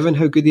is a given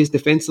how good he is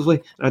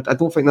defensively. And I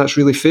don't think that's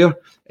really fair.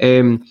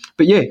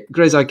 But yeah,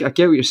 Grizz, I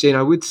get what you're saying.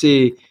 I would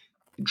say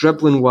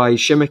dribbling wise,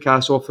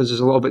 Shimikas offers is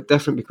a little bit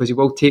different because he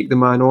will take the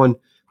man on,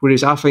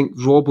 whereas I think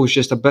Robbo's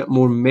just a bit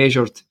more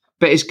measured.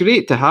 But it's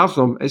great to have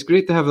them. It's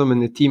great to have them in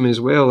the team as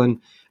well. And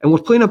we're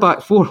playing a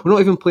back four. We're not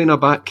even playing a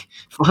back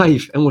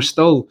five, and we're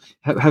still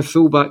have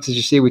full backs, as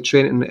you say, with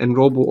Trent and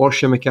Robbo or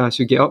Shimikas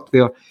who get up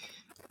there.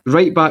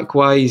 Right back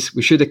wise,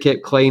 we should have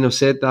kept Klein. I've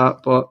said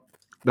that, but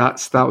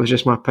that was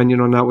just my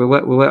opinion on that. We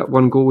let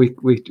one go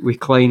with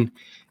Klein.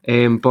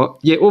 But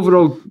yeah,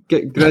 overall,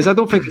 Grizz, I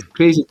don't think it's a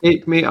crazy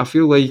take, mate. I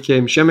feel like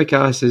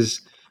Shimikas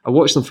is. I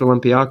watched him for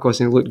Olympiacos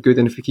and he looked good.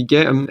 And if we could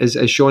get him, as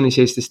Shawnee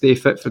says, to stay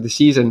fit for the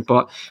season.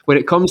 But when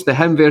it comes to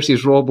him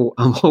versus Robbo,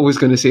 I'm always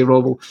going to say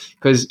Robbo,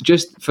 because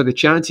just for the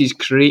chances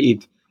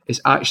created, it's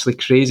actually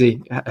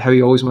crazy how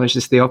he always managed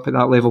to stay up at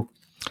that level.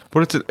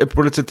 But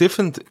it's a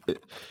different,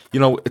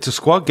 it's a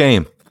squad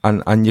game,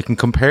 and you can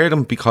compare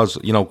them because,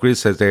 Grizz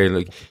says there,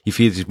 like, he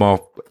feels he's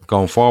more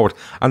going forward.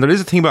 And there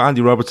is a thing about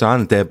Andy Robertson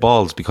and dead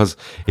balls, because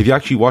if you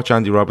actually watch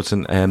Andy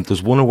Robertson,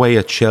 there's one away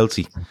at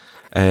Chelsea.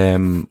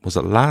 Was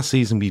it last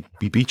season we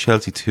beat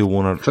Chelsea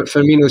 2-1?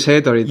 Firmino's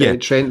header,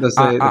 Trent does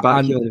the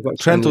back heel.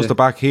 Trent does the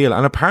back heel,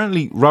 and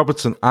apparently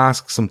Robertson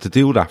asks him to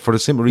do that for the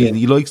simple reason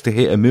he likes to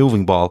hit a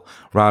moving ball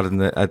rather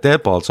than a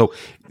dead ball. So,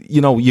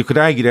 you could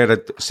argue there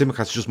that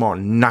Tsimikas is just more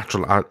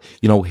natural at,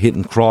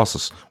 hitting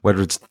crosses,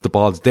 whether it's the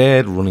ball's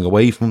dead, running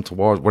away from him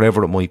towards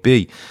whatever it might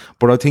be.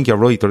 But I think you're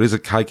right, there is a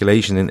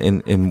calculation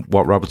in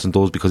what Robertson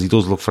does, because he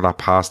does look for that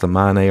pass to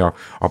Mane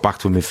or back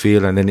to a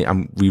midfield, and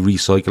then we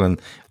recycle,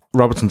 and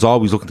Robertson's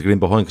always looking to get in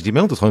behind, because the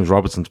amount of times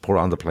Robertson's put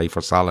on the play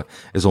for Salah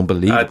is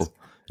unbelievable.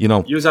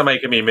 Yous are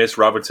making me miss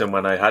Robertson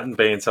when I hadn't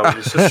been, so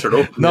just shut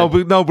up.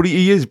 But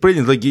he is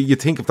brilliant. Like, you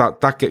think of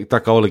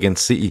that goal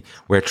against City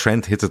where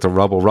Trent hits it to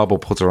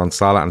Robbo puts it on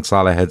Salah and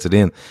Salah heads it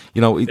in.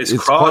 It's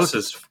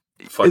crosses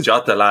for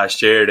Jota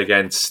last year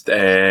against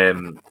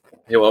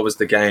what was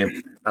the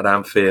game at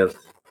Anfield?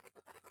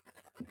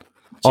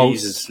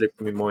 Jesus, slipped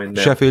my mind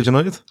there. Sheffield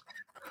United.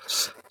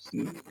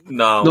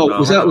 No.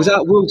 Was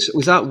that Wolves?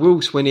 Was that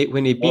Wolves when he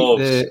beat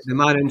the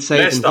man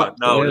inside?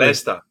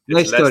 Leicester.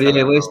 Leicester.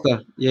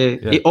 Yeah.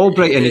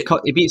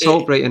 Albrighton. He beats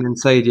Albrighton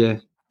inside. Yeah.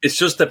 It's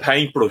just the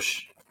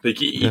paintbrush. Like,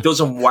 he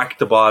doesn't whack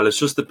the ball. It's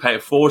just the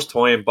first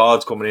time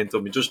ball's coming into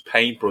him. He just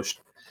paintbrushed.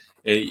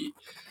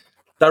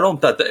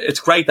 It's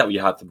great that we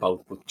had them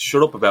both, but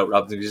shut up about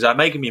Robinson, because they're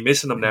making me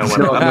missing him now.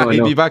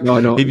 He'll be back.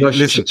 He'll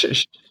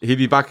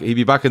be back. He'll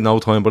be back in no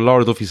time. But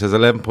Laura Duffy says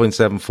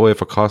 11.75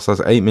 for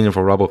Costas, 8 million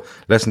for Robbo,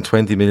 less than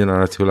 20 million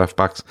on our two left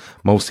backs.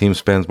 Most teams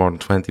spends more than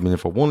 20 million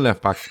for one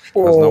left back. That's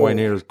nowhere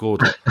near as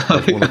good. I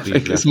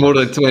think it's more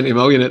than 20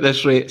 million at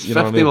this rate. It's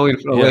 50 million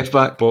for a left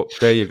back. But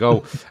there you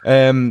go.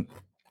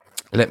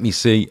 Let me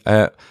see.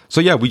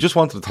 We just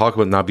wanted to talk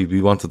about Naby.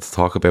 We wanted to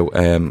talk about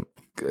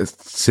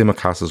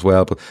Tsimikas as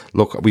well, but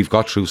look, we've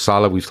got through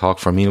Salah, we've talked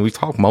Firmino, we've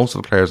talked most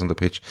of the players on the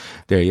pitch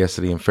there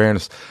yesterday, in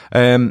fairness.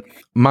 Man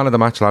of the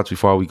match, lads,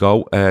 before we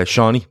go.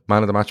 Shawnee,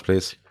 man of the match,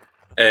 please.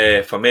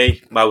 For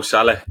me, Mo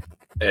Salah,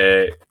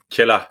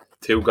 killer,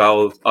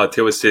 2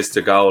 assists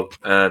to goal,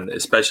 and a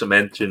special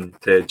mention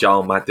to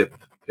Joel Matip,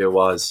 who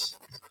was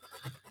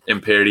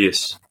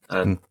imperious,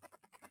 and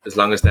as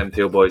long as them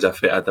two boys are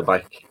fit at the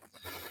back,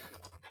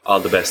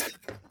 all the best.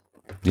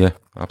 Yeah,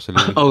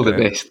 absolutely. All the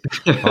best.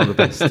 All the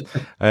best.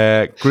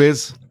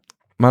 Grizz,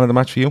 man of the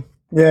match for you?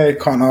 Yeah, you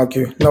can't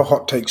argue. No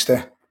hot takes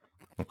there.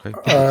 Okay.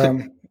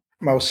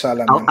 Mo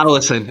Salah.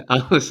 Allison.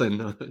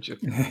 No, not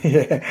joking.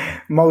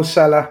 Yeah, Mo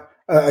Salah.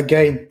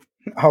 Again,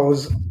 I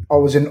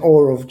was in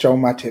awe of Joel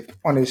Matip.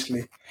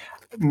 Honestly,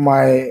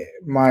 my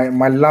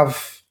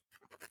love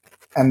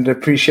and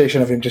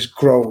appreciation of him just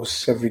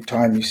grows every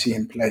time you see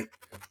him play.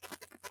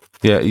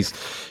 Yeah, he's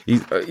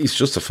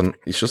just a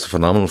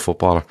phenomenal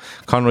footballer.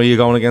 Conroy, are you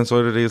going against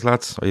either of these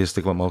lads, or are you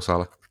sticking with Mo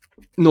Salah?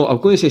 No, I'm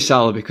going to say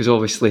Salah because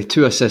obviously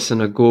 2 assists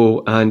and a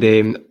goal, and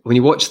when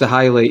you watch the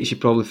highlights, you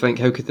probably think,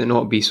 how could it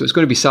not be? So it's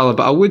going to be Salah.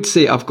 But I would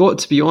say, I've got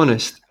to be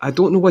honest, I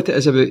don't know what it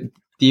is about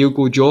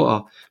Diogo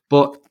Jota,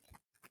 but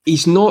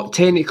he's not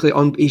technically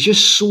he's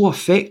just so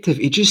effective.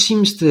 He just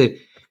seems to,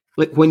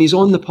 like, when he's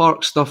on the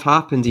park, stuff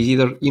happens. He's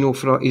either,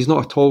 he's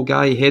not a tall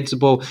guy, he heads the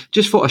ball.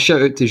 Just thought a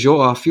shout out to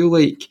Jota. I feel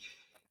like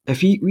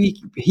if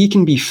he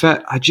can be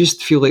fit, I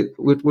just feel like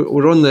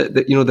we're on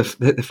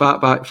the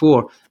fat back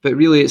four, but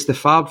really it's the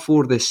Fab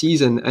Four this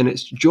season, and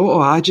it's Jota.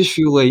 I just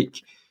feel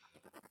like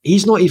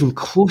he's not even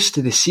close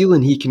to the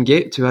ceiling he can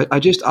get to. I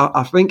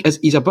think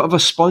he's a bit of a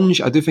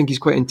sponge. I do think he's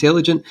quite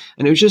intelligent,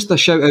 and it was just a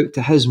shout out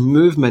to his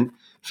movement.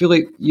 I feel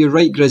like you're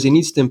right, Grizz, he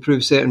needs to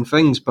improve certain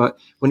things, but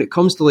when it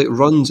comes to like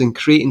runs and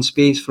creating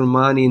space for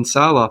Mane and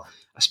Salah,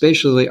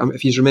 especially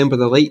if you remember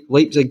the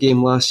Leipzig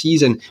game last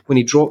season when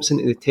he drops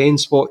into the 10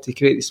 spot to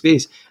create the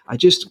space, I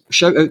just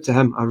shout out to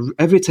him.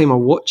 Every time I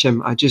watch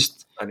him, I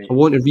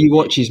want to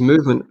rewatch his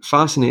movement.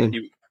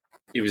 Fascinating.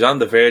 He was on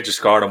the verge of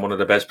scoring one of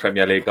the best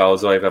Premier League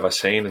goals I've ever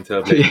seen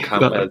until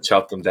Campbell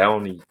chopped him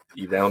down.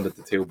 He rounded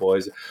the 2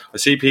 boys. I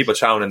see people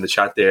shouting in the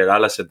chat there,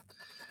 Alisson.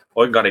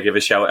 I'm going to give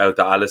a shout out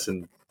to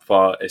Alisson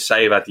for a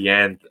save at the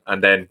end,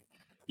 and then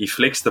he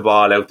flicks the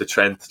ball out to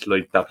Trent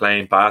like they're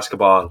playing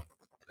basketball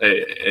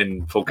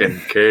in fucking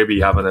Kirby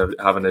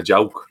having a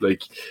joke.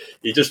 Like,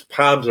 he just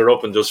palms her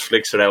up and just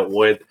flicks her out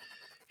wide.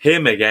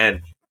 Him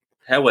again.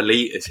 How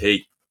elite is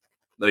he?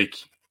 Like,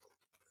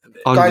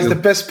 guys, the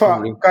best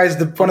part. Guys,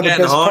 one of the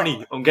best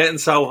horny. I'm getting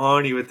so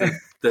horny with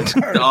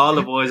all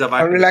the boys I've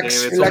actually relax,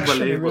 seen. It's relax,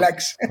 unbelievable.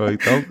 relax. Right,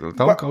 don't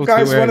go too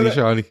early,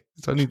 Shawnee.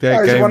 It's only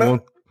dead game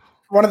one.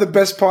 One of the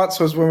best parts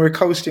was when we were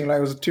coasting, like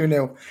it was a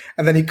 2-0,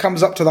 and then he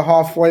comes up to the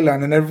halfway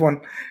line, and everyone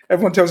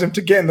tells him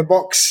to get in the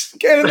box,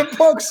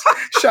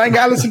 shouting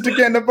Alisson to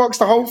get in the box.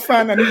 The whole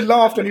fan, and he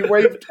laughed and he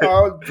waved.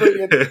 Oh, it was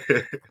brilliant.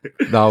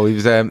 No, he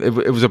was.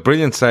 It was a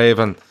brilliant save,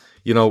 and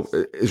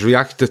his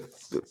reaction.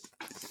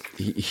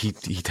 He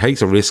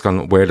takes a risk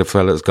on where the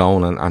fella is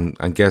going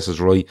and guesses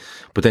right,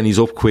 but then he's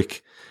up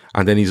quick,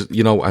 and then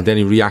and then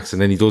he reacts,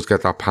 and then he does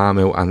get that palm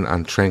out,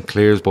 and Trent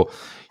clears, but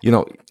he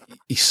must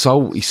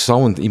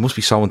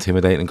be so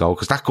intimidating goal,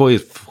 because that guy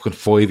is fucking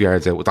 5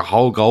 yards out with the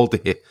whole goal to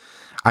hit,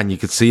 and you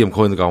could see him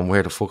kind of going,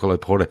 where the fuck will I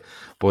put it?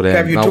 But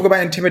Gav, talk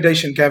about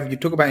intimidation. Gav, you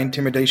talk about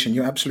intimidation.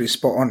 You're absolutely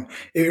spot on.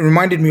 It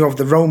reminded me of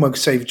the Roma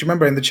save. Do you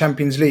remember in the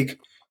Champions League?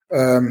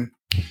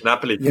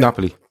 Napoli. Yeah.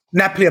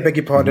 Napoli, I beg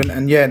your pardon,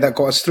 and that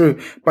got us through.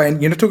 But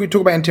talk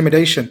about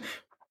intimidation.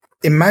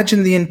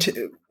 Imagine the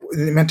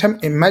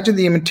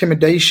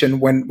intimidation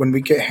when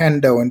we get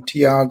Hendo and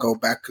Thiago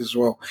back as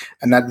well,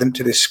 and add them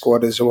to this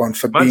squad as well, and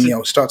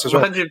Fabinho starts as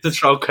well. Imagine to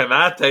throw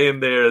Kanate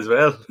in there as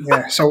well.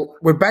 Yeah, so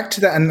we're back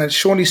to that, and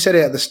Shawnee said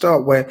it at the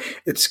start, where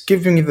it's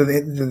giving you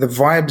the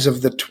vibes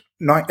of the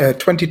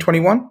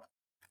 2021.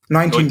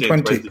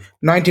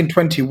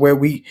 1920, where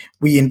we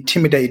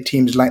intimidated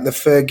teams like the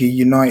Fergie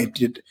United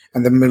did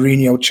and the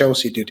Mourinho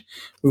Chelsea did.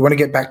 We want to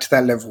get back to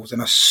that levels.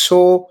 And I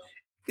saw,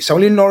 it's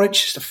only in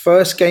Norwich, it's the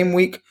first game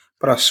week,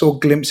 but I saw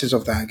glimpses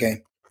of that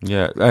game.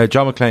 Yeah,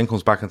 John McClain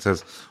comes back and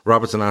says,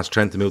 Robertson asked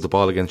Trent to move the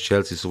ball against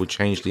Chelsea, so we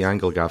changed the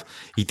angle, Gav.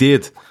 He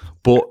did,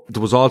 but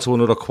there was also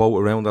another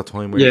quote around that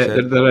time where he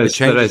said, there is.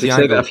 He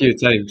said it a few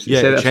times.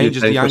 It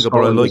changes the angle,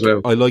 but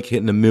I like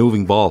hitting a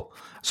moving ball.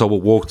 So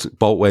it worked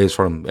both ways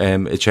for him.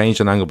 It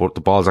changed an angle, but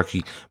the ball's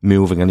actually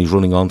moving and he's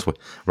running onto it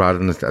rather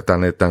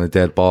than a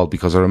dead ball,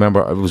 because I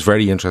remember it was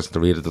very interesting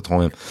to read at the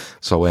time.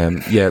 So,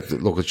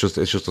 look, it's just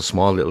a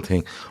small little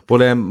thing. But,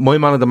 my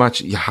man of the match,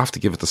 you have to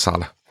give it to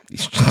Salah.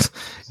 He's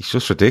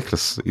just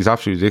ridiculous. He's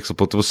absolutely ridiculous.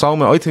 But there was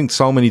I think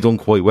so many done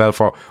quite well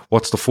for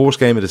what's the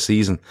first game of the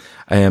season.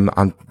 And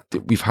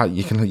we've had,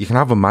 you can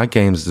have a mad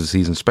games of the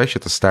season, especially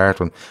at the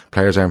start when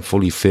players aren't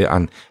fully fit,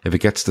 and if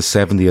it gets to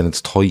 70 and it's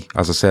tight,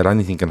 as I said,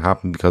 anything can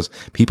happen because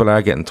people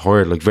are getting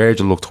tired. Like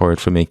Virgil looked tired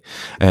for me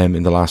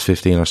in the last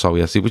 15 or so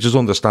yesterday, which is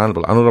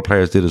understandable, and other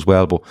players did as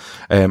well, but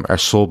our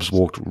subs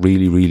worked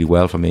really, really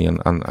well for me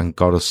and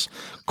got us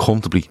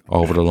comfortably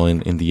over the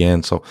line in the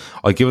end. So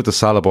I give it to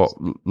Salah, but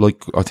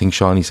like I think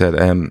Shawnee said,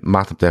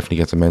 Matip definitely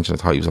gets a mention. I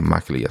thought he was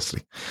immaculate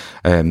yesterday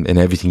in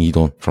everything he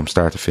done from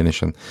start to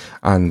finish, and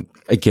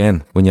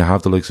again, when you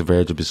have the likes of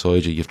Virgil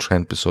beside you, you have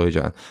Trent beside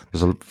you, and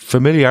there's a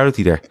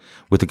familiarity there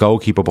with the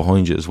goalkeeper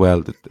behind you as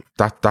well.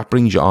 That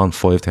brings you on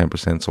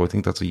 5-10%. So I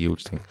think that's a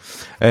huge thing.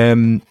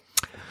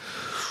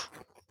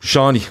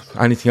 Shawnee,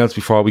 anything else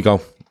before we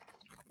go?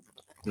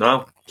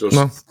 No,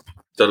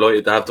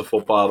 delighted to have the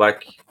football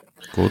back.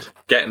 Good.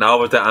 Getting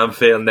over to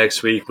Anfield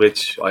next week,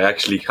 which I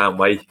actually can't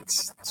wait.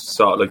 It's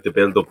sort of like the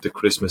build up to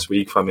Christmas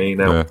week for me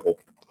now. Yeah. You'll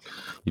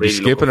be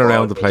skipping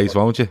around the place,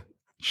 won't you?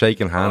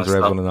 Shaking hands with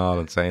everyone and all,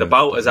 and saying the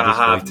boat is at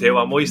 2:30.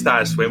 I might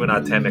start swimming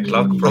at 10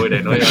 o'clock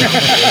Friday night.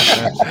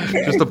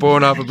 Just to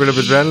burn off a bit of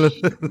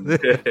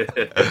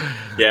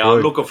adrenaline. Yeah,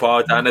 I'm looking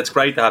forward to it, and it's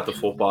great to have the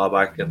football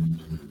back,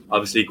 and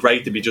obviously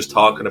great to be just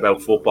talking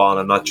about football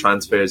and not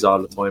transfers all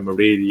the time.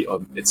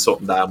 It's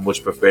something that I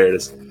much prefer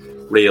is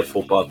real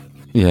football.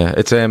 Yeah,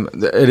 it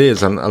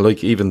is, and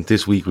like even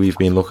this week we've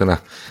been looking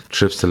at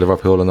trips to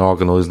Liverpool and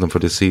organising them for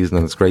this season,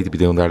 and it's great to be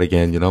doing that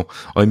again.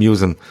 I'm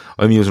using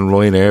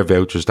Ryanair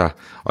vouchers that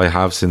I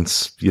have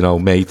since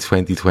May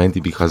 2020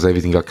 because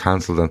everything got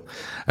cancelled,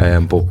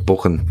 and but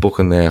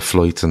booking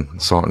flights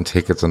and sorting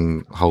tickets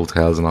and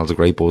hotels and all the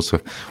great buzz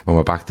when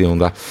we're back doing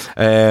that.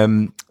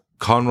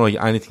 Conroy,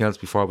 anything else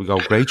before we go?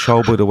 Great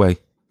show, by the way.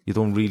 You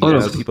done really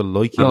well. People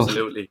like you.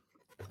 Absolutely.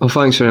 Well,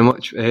 thanks very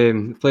much.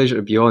 Pleasure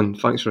to be on.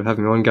 Thanks for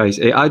having me on, guys.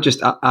 I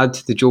just add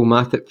to the Joel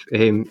Matip.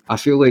 I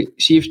feel like,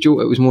 see if it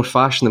was more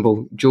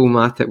fashionable, Joel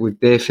Matip would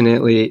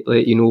definitely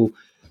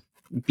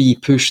be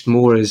pushed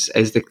more as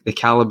the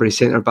calibre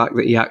centre-back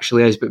that he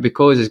actually is. But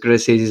because, as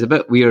Grizz says, he's a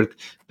bit weird,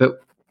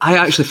 but I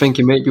actually think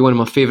he might be one of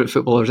my favourite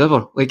footballers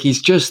ever. Like, he's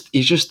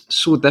just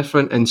so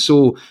different and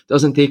so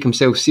doesn't take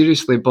himself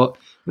seriously, but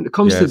when it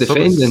comes to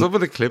defending, some of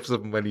the clips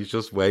of him when he's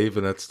just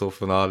waving at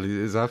stuff and all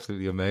is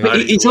absolutely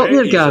amazing. He's up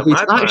there, Gav. He's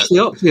actually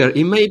up there.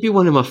 He might be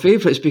one of my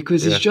favourites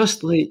because he's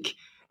just like,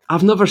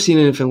 I've never seen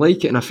anything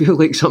like it, and I feel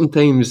like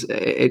sometimes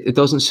it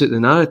doesn't suit the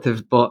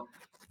narrative. But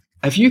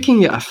if you can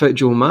get a fit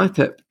Joe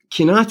Matip,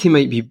 Konate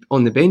might be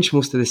on the bench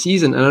most of the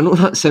season, and I know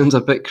that sounds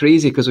a bit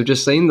crazy because we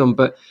just signed him,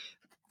 but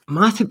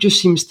Matip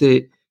just seems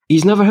to,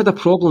 he's never had a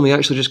problem with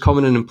actually just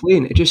coming in and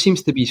playing. It just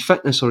seems to be his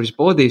fitness or his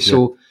body.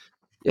 So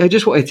I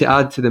just wanted to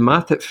add to the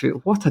Matip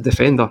field. What a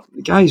defender.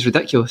 The guy is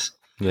ridiculous.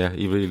 Yeah,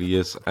 he really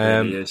is.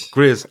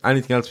 Grizz,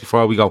 anything else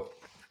before we go?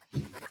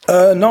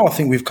 No, I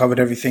think we've covered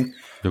everything.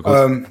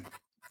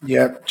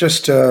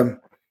 Just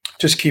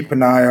keep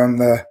an eye on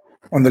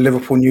the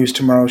Liverpool news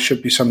tomorrow.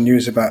 Should be some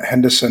news about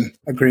Henderson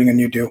agreeing a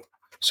new deal.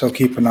 So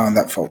keep an eye on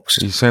that, folks.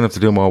 You sign up to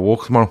do more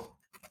work tomorrow?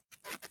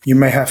 You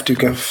may have to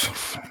go.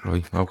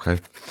 Right, okay.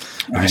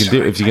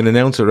 If you can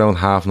announce it around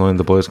 9:30,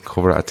 the boys can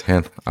cover it at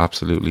 10.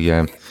 Absolutely.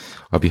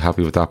 I'll be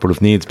happy with that. But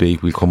if needs be,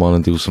 we'll come on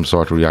and do some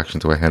sort of reaction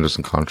to a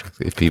Henderson contract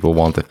if people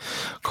want to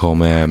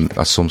come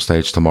at some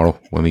stage tomorrow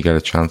when we get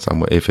a chance,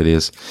 and if it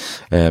is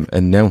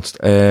announced.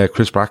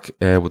 Chris Brack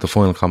with the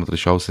final comment of the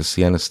show says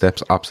Sienna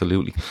Steps.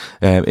 Absolutely.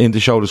 In the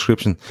show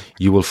description,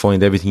 you will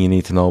find everything you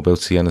need to know about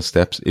Sienna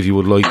Steps. If you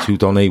would like to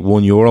donate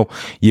 €1,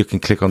 you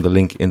can click on the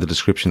link in the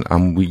description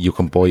and you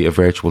can buy a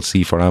virtual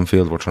seat for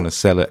Anfield. We're trying to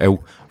sell it out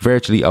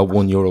virtually at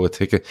 €1 a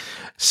ticket.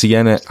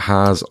 Sienna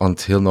has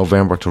until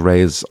November to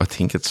raise, I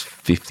think it's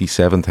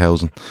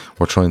 57,000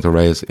 we're trying to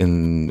raise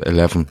in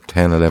 11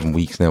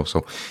 weeks now,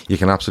 so you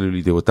can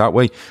absolutely do it that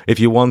way. If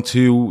you want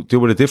to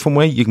do it a different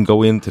way, you can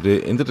go in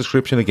the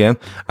description again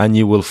and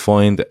you will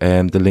find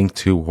the link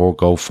to her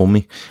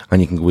GoFundMe,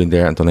 and you can go in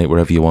there and donate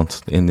wherever you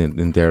want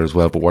in there as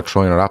well. But we're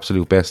trying our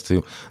absolute best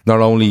to not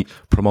only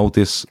promote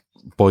this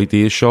by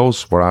these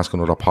shows, we're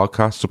asking other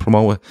podcasts to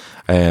promote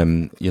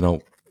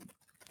it,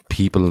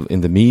 people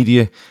in the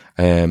media,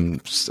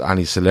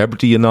 any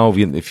celebrity,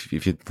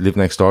 if you live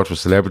next door to a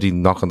celebrity,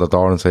 knock on the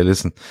door and say,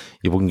 listen,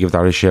 you wouldn't give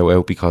that a shout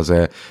out because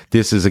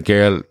this is a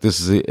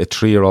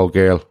 3-year-old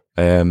girl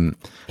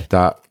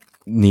that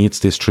needs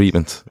this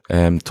treatment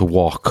to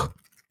walk,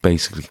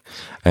 basically.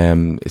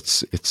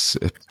 It's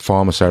a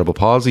form of cerebral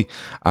palsy,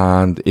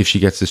 and if she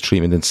gets this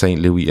treatment in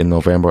St. Louis in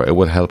November, it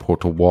will help her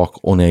to walk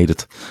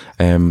unaided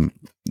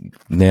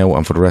now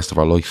and for the rest of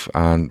her life.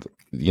 And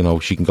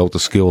she can go to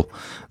school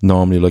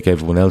normally like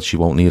everyone else. She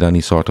won't need any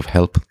sort of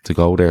help to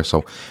go there.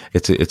 So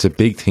it's a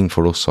big thing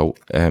for us. So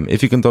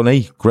if you can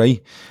donate,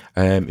 great.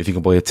 If you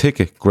can buy a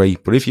ticket,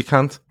 great. But if you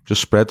can't,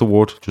 just spread the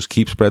word. Just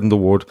keep spreading the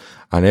word.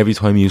 And every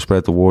time you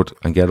spread the word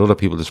and get other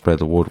people to spread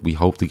the word, we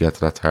hope to get to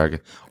that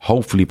target,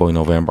 hopefully by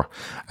November,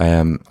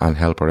 and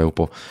help her out.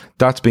 But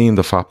that's been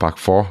the Fatback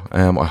 4.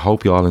 I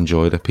hope you all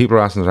enjoyed it. People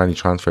are asking if there's any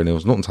transfer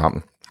news. Nothing's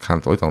happening. I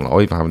don't know.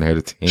 I haven't heard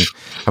a thing. I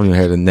haven't even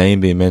heard a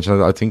name being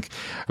mentioned. I think,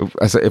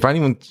 if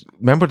anyone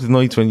remember the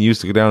night when you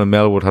used to go down in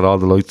Melwood, had all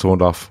the lights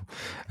turned off,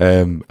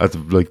 at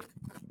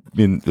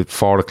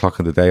 4 o'clock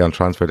in the day on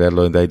transfer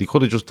deadline day, they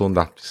could have just done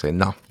that. Say,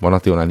 no, we're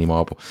not doing any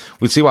more. But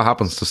we'll see what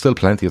happens. There's still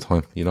plenty of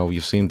time.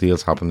 You've seen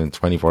deals happen in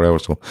 24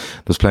 hours, so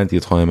there's plenty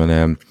of time.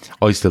 And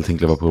I still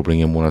think Liverpool bring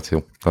in 1 or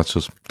 2. That's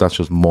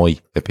just my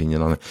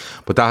opinion on it.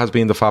 But that has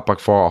been the Fatback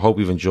 4. I hope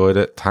you've enjoyed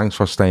it. Thanks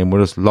for staying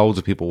with us. Loads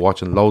of people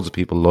watching, loads of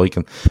people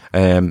liking.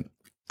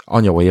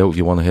 On your way out, if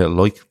you want to hit a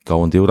like,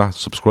 go and do that.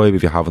 Subscribe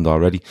if you haven't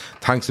already.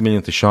 Thanks a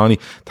million to Shawnee.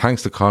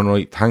 Thanks to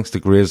Conroy. Thanks to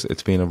Grizz.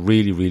 It's been a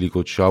really, really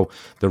good show.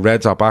 The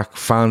Reds are back.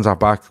 Fans are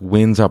back.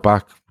 Wins are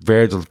back.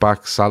 Virgil's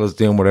back. Salah's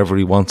doing whatever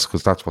he wants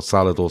because that's what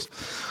Salah does.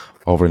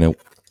 Over and out.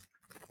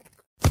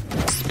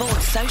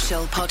 Sports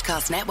Social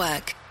Podcast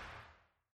Network.